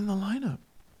 how is he in the lineup?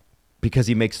 Because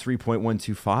he makes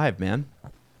 3.125, man.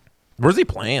 Where's he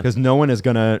playing? Because no one is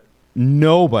going to...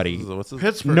 Nobody. What's his,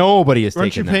 Pittsburgh. Nobody is Aren't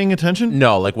you taking that. paying attention?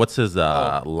 no, like what's his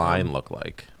line look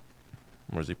like?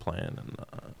 Where's he playing?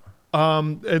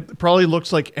 It probably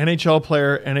looks like NHL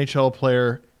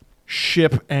player,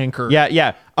 ship anchor.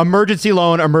 Yeah. Emergency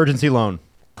loan.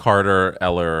 Carter,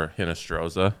 Eller,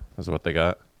 Hinostroza is what they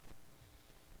got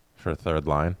for third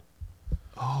line.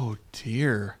 Oh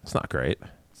dear. It's not great.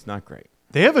 It's not great.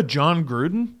 They have a John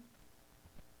Gruden.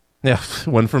 Yeah,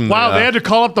 went from Wow, the, they had to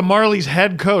call up the Marlies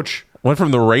head coach. went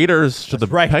from the Raiders to the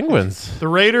right. Penguins. The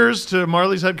Raiders to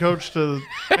Marlies head coach to the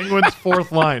Penguins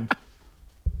fourth line.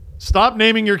 Stop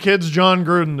naming your kids John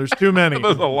Gruden. There's too many.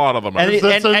 There's a lot of them. And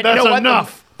That's you know what?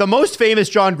 enough. The most famous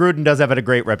John Gruden does have a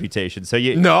great reputation. So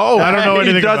you no, I don't know he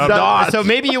anything does about not. So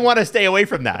maybe you want to stay away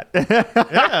from that.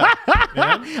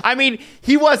 I mean,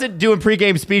 he wasn't doing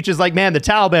pregame speeches like, man, the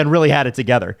Taliban really had it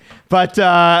together. But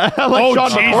like Oh, Sean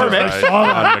Jesus, McCormick. I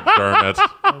saw that.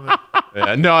 McDermott.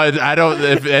 Yeah, no, I don't.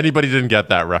 If anybody didn't get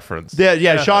that reference,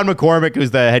 Yeah, Sean McCormick,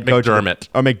 who's the head coach. McDermott.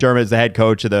 McDermott is the head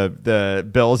coach of the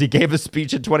Bills. He gave a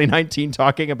speech in 2019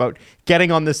 talking about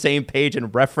getting on the same page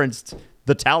and referenced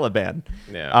the Taliban.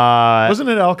 Yeah. Wasn't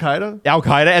it Al Qaeda? Al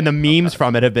Qaeda, and the memes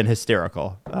from it have been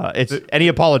hysterical. And he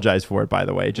apologized for it, by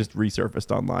the way. It just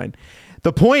resurfaced online.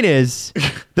 The point is,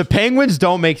 the Penguins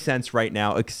don't make sense right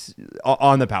now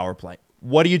on the power play.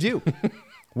 What do you do?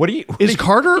 Is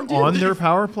Carter on their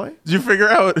power play? did you figure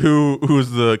out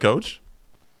who's the coach?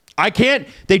 I can't.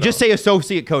 They just say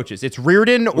associate coaches. It's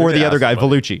Reardon or did the other ask guy,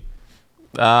 somebody.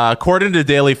 Vellucci. According to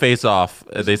Daily Faceoff,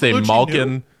 they say Vellucci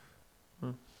Malkin.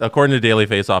 According to Daily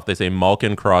Faceoff, they say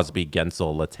Malkin, Crosby,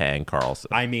 Gensel, Letang, Carlson.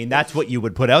 I mean, that's what you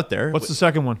would put out there. What's the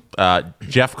second one?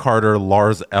 Jeff Carter,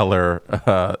 Lars Eller,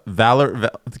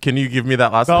 can you give me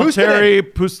that last one? Valtteri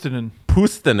Puustinen.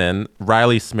 Puustinen,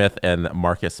 Riley Smith, and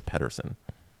Marcus Pettersson.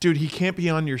 Dude, he can't be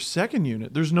on your second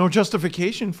unit. There's no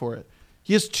justification for it.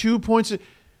 He has 2 points.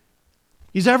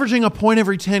 He's averaging a point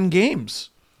every 10 games.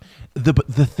 The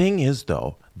thing is,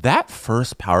 though, that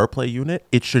first power play unit,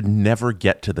 it should never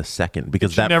get to the second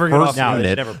because should that never get off first the ice. No, they should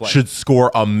unit never play. should score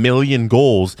 1,000,000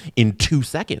 goals in 2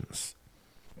 seconds.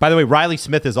 By the way, Riley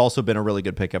Smith has also been a really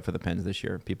good pickup for the Pens this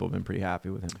year. People have been pretty happy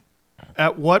with him.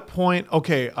 At what point?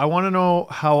 Okay, I want to know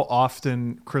how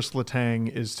often Chris Letang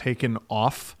is taken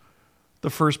off the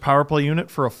first power play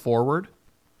unit for a forward.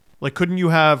 Like, couldn't you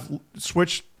have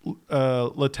switched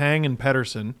Letang and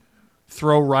Pettersson,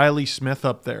 throw Riley Smith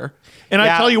up there? And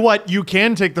Yeah. I tell you what, you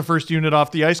can take the first unit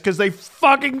off the ice because they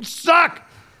fucking suck.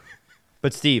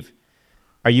 But Steve,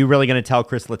 are you really going to tell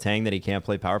Chris Letang that he can't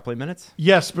play power play minutes?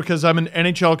 Yes, because I'm an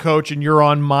NHL coach and you're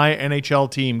on my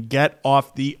NHL team. Get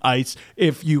off the ice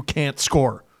if you can't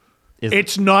score.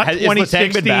 It's not Is Letang been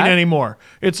 2016 bad? anymore.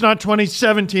 It's not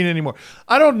 2017 anymore.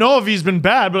 I don't know if he's been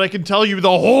bad, but I can tell you the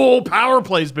whole power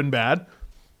play's been bad.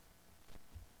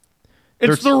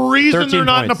 It's the reason 13 they're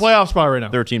not in a points. playoff spot right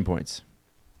now. 13 points.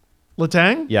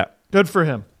 Letang? Yeah. Good for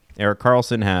him. Eric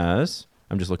Carlson has,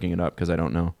 I'm just looking it up because I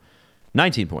don't know,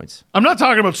 19 points. I'm not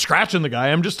talking about scratching the guy.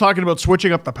 I'm just talking about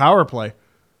switching up the power play.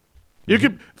 You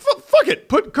could, fuck it,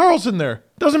 put Carlson there.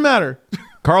 Doesn't matter.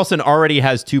 Carlson already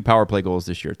has 2 power play goals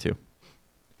this year, too.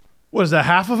 What is that,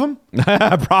 half of them?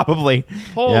 Probably.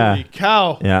 Holy Yeah.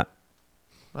 cow. Yeah.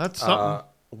 That's something.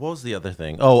 What was the other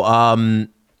thing? Oh,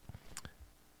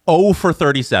 0 for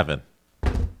 37.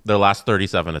 Their last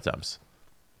 37 attempts.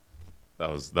 That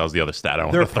was the other stat I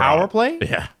wanted Their to throw power out. play?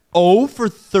 Yeah. 0 for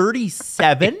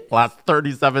 37? Last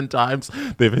 37 times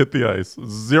they've hit the ice.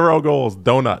 0 goals.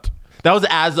 Donut. That was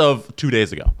as of 2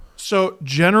 days ago. So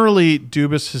generally,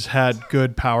 Dubas has had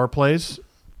good power plays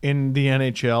in the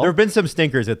NHL. There have been some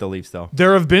stinkers at the Leafs, though.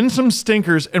 There have been some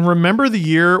stinkers, and remember the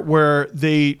year where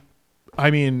they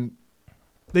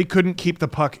couldn't keep the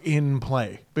puck in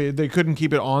play. They couldn't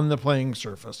keep it on the playing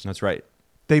surface. That's right.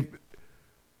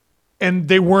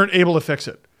 They weren't able to fix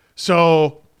it.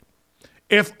 So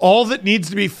if all that needs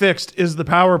to be fixed is the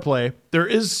power play, there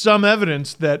is some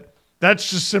evidence that that's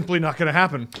just simply not going to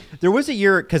happen. There was a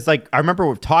year, because I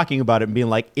remember talking about it and being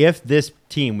like, if this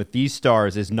team with these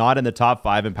stars is not in the top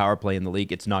 5 in power play in the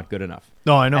league, it's not good enough.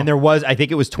 No, I know. And there was, I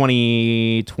think it was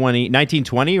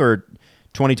 1920 or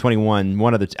 2021,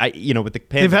 one of the, with the pandemic,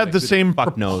 They've had the who same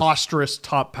fuck knows. preposterous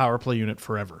top power play unit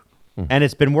forever. And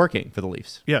it's been working for the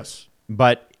Leafs. Yes.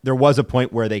 But there was a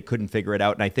point where they couldn't figure it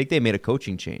out, and I think they made a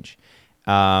coaching change,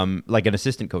 like an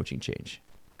assistant coaching change.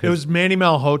 It was Manny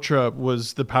Malhotra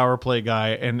was the power play guy,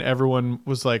 and everyone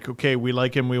was like, okay, we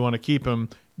like him, we want to keep him,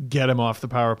 get him off the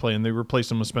power play, and they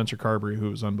replaced him with Spencer Carberry,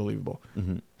 who was unbelievable.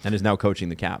 Mm-hmm. And is now coaching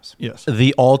the Caps. Yes.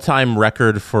 The all-time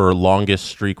record for longest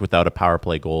streak without a power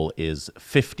play goal is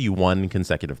 51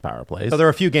 consecutive power plays. So they're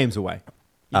a few games away.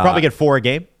 You probably get 4 a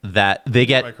game. That they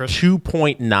get Right, Chris?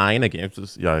 2.9 a game.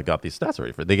 I got these stats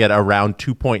ready for. They get around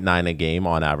 2.9 a game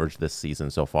on average this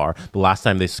season so far. The last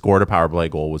time they scored a power play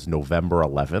goal was November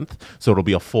 11th, so it'll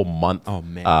be a full month. Oh,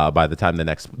 man. By the time the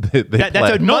next they That's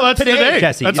play. a month today,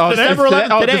 Jesse. That's Oh, today. December 11th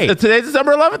Oh, today. Today's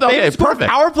December 11th. They Okay, haven't scored perfect.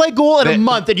 a power play goal in They- a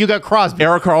month, and you got Crosby.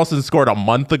 Erik Karlsson scored a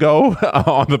month ago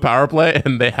on the power play,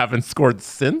 and they haven't scored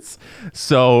since.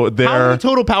 So How they're many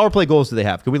total power play goals do they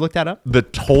have? Can we look that up? the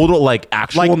total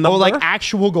actual number.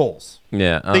 Actual goals.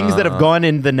 Yeah, Things that have gone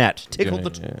in the net. Tickled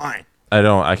the line.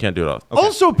 I can't do it all.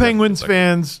 Also, Penguins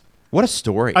fans, What a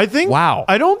story. I think. Wow.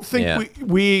 I don't think Yeah.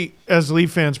 we as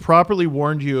Leaf fans properly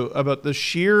warned you about the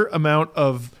sheer amount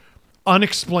of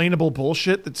unexplainable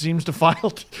bullshit that seems to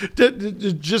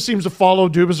just seems to follow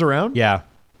Dubas around. Yeah.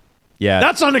 Yeah.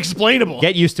 That's unexplainable.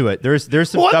 Get used to it. There's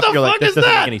some What stuff the you're like, fuck this is doesn't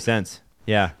that? make any sense.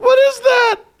 Yeah. What is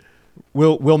that?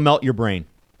 We'll melt your brain.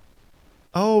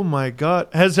 Oh my God!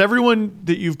 Has everyone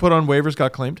that you've put on waivers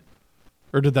got claimed,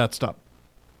 or did that stop?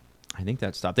 I think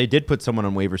that stopped. They did put someone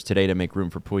on waivers today to make room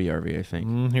for Puljujarvi, I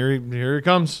think. Here he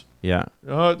comes. Yeah.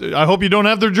 I hope you don't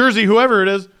have their jersey. Whoever it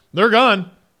is, they're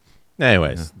gone.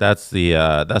 Anyways, that's the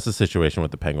situation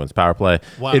with the Penguins power play.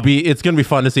 Wow. It's gonna be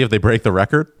fun to see if they break the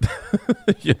record.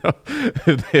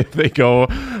 if they go,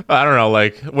 I don't know,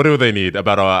 what do they need?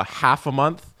 About a half a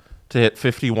month to hit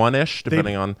 51-ish,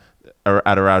 depending on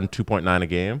at around 2.9 a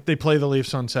game. They play the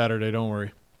Leafs on Saturday. Don't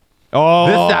worry. Oh.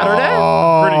 This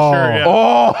Saturday? Pretty sure. Yeah.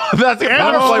 Oh, that's a And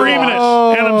power I'm play streaming it.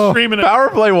 watch. And I'm streaming it. Power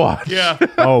play watch. Yeah.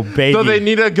 Oh, baby. So they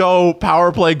need to go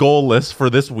power play goal list for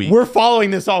this week. We're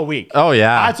following this all week. Oh,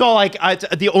 yeah. That's all.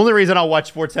 The only reason I'll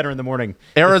watch SportsCenter in the morning is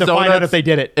Arizona to find out if they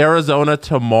did it. Arizona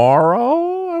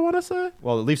tomorrow, I want to say.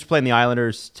 Well, the Leafs are playing the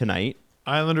Islanders tonight.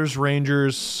 Islanders,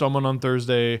 Rangers, someone on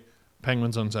Thursday,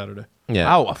 Penguins on Saturday. Yeah.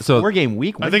 Wow, a So 4-game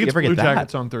week. When I think did it's you ever Blue get that?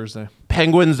 Jackets on Thursday.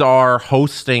 Penguins are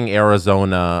hosting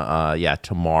Arizona,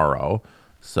 tomorrow.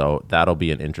 So that'll be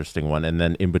an interesting one. And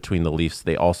then in between the Leafs,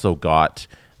 they also got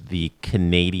the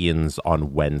Canadians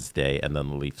on Wednesday and then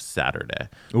the Leafs Saturday.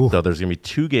 So there's going to be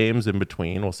 2 games in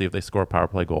between. We'll see if they score a power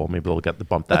play goal. Maybe they'll get the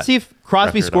bump that. Let's see if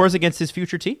Crosby record scores against his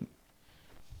future team.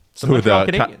 The Who, Montreal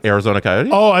the Canadiens. Arizona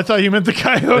Coyotes? Oh, I thought you meant the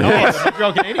Coyotes. Oh, the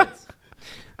Montreal Canadiens.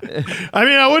 I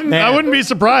mean, I wouldn't be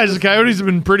surprised. The Coyotes have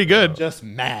been pretty good. Just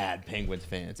mad Penguins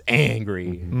fans.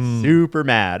 Angry. Super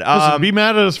mad. Listen, be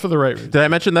mad at us for the right reason. Did I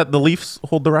mention that the Leafs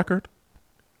hold the record?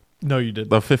 No, you did.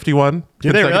 The 51?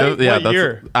 Did they really? consecutive? Yeah, What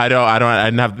year? I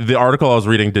didn't have the article I was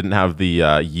reading didn't have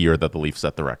the year that the Leafs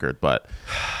set the record, but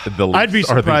the Leafs I'd be are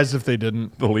surprised if they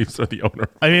didn't. the Leafs are the owner.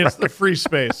 I mean, it's the free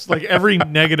space. Like every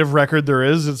negative record there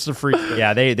is, it's the free space.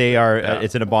 Yeah, they are.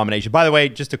 It's an abomination. By the way,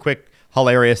 just a quick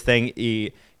hilarious thing.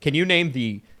 Can you name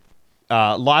the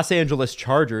Los Angeles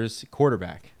Chargers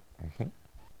quarterback?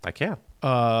 I can.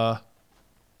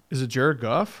 Is it Jared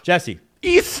Goff? Jesse.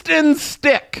 Easton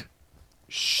Stick.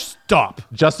 Stop.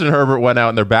 Justin Herbert went out,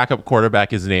 and their backup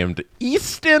quarterback is named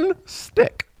Easton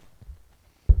Stick.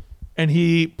 And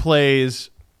he plays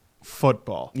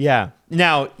football. Yeah.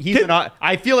 Now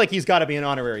I feel like he's got to be an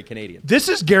honorary Canadian. This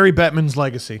is Gary Bettman's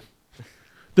legacy.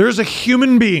 There's a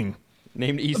human being.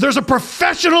 Named Easton. There's a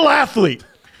professional athlete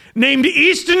named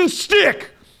Easton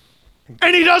Stick,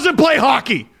 and he doesn't play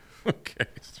hockey. Okay.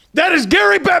 That is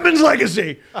Gary Bettman's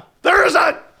legacy. There is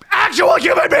an actual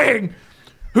human being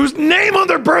whose name on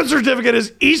their birth certificate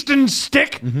is Easton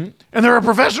Stick, and they're a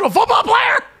professional football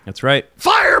player. That's right.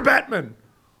 Fire Bettman.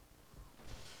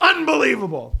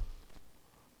 Unbelievable.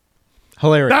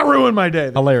 Hilarious. That ruined my day.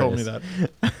 They Hilarious. told me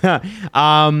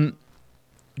that.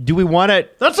 Do we want to?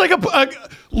 That's like a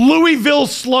Louisville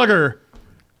slugger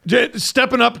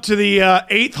stepping up to the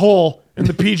 8th hole in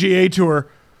the PGA Tour.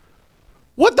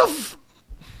 What the?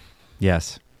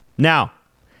 Yes. Now,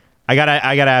 I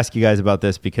gotta ask you guys about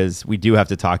this because we do have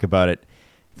to talk about it.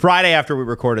 Friday after we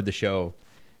recorded the show,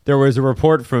 there was a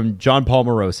report from John Paul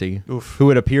Morosi,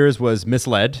 who it appears was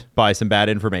misled by some bad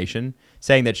information,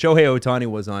 saying that Shohei Ohtani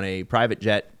was on a private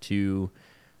jet to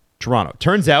Toronto.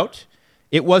 Turns out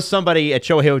it was somebody at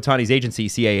Shohei Ohtani's agency,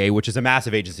 CAA, which is a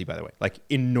massive agency, by the way, like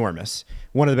enormous,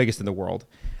 one of the biggest in the world.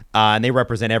 And they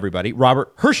represent everybody.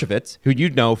 Robert Hershkovitz, who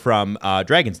you'd know from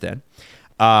Dragon's Den.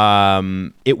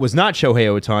 It was not Shohei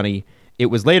Ohtani. It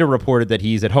was later reported that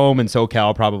he's at home in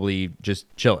SoCal, probably just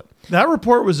chilling. That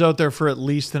report was out there for at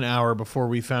least an hour before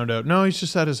we found out. No, he's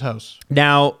just at his house.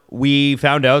 Now, we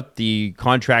found out the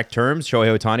contract terms,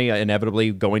 Shohei Ohtani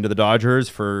inevitably going to the Dodgers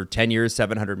for 10 years,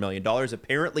 $700 million.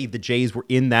 Apparently, the Jays were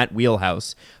in that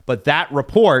wheelhouse. But that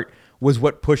report was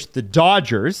what pushed the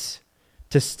Dodgers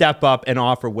to step up and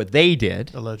offer what they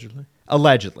did. Allegedly.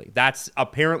 Allegedly. That's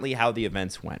apparently how the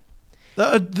events went.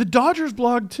 The Dodgers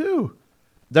blog, too.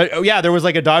 There was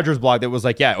like a Dodgers blog that was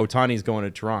like, yeah, Ohtani's going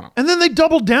to Toronto. And then they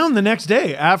doubled down the next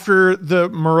day after the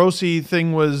Morosi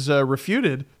thing was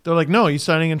refuted. They're like, no, he's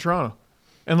signing in Toronto.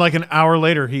 And like an hour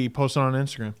later, he posted on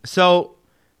Instagram. So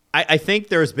I think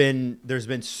there's been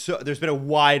a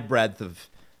wide breadth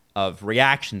of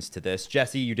reactions to this.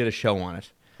 Jesse, you did a show on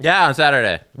it. Yeah, on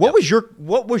Saturday. What was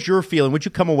your feeling? What'd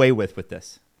you come away with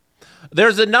this?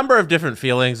 There's a number of different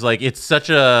feelings. Like there's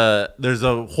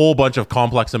a whole bunch of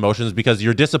complex emotions because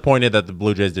you're disappointed that the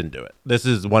Blue Jays didn't do it. This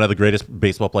is one of the greatest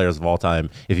baseball players of all time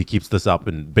if he keeps this up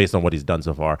and based on what he's done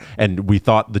so far. And we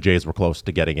thought the Jays were close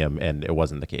to getting him and it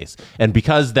wasn't the case. And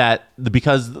because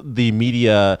the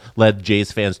media led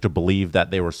Jays fans to believe that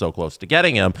they were so close to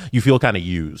getting him, you feel kind of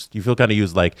used. You feel kind of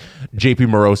used like JP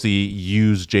Morosi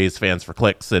used Jays fans for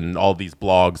clicks and all these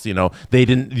blogs,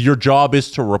 your job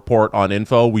is to report on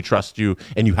info. We trust you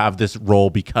and you have this role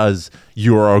because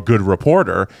you're a good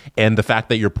reporter, and the fact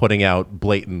that you're putting out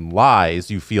blatant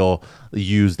lies, you feel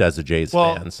used as a Jays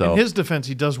fan. So in his defense,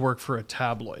 he does work for a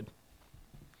tabloid.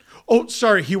 Oh,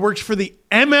 sorry, he works for the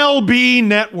MLB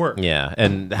Network. Yeah,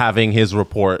 and having his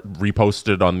report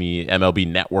reposted on the MLB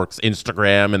Network's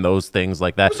Instagram and those things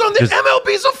like that. It was on the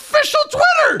MLB's official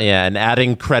Twitter. Yeah, and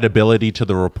adding credibility to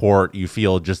the report, you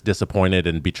feel just disappointed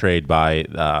and betrayed by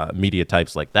media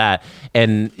types like that.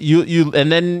 And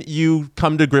then you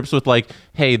come to grips with like,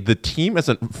 hey, the team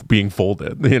isn't being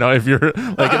folded. If you're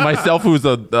like myself, who's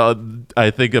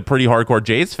I think a pretty hardcore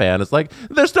Jays fan, it's like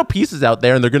there's still pieces out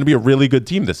there, and they're going to be a really good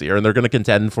team this year, and they're going to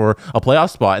contend for a playoff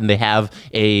spot, and they have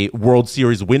a World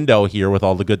Series window here with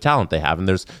all the good talent they have, and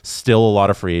there's still a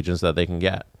lot of free agents that they can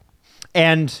get.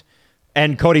 And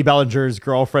Cody Bellinger's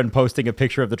girlfriend posting a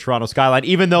picture of the Toronto skyline,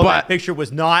 even though that picture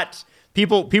was not.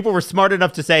 People were smart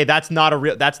enough to say that's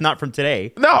not from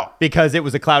today. No, because it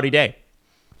was a cloudy day.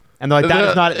 And they're like, that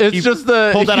is not. It's just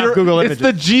pulled that off Google Images.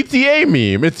 It's the GTA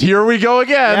meme. It's here we go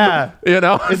again.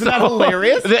 Yeah. Isn't that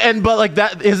hilarious? But like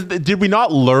that is. Did we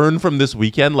not learn from this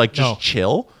weekend? Like just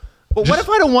chill. But what if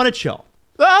I don't want to chill?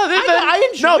 I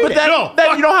enjoy it.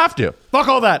 Then you don't have to. Fuck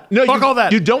all that. Fuck all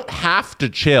that. You don't have to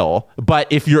chill. But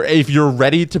if you're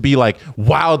ready to be like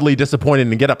wildly disappointed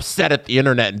and get upset at the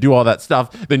internet and do all that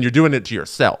stuff, then you're doing it to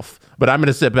yourself. But I'm going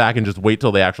to sit back and just wait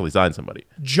till they actually sign somebody.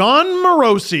 John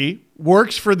Morosi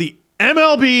works for the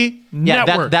MLB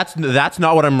Network. That's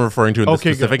not what I'm referring to in this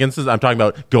specific instance. I'm talking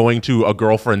about going to a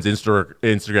girlfriend's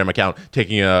Instagram account,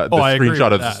 taking the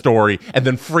screenshot of the story, and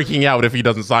then freaking out if he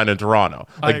doesn't sign in Toronto.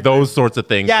 Like those sorts of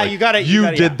things. Yeah, like,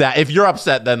 you did that. If you're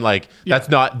upset, then that's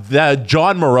not the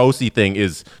John Morosi thing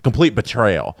is complete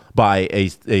betrayal by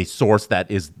a source that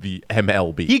is the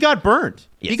MLB. He got burned.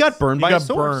 Yes. He got burned by a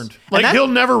source. Like he'll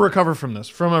never recover from this,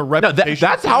 from a reputation.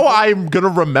 That's how I'm gonna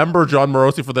remember John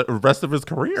Morosi for the rest of his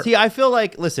career. See, I feel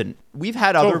like, listen, we've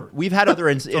had other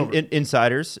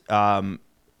insiders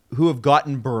who have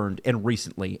gotten burned and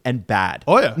recently and bad.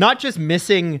 Oh yeah, not just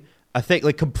missing a thing,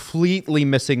 like completely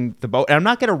missing the boat. And I'm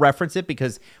not going to reference it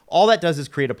because all that does is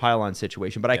create a pile-on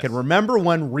situation. But I can remember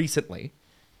one recently,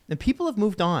 and people have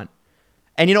moved on.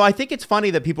 And, I think it's funny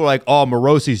that people are like, oh,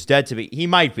 Morosi's dead to me. He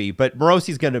might be, but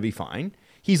Morosi's going to be fine.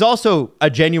 He's also a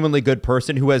genuinely good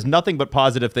person who has nothing but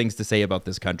positive things to say about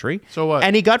this country. So what?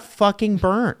 And he got fucking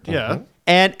burned. Yeah.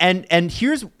 And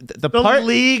here's the The part.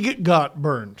 league got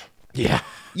burned. Yeah.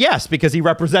 Yes, because he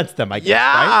represents them, I guess.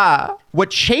 Yeah. Right? What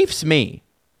chafes me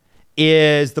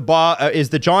is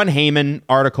the John Heyman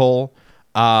article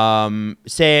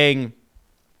saying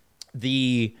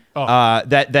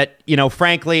that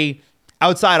frankly,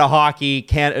 outside of hockey,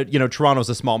 Toronto's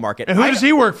a small market. And who does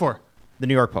he work for? The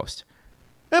New York Post.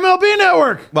 MLB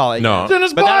Network. Well, No. It's in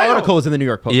his but that bio. article is in the New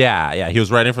York Post. Yeah. He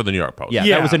was writing for the New York Post. Yeah,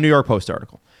 Yeah. that was a New York Post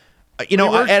article. He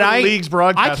works for the league's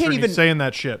broadcaster. I can't and even he's saying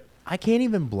that shit. I can't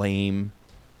even blame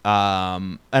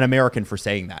an American for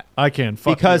saying that. I can.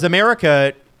 Fuck Because you.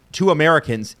 America, to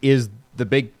Americans, is the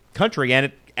big country,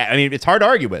 and it's hard to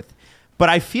argue with. But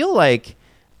I feel like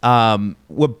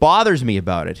what bothers me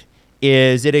about it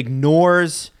is it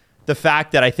ignores the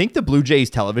fact that I think the Blue Jays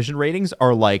television ratings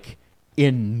are like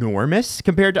enormous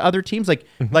compared to other teams. Like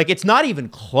it's not even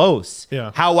close.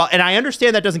 Yeah. How well, and I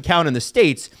understand that doesn't count in the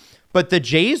States, but the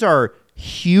Jays are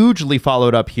hugely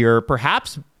followed up here,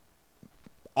 perhaps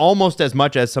almost as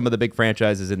much as some of the big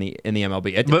franchises in the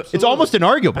MLB. It's almost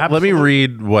inarguable. Let me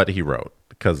read what he wrote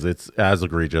because it's as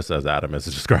egregious as Adam is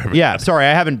describing. Yeah, sorry,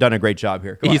 I haven't done a great job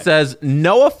here. Go He ahead. says,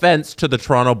 no offense to the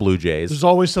Toronto Blue Jays. There's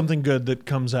always something good that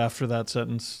comes after that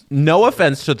sentence. No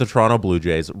offense to the Toronto Blue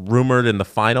Jays, rumored in the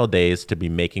final days to be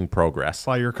making progress.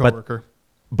 By your But- coworker.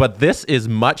 But this is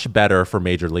much better for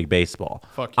Major League Baseball.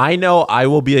 Fuck you. I know I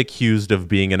will be accused of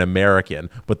being an American,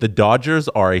 but the Dodgers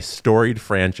are a storied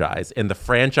franchise, and the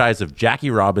franchise of Jackie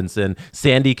Robinson,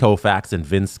 Sandy Koufax, and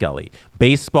Vin Scully.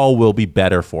 Baseball will be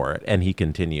better for it. And he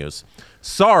continues,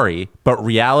 sorry, but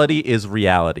reality is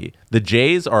reality. The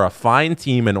Jays are a fine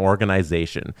team and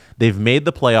organization. They've made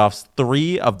the playoffs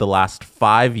 3 of the last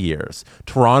 5 years.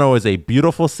 Toronto is a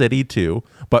beautiful city too,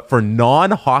 but for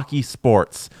non-hockey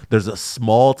sports, there's a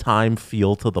small-time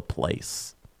feel to the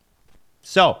place.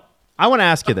 So I want to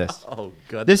ask you this. Oh,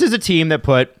 good. This is a team that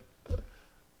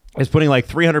is putting like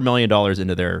 $300 million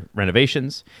into their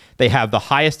renovations. They have the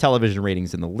highest television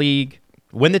ratings in the league.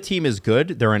 When the team is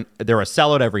good, they're a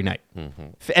sellout every night.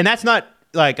 And that's not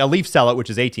like a Leaf sellout, which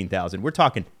is 18,000. We're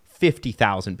talking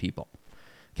 50,000 people.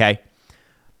 Okay.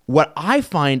 What I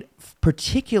find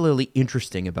particularly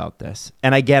interesting about this,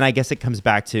 and again, I guess it comes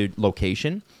back to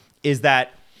location, is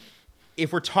that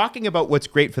if we're talking about what's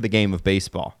great for the game of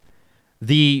baseball,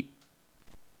 the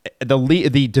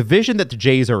division that the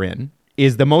Jays are in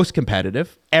is the most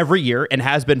competitive every year and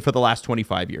has been for the last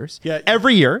 25 years. Yeah.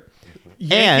 Every year.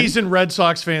 Yankees and Red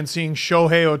Sox fans seeing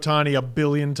Shohei Ohtani a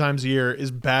billion times a year is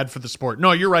bad for the sport.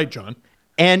 No, you're right, John.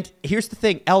 And here's the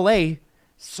thing, LA,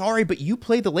 sorry, but you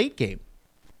play the late game.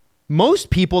 Most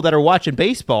people that are watching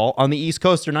baseball on the East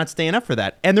Coast are not staying up for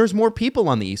that. And there's more people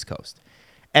on the East Coast.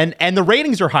 And the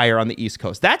ratings are higher on the East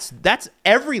Coast. That's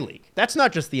every league. That's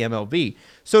not just the MLB.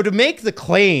 So to make the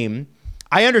claim,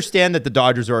 I understand that the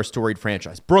Dodgers are a storied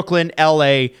franchise. Brooklyn,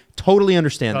 LA, totally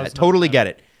understand that. Totally get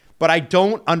it. But I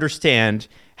don't understand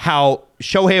how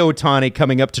Shohei Ohtani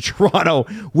coming up to Toronto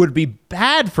would be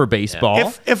bad for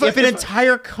baseball if an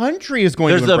entire country is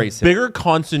going to embrace it. There's a bigger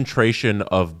concentration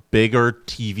of bigger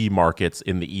TV markets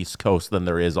in the East Coast than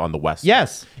there is on the West.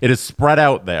 Yes. It is spread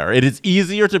out there. It is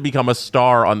easier to become a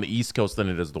star on the East Coast than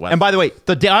it is the West. And by the way,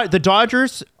 the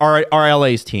Dodgers are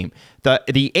LA's team.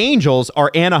 The Angels are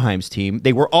Anaheim's team.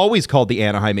 They were always called the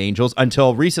Anaheim Angels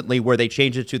until recently, where they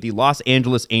changed it to the Los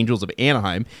Angeles Angels of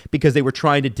Anaheim because they were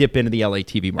trying to dip into the LA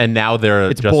TV market. And now they're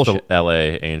It's just bullshit. the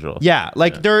LA Angels. Yeah,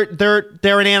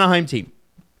 they're an Anaheim team.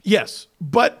 Yes,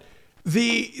 but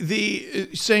the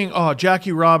saying, oh,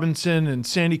 Jackie Robinson and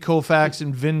Sandy Koufax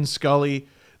and Vin Scully,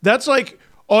 that's like,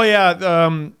 oh yeah,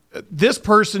 this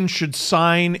person should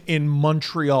sign in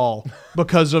Montreal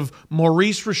because of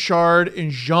Maurice Richard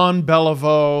and Jean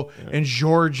Beliveau and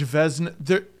Georges Vezina.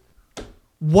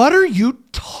 What are you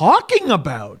talking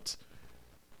about?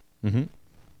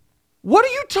 What are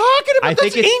you talking about? I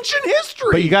think That's it's- ancient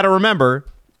history. But you got to remember,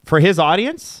 for his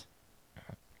audience,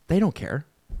 they don't care.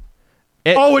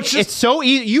 It's just- it's so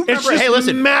easy. You It's remember? just Hey,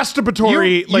 listen,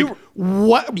 masturbatory, Yes.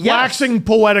 waxing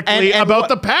poetically And about what-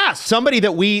 the past. Somebody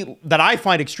that I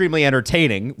find extremely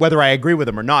entertaining, whether I agree with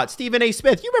him or not, Stephen A.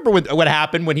 Smith. You remember what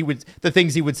happened when the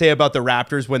things he would say about the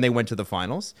Raptors when they went to the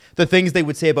finals, the things they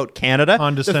would say about Canada, the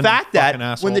Condescending fact that fucking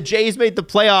asshole. when the Jays made the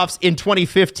playoffs in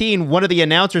 2015, one of the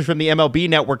announcers from the MLB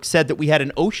network said that we had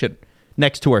an ocean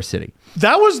next to our city,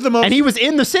 That was the most. and he was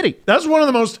in the city. That's one of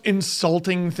the most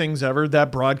insulting things ever.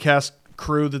 That broadcast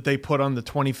crew that they put on the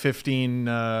 2015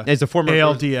 As a former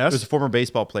ALDS. as a former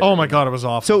baseball player. Oh my god, it was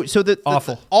awful. So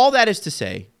awful. all that is to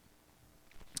say,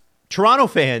 Toronto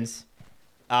fans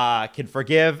can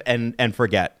forgive and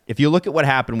forget. If you look at what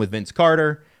happened with Vince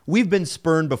Carter, we've been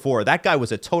spurned before. That guy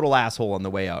was a total asshole on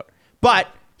the way out. But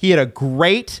he had a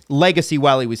great legacy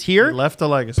while he was here. He left a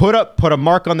legacy. Put a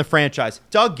mark on the franchise.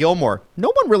 Doug Gilmour.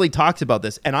 No one really talks about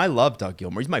this, and I love Doug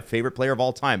Gilmour. He's my favorite player of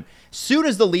all time. Soon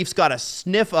as the Leafs got a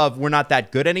sniff of we're not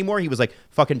that good anymore, he was like,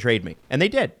 "Fucking trade me," and they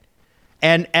did.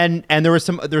 And there's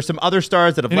some other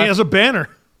stars that have and left. he has a banner.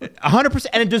 100%,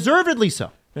 and deservedly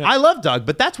so. Yeah. I love Doug,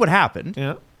 but that's what happened.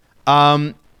 Yeah. He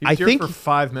I was here think for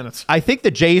 5 minutes. I think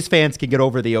the Jays fans can get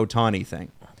over the Ohtani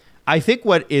thing. I think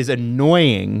what is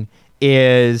annoying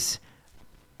is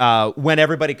when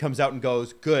everybody comes out and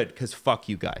goes, "Good, because fuck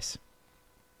you guys."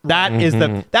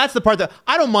 That's the part that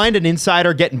I don't mind an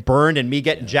insider getting burned and me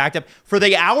getting jacked up. For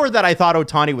the hour that I thought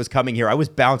Ohtani was coming here, I was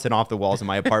bouncing off the walls in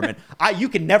my apartment. You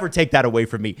can never take that away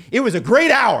from me. It was a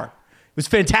great hour. It was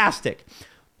fantastic.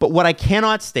 But what I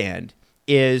cannot stand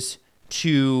is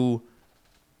to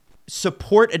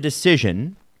support a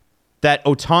decision that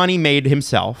Ohtani made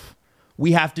himself.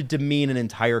 We have to demean an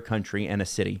entire country and a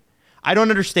city. I don't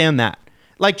understand that.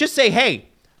 Like, just say, hey,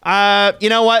 you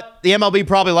know what? The MLB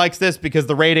probably likes this because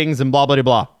the ratings and blah, blah,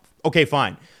 blah. Okay,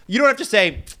 fine. You don't have to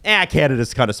say,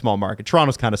 Canada's kind of small market.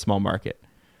 Toronto's kind of small market.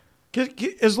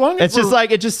 As long as It's just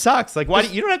like, it just sucks. Like, why?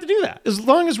 You don't have to do that. As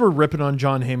long as we're ripping on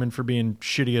John Heyman for being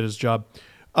shitty at his job.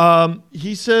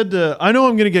 He said, I know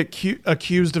I'm going to get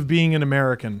accused of being an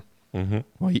American.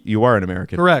 Well, you are an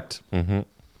American. Correct.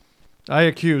 I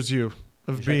accuse you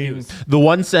of being... The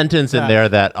one sentence in there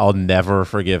that I'll never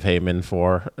forgive Heyman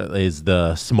for is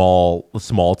the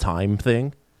small time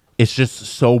thing. It's just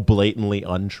so blatantly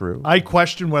untrue. I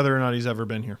question whether or not he's ever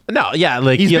been here. No, yeah,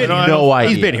 like He's he has been- no idea.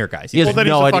 he's been here, guys. He has Well, then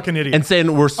no he's a idea. fucking idiot. And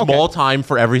saying we're small time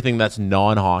for everything that's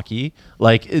non-hockey.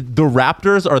 Like the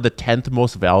Raptors are the 10th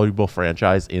most valuable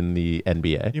franchise in the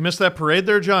NBA. You missed that parade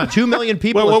there, John? 2 million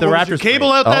people What at the was Raptors. your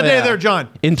cable parade. out that Oh, day yeah. there, John?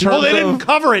 In Well, they terms didn't of-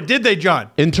 cover it, did they, John?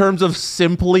 In terms of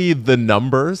simply the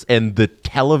numbers and the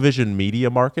television media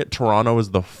market, Toronto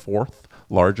is the 4th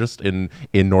largest in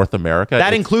North America. That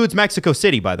It's- includes Mexico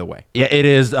City, by the way. Yeah, it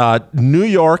is New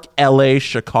York, LA,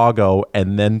 Chicago,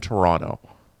 and then Toronto.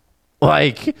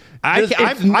 Like, I've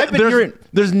been hearing-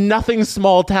 there's nothing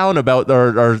small town about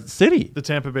our city. The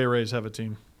Tampa Bay Rays have a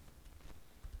team.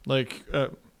 Like,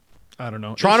 I don't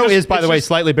know. Toronto It's just- is, by it's the way, just-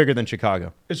 slightly bigger than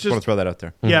Chicago. It's Just want just- to throw that out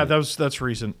there. Yeah, that's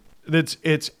recent.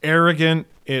 It's arrogant.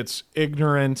 It's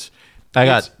ignorant. I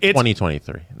got It's-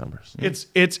 2023 numbers.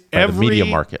 It's By every the media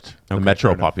market, the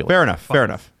metro population. Fair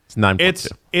enough. It's 9.2.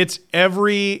 It's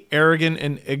every arrogant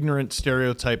and ignorant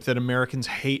stereotype that Americans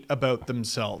hate about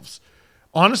themselves.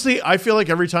 Honestly, I feel like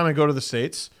every time I go to the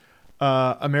States,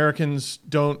 Americans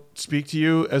don't speak to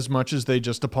you as much as they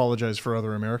just apologize for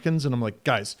other Americans, and I'm like,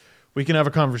 guys, we can have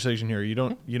a conversation here. You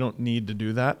don't need to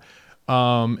do that.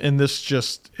 And this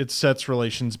just it sets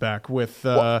relations back with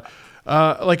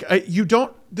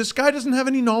this guy doesn't have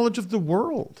any knowledge of the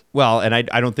world. Well, and I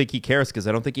don't think he cares because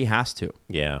I don't think he has to.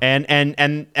 Yeah.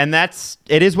 And that's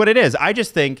it is what it is. I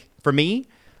just think for me,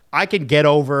 I can get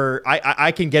over.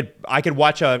 I can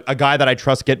watch a guy that I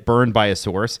trust get burned by a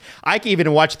source. I can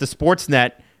even watch the sports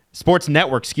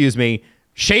network,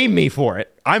 shame me for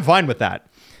it. I'm fine with that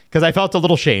because I felt a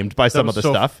little shamed by some of the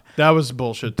stuff. That was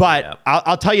bullshit. But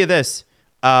I'll tell you this: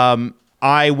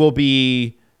 I will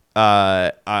be.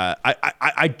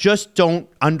 I just don't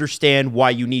understand why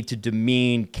you need to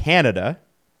demean Canada,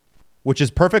 which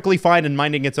is perfectly fine in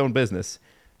minding its own business,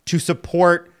 to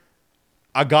support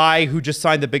a guy who just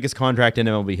signed the biggest contract in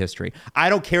MLB history. I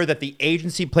don't care that the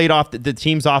agency played off the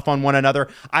teams off on one another.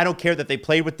 I don't care that they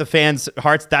played with the fans'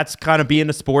 hearts. That's kind of being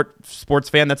a sports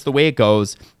fan. That's the way it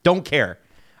goes. Don't care.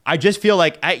 I just feel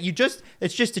like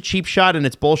it's just a cheap shot and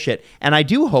it's bullshit. And I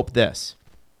do hope this.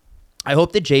 I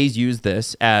hope the Jays use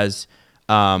this as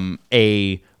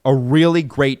a really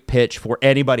great pitch for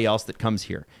anybody else that comes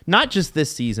here. Not just this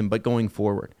season, but going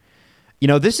forward. You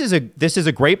know, this is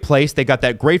a great place. They got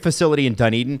that great facility in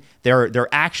Dunedin. They're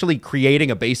actually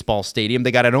creating a baseball stadium. They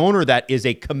got an owner that is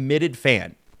a committed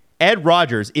fan. Ed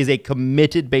Rogers is a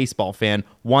committed baseball fan,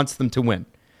 wants them to win.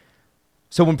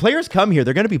 So when players come here,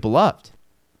 they're going to be beloved.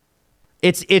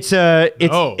 Like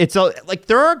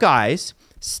there are guys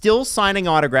still signing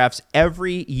autographs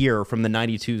every year from the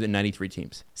 92 and 93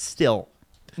 teams. Still.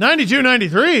 92,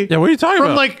 93. Yeah, what are you talking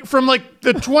about? From the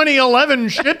 2011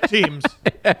 shit teams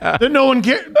that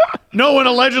no one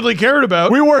allegedly cared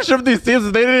about. We worship these teams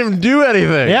and they didn't even do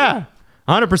anything. Yeah.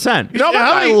 100%. You know how much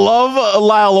How I many- love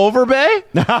Lyle Overbay?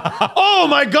 Oh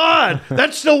my God,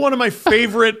 that's still one of my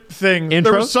favorite things. There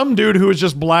Intros? was some dude who was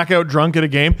just blackout drunk at a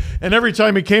game, and every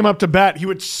time he came up to bat, he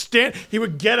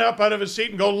would get up out of his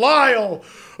seat and go, Lyle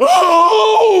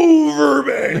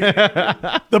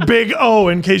Overbay. The big O,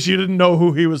 in case you didn't know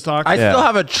who he was talking. I still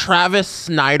have a Travis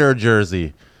Snyder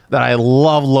jersey that I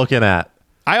love looking at.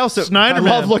 I also Snyderman.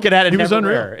 love looking at it. He was never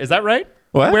unreal. wear. Is that right?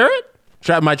 What? Wear it?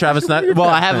 My Travis Snyder. Well,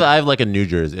 I have like a New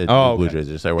Jersey, Blue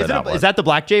Jersey. So I wear that one. Is that the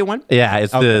Black Jay one? Yeah,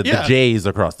 it's the Yeah. Jays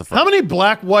across the front. How many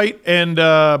black, white, and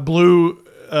blue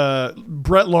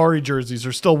Brett Laurie jerseys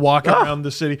are still walking around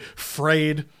the city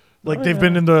frayed? Like they've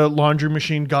been in the laundry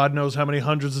machine God knows how many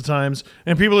hundreds of times,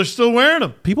 and people are still wearing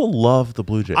them. People love the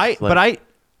Blue Jays.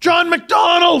 John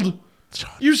McDonald!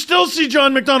 You still see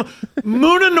John McDonald.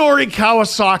 Munenori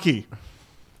Kawasaki.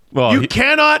 Well, You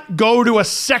cannot go to a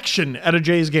section at a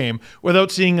Jays game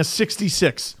without seeing a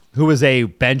 66 Who was a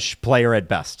bench player at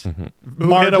best. who hit a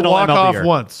Marginal walk-off MLBer.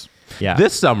 once. Yeah.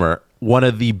 This summer, one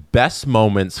of the best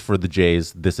moments for the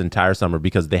Jays this entire summer,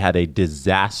 because they had a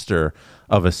disaster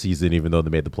of a season, even though they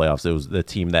made the playoffs. It was the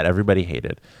team that everybody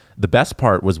hated. The best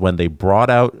part was when they brought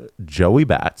out Joey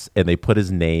Bats and they put his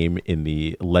name in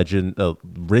the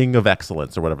Ring of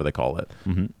Excellence or whatever they call it.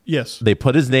 Yes. They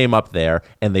put his name up there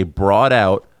and they brought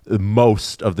out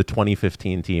most of the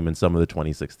 2015 team and some of the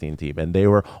 2016 team, and they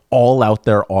were all out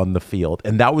there on the field,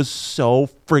 and that was so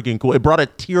freaking cool. It brought a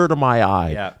tear to my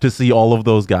eye to see all of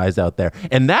those guys out there.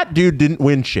 And that dude didn't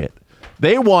win shit.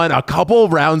 They won a couple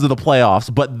of rounds of the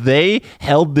playoffs, but they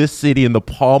held this city in the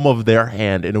palm of their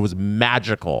hand, and it was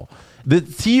magical.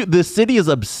 The city is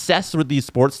obsessed with these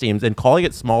sports teams, and calling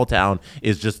it small town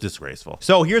is just disgraceful.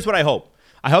 So here's what I hope.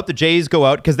 I hope the Jays go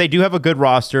out because they do have a good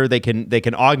roster. They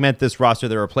can augment this roster.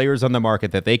 There are players on the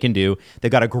market that they can do. They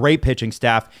got a great pitching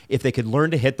staff. If they could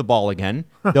learn to hit the ball again,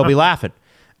 they'll be laughing.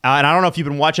 And I don't know if you've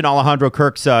been watching Alejandro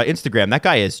Kirk's Instagram. That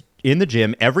guy is in the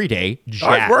gym every day.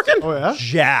 Jacked. he's working? Oh, yeah?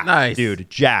 Jacked, Nice. dude.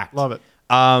 Jacked. Love it.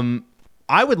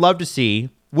 I would love to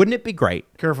see. Wouldn't it be great?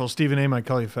 Careful, Stephen A. might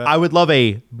call you fat. I would love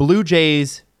a Blue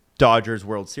Jays Dodgers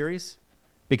World Series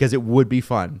because it would be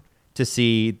fun to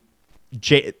see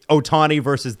Ohtani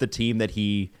versus the team that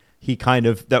he kind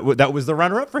of that was the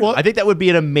runner up for him. Well- I think that would be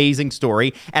an amazing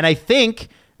story, and I think,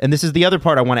 and this is the other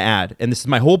part I want to add, and this is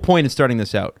my whole point in starting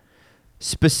this out.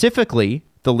 Specifically,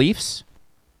 the Leafs,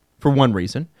 for one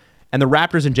reason, and the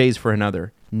Raptors and Jays for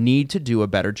another, need to do a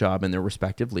better job in their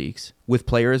respective leagues with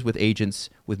players, with agents,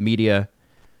 with media,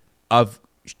 of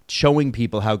showing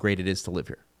people how great it is to live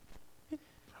here.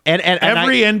 And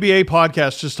Every NBA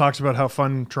podcast just talks about how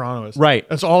fun Toronto is. Right.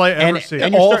 That's all I ever And- see.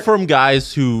 and you All start- from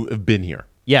guys who have been here.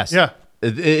 yes, yeah.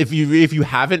 If you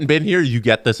haven't been here, you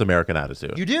get this American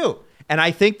attitude. you do. And I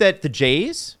think that the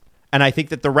Jays, and I think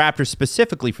that the Raptors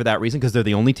specifically for that reason, because they're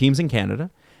the only teams in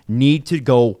Canada, need to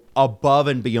go above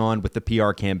and beyond with the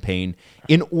PR campaign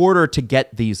in order to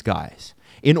get these guys,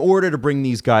 in order to bring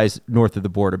these guys north of the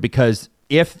border. Because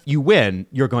if you win,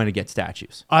 you're going to get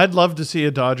statues. I'd love to see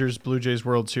a Dodgers Blue Jays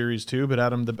World Series too, but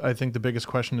Adam, I think the biggest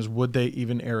question is would they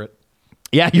even air it?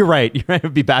 Yeah, you're right. You're right. It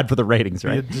would be bad for the ratings,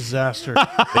 It'd right? be a disaster.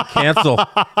 They cancel.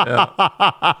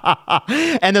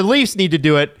 And the Leafs need to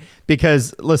do it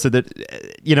because, listen,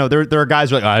 there are guys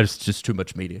who are like, it's just too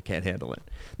much media, can't handle it.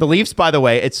 The Leafs, by the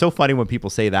way, it's so funny when people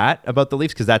say that about the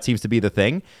Leafs because that seems to be the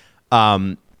thing.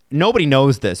 Nobody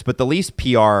knows this, but the Leafs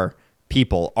PR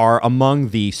people are among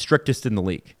the strictest in the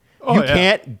league. You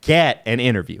can't get an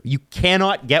interview. You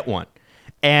cannot get one.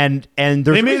 And there's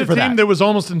They a made reason a for team that was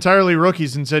almost entirely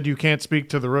rookies and said you can't speak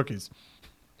to the rookies.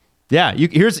 Yeah,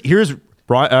 here's Matt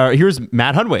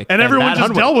Hunwick. And everyone Matt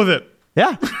just Hunwick. dealt with it.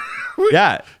 Yeah,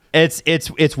 yeah.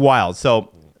 It's wild.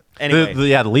 So anyway,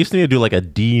 The Leafs need to do like a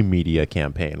D-media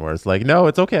campaign where it's like, no,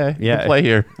 it's okay. You can play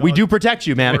here. We do protect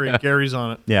you, man. Gary's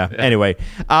on it. Yeah. Anyway,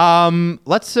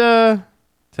 let's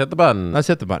Hit the button.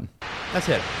 hit the button. Let's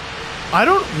hit it.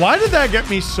 Why did that get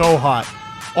me so hot?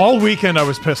 All weekend I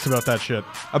was pissed about that shit.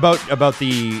 About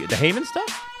the Heyman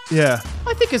stuff. Yeah.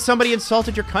 I think if somebody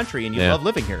insulted your country and you Yeah. love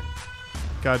living here,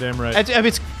 Goddamn right. I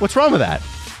mean, what's wrong with that?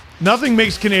 Nothing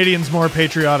makes Canadians more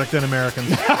patriotic than Americans.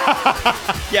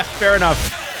 Yeah, fair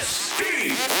enough.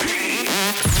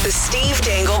 The Steve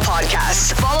Dangle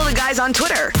Podcast. Follow the guys on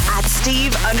Twitter at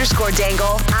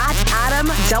Steve_Dangle, at Adam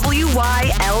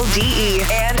WYLDE,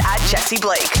 and at Jesse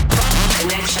Blake.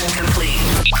 Connection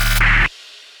complete.